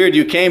 it's weird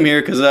you came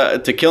here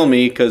to kill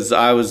me, because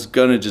I was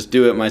going to just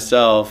do it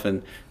myself.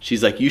 And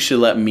she's like, you should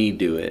let me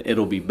do it.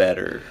 It'll be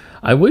better.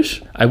 I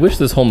wish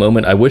this whole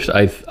moment,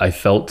 I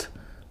felt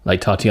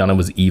like Tatiana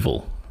was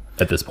evil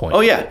at this point. Oh,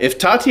 yeah. If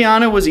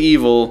Tatiana was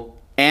evil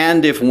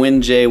and if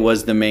Wenjie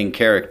was the main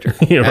character,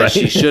 as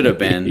she should have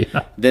been,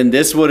 then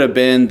this would have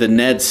been the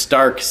Ned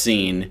Stark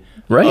scene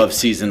of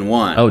season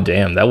 1. Oh,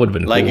 damn. That would have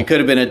been like, cool. It could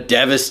have been a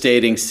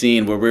devastating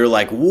scene where we were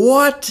like,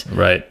 what?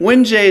 Right.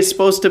 Wenjie is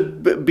supposed to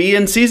be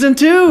in season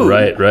 2.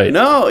 Right.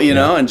 No, you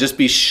know, and just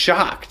be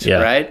shocked,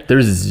 right?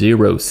 There's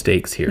 0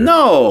 stakes here.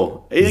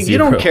 No. 0. You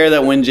don't care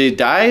that Wenjie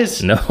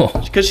dies. No.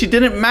 Because she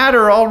didn't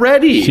matter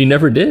already. She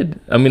never did.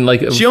 I mean,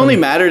 like... She only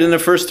mattered in the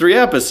first 3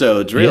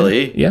 episodes,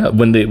 really. Yeah.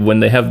 When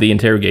they have the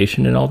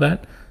interrogation and all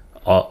that,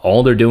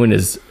 all they're doing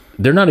is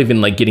they're not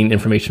even like getting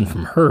information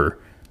from her.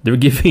 They're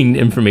giving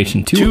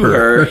information to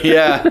her.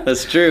 Yeah,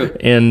 that's true.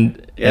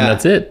 and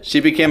that's it.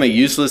 She became a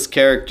useless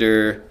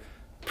character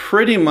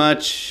pretty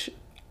much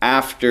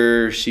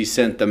after she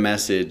sent the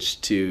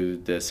message to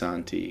the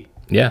Santi.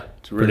 Yeah,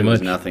 Pretty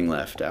much. Nothing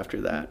left after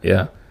that.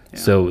 Yeah.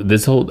 So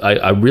this whole,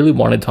 I really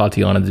wanted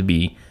Tatiana to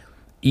be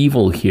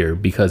evil here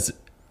because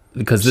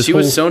this she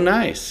was so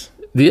nice.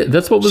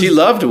 That's what was. She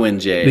loved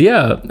Wenjie.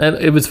 Yeah, and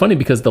it was funny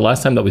because the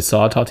last time that we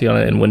saw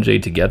Tatiana and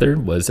Wenjie together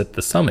was at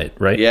the summit,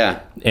 right? Yeah.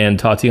 And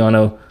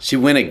Tatiana, she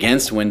went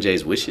against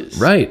Wenjie's wishes.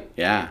 Right.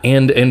 Yeah.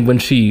 And when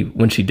she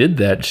did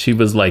that, she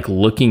was like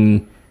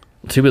looking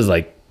at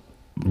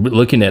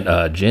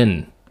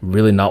Jin,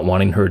 really not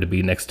wanting her to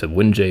be next to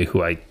Wenjie,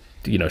 who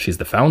she's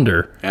the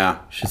founder. Yeah.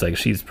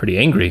 She's pretty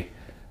angry.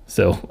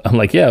 So I'm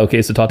like, yeah,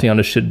 okay, so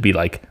Tatiana should be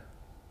like,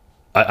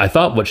 I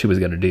thought what she was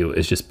going to do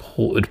is just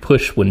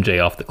push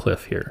Wenjie off the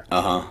cliff here.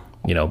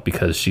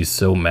 Because she's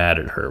so mad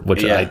at her,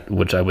 which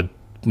I would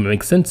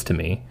make sense to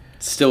me.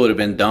 Still would have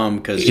been dumb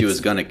because she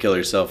was going to kill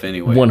herself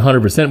anyway.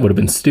 100% would have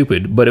been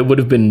stupid, but it would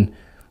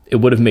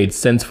have made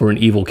sense for an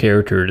evil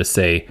character to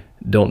say,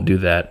 don't do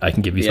that. I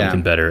can give you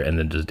something better, and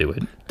then just do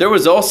it. There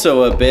was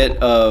also a bit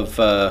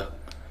of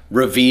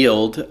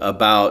revealed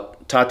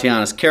about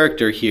Tatiana's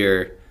character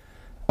here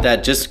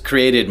that just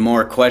created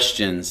more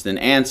questions than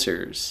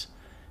answers.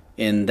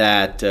 In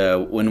that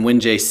when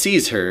Wenjie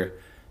sees her,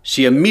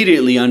 she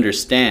immediately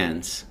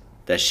understands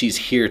that she's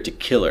here to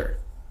kill her.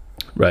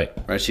 Right.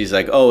 She's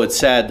like, oh, it's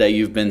sad that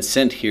you've been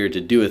sent here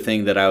to do a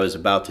thing that I was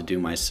about to do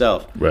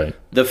myself. Right.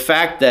 The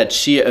fact that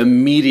she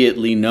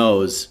immediately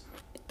knows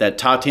that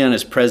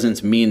Tatiana's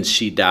presence means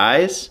she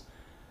dies,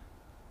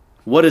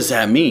 what does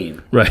that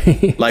mean?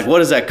 Right. Like, what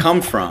does that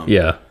come from?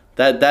 Yeah.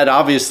 That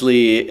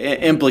obviously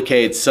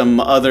implicates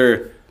some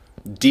other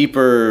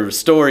deeper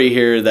story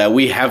here that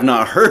we have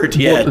not heard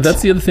yet. Well,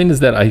 that's the other thing, is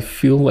that I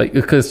feel like,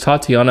 because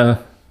Tatiana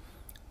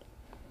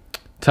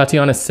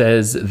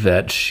says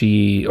that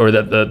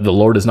the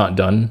Lord is not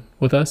done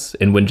with us,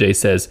 and Wenjie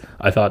says,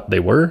 I thought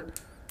they were,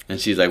 and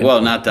she's like,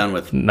 well, not done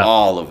with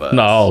all of us.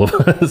 Not all of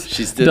us.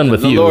 She's still, done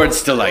with the you. Lord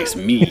still likes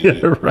me.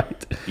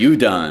 Right. You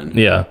done.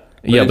 Yeah.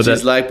 But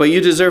she's like, but you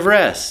deserve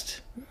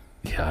rest.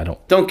 Yeah,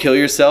 don't kill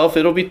yourself.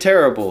 It'll be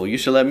terrible. You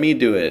should let me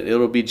do it.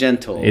 It'll be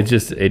gentle. It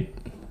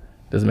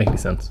doesn't make any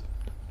sense.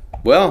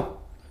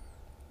 Well,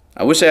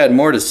 I wish I had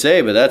more to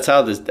say, but that's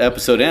how this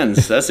episode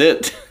ends. That's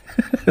it.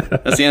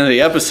 That's the end of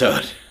the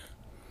episode.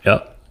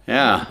 Yep.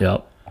 Yeah.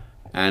 Yep.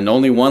 And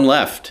only one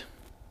left.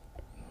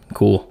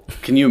 Cool.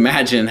 Can you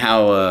imagine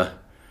how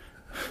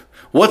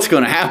what's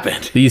going to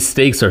happen? These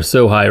stakes are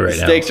so high right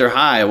now. Stakes are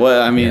high.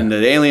 Well, I mean,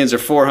 the aliens are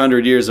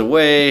 400 years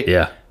away.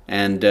 Yeah.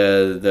 And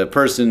the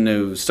person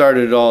who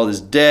started it all is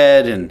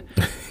dead, and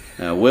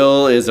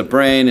Will is a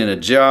brain in a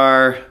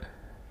jar.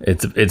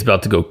 It's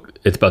about to go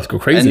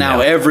crazy. And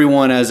now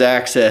everyone has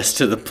access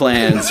to the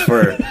plans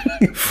for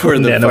the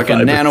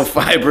fucking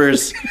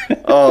nanofibers.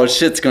 Oh,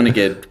 shit's gonna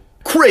get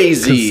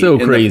crazy. So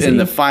crazy in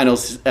the final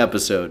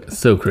episode.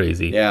 So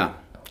crazy. Yeah,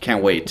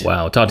 can't wait.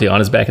 Wow,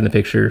 Tatiana's back in the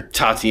picture.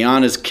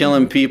 Tatiana's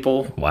killing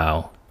people.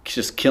 Wow,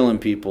 just killing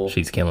people.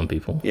 She's killing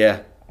people.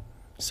 Yeah.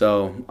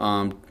 So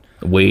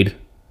Wade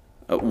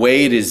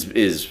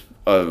is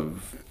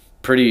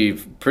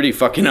pretty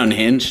fucking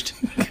unhinged.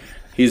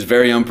 He's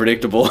very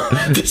unpredictable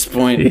at this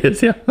point. He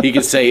is, yeah. He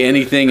could say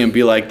anything and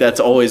be like, that's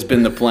always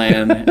been the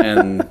plan.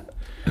 And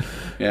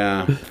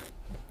yeah.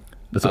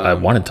 That's what I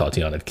wanted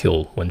Tatiana to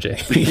kill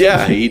Wenjie.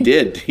 Yeah, he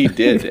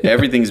did.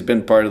 Everything's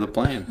been part of the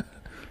plan.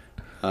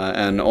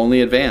 And only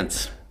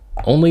advance.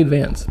 Only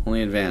advance.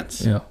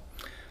 Yeah.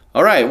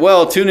 All right.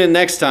 Well, tune in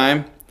next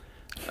time.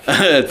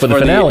 for the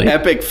finale. The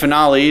epic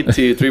finale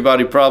to Three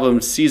Body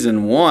Problems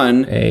Season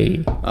 1. Hey.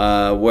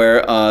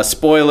 Where,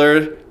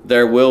 spoiler,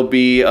 there will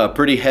be a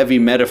pretty heavy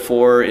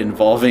metaphor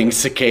involving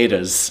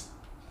cicadas.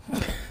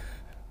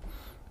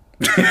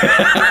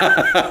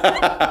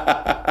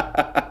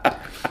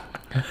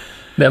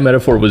 That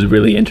metaphor was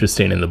really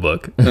interesting in the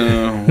book.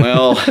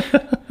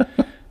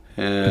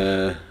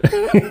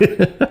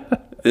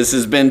 This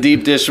has been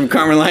Deep Dish from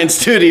Karman Line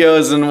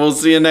Studios, and we'll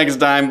see you next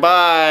time.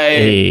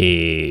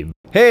 Bye.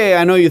 Hey,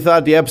 I know you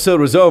thought the episode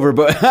was over,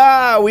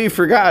 but we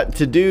forgot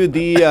to do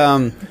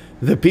the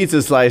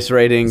pizza slice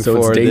rating.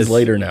 So for it's days this.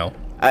 Later now.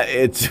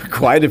 It's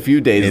quite a few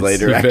days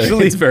later,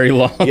 actually. It's very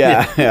long.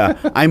 Yeah.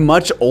 I'm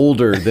much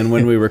older than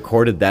when we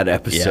recorded that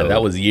episode. Yeah,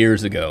 that was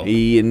years ago.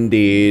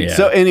 Indeed. Yeah.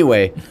 So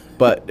anyway,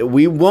 but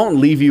we won't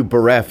leave you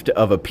bereft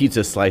of a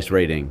pizza slice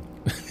rating.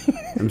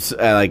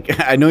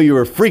 I know you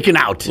were freaking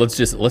out. Let's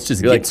just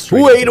You're get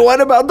straight. Wait, what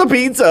about the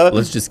pizza?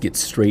 Let's just get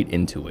straight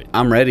into it.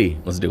 I'm ready.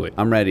 Let's do it.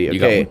 I'm ready.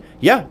 Okay.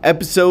 Yeah.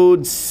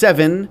 Episode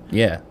 7.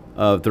 Yeah.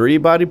 Of Three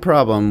Body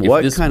Problem.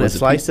 What kind of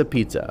slice of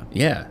pizza?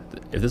 Yeah.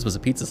 If this was a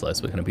pizza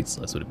slice, what kind of pizza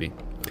slice would it be?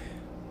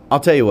 I'll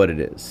tell you what it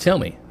is. Tell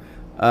me.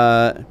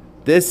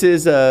 This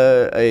is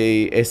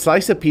a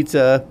slice of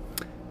pizza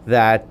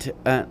that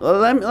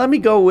let me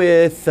go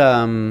with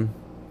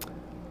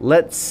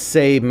let's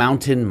say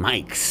Mountain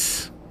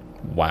Mike's.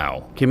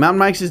 Wow. Okay, Mountain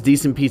Mike's is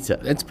decent pizza.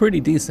 It's pretty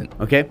decent.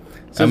 Okay.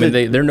 So I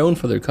mean, they're known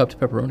for their cupped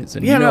pepperonis.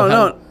 And yeah,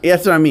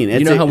 that's what I mean.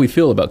 You know how we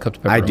feel about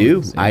cupped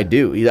pepperonis. I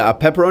do. Yeah, a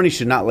pepperoni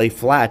should not lay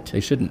flat.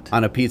 They shouldn't.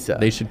 On a pizza.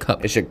 They should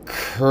cup. It should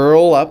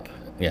curl up.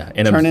 Yeah.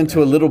 And turn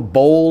into a little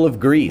bowl of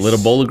grease.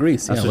 Little bowl of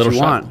grease. That's yeah, what little you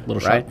shot, want.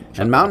 Little right? shot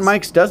And Mountain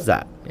Mike's does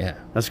that. Yeah.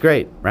 That's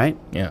great, right?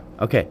 Yeah.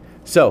 Okay.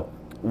 So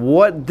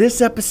what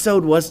this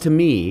episode was to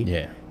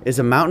me is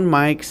a Mountain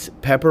Mike's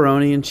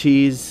pepperoni and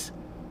cheese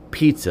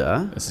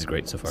pizza. This is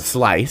great so far.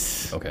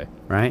 Slice. Okay.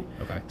 Right?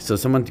 Okay. So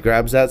someone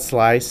grabs that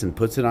slice and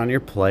puts it on your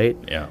plate.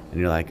 Yeah. And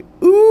you're like,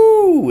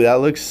 ooh, that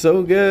looks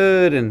so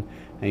good. And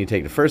you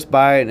take the first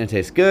bite and it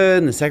tastes good.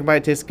 And the second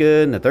bite tastes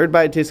good. And the third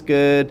bite tastes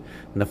good.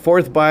 And the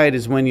fourth bite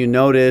is when you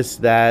notice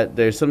that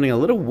there's something a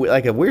little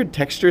like a weird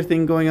texture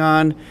thing going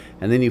on.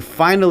 And then you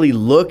finally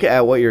look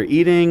at what you're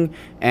eating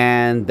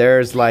and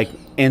there's like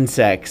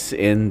insects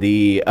in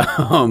the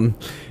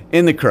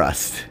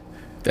crust.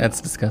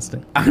 That's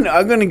disgusting.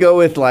 I'm going to go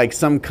with like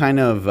some kind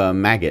of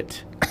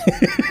maggot.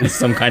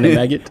 Some kind of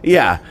maggot?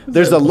 Yeah.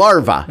 There's a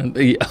larva.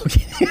 Okay.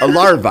 A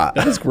larva.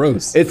 That's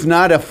gross. It's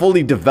not a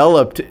fully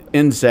developed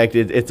insect.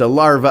 It's a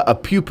larva, a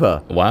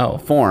pupa. Wow.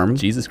 Form.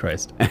 Jesus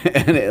Christ.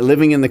 And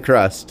living in the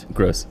crust.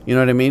 Gross. You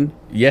know what I mean?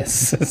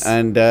 Yes.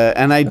 And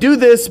I do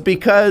this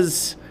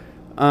because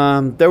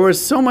there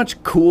was so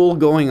much cool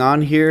going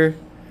on here.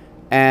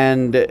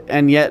 And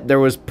yet there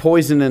was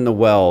poison in the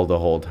well the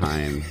whole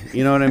time.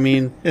 You know what I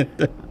mean?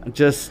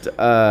 Just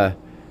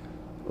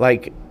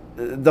like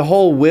the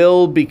whole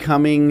Will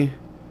becoming,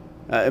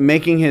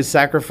 making his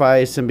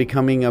sacrifice and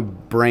becoming a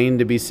brain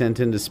to be sent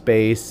into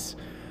space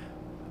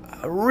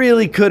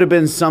really could have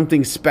been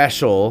something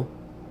special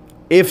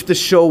if the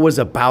show was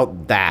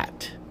about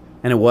that.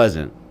 And it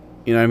wasn't.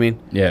 You know what I mean?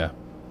 Yeah.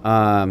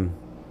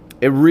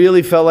 It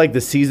really felt like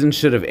the season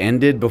should have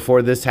ended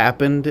before this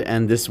happened,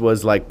 and this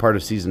was like part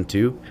of season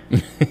 2.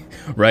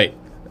 Right.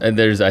 And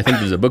I think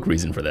there's a book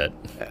reason for that.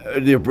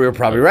 You're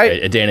probably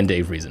right. A Dan and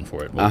Dave reason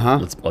for it. Well,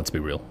 let's be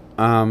real.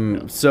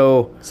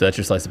 So that's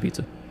your slice of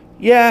pizza.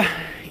 Yeah.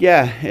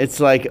 It's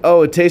like,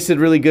 oh, it tasted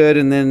really good,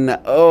 and then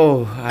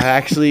I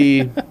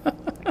actually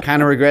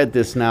kind of regret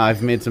this now.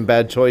 I've made some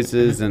bad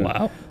choices, and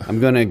I'm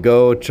gonna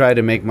go try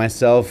to make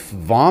myself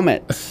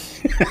vomit.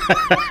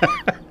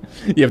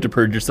 You have to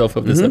purge yourself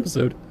of this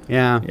episode?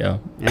 Yeah.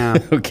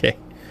 Okay.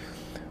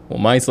 Well,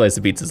 my slice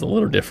of pizza is a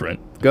little different.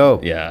 Go.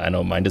 Yeah, I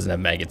know mine doesn't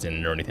have maggots in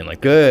it or anything like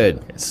that. Good.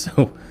 Okay,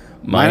 so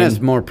mine has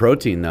more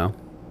protein, though.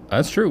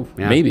 That's true.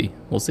 Yeah. Maybe.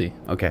 We'll see.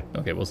 Okay,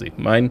 we'll see.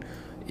 Mine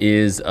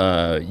is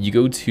you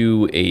go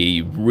to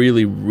a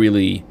really,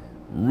 really,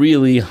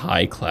 really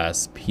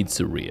high-class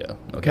pizzeria.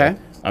 Okay?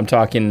 I'm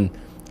talking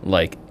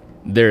like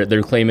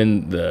they're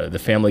claiming the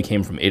family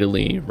came from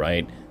Italy,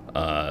 right?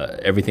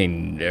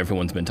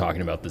 Everyone's been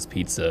talking about this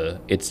pizza.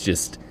 It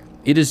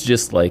is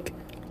just like,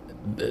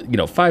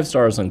 5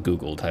 stars on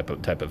Google type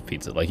of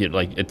pizza. Like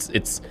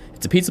it's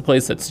a pizza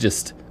place that's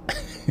just.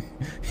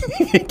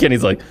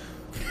 Kenny's like,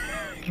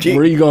 where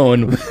are you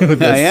going with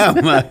this? I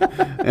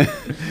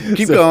am.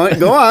 Keep going.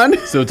 Go on.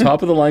 So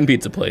top of the line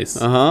pizza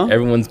place.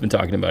 Everyone's been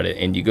talking about it,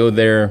 and you go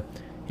there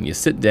and you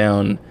sit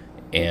down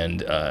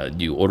and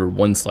you order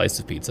one slice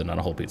of pizza, not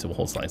a whole pizza, a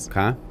whole slice.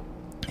 Okay.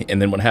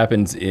 And then what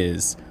happens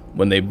is,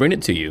 when they bring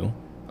it to you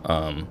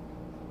and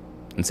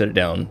set it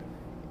down,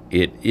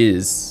 it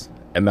is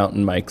a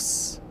Mountain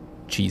Mike's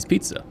cheese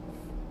pizza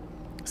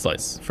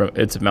slice.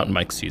 It's a Mountain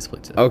Mike's cheese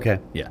pizza. Okay.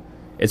 Yeah.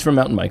 It's from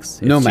Mountain Mike's.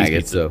 It's no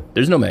maggots, though.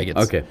 There's no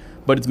maggots. Okay.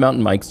 But it's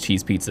Mountain Mike's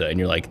cheese pizza, and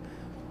you're like,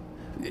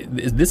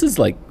 this is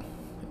like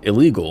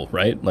illegal,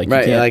 right? Like,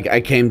 right. Like I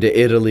came to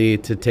Italy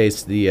to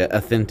taste the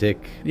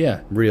authentic,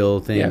 real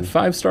thing. Yeah.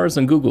 5 stars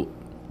on Google.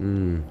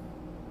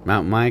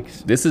 Mountain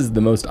Mike's. This is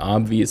the most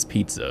obvious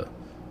pizza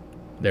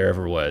there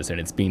ever was, and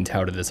it's being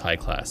touted as high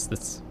class.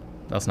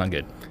 That's not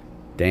good.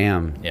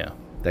 Damn. Yeah.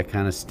 That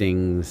kind of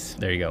stings.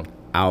 There you go.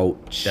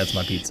 Ouch. That's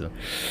my pizza.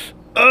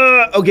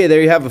 Okay,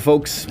 there you have it,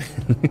 folks.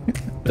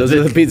 Those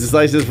are the pizza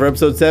slices for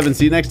episode 7.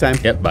 See you next time.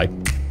 Yep, bye.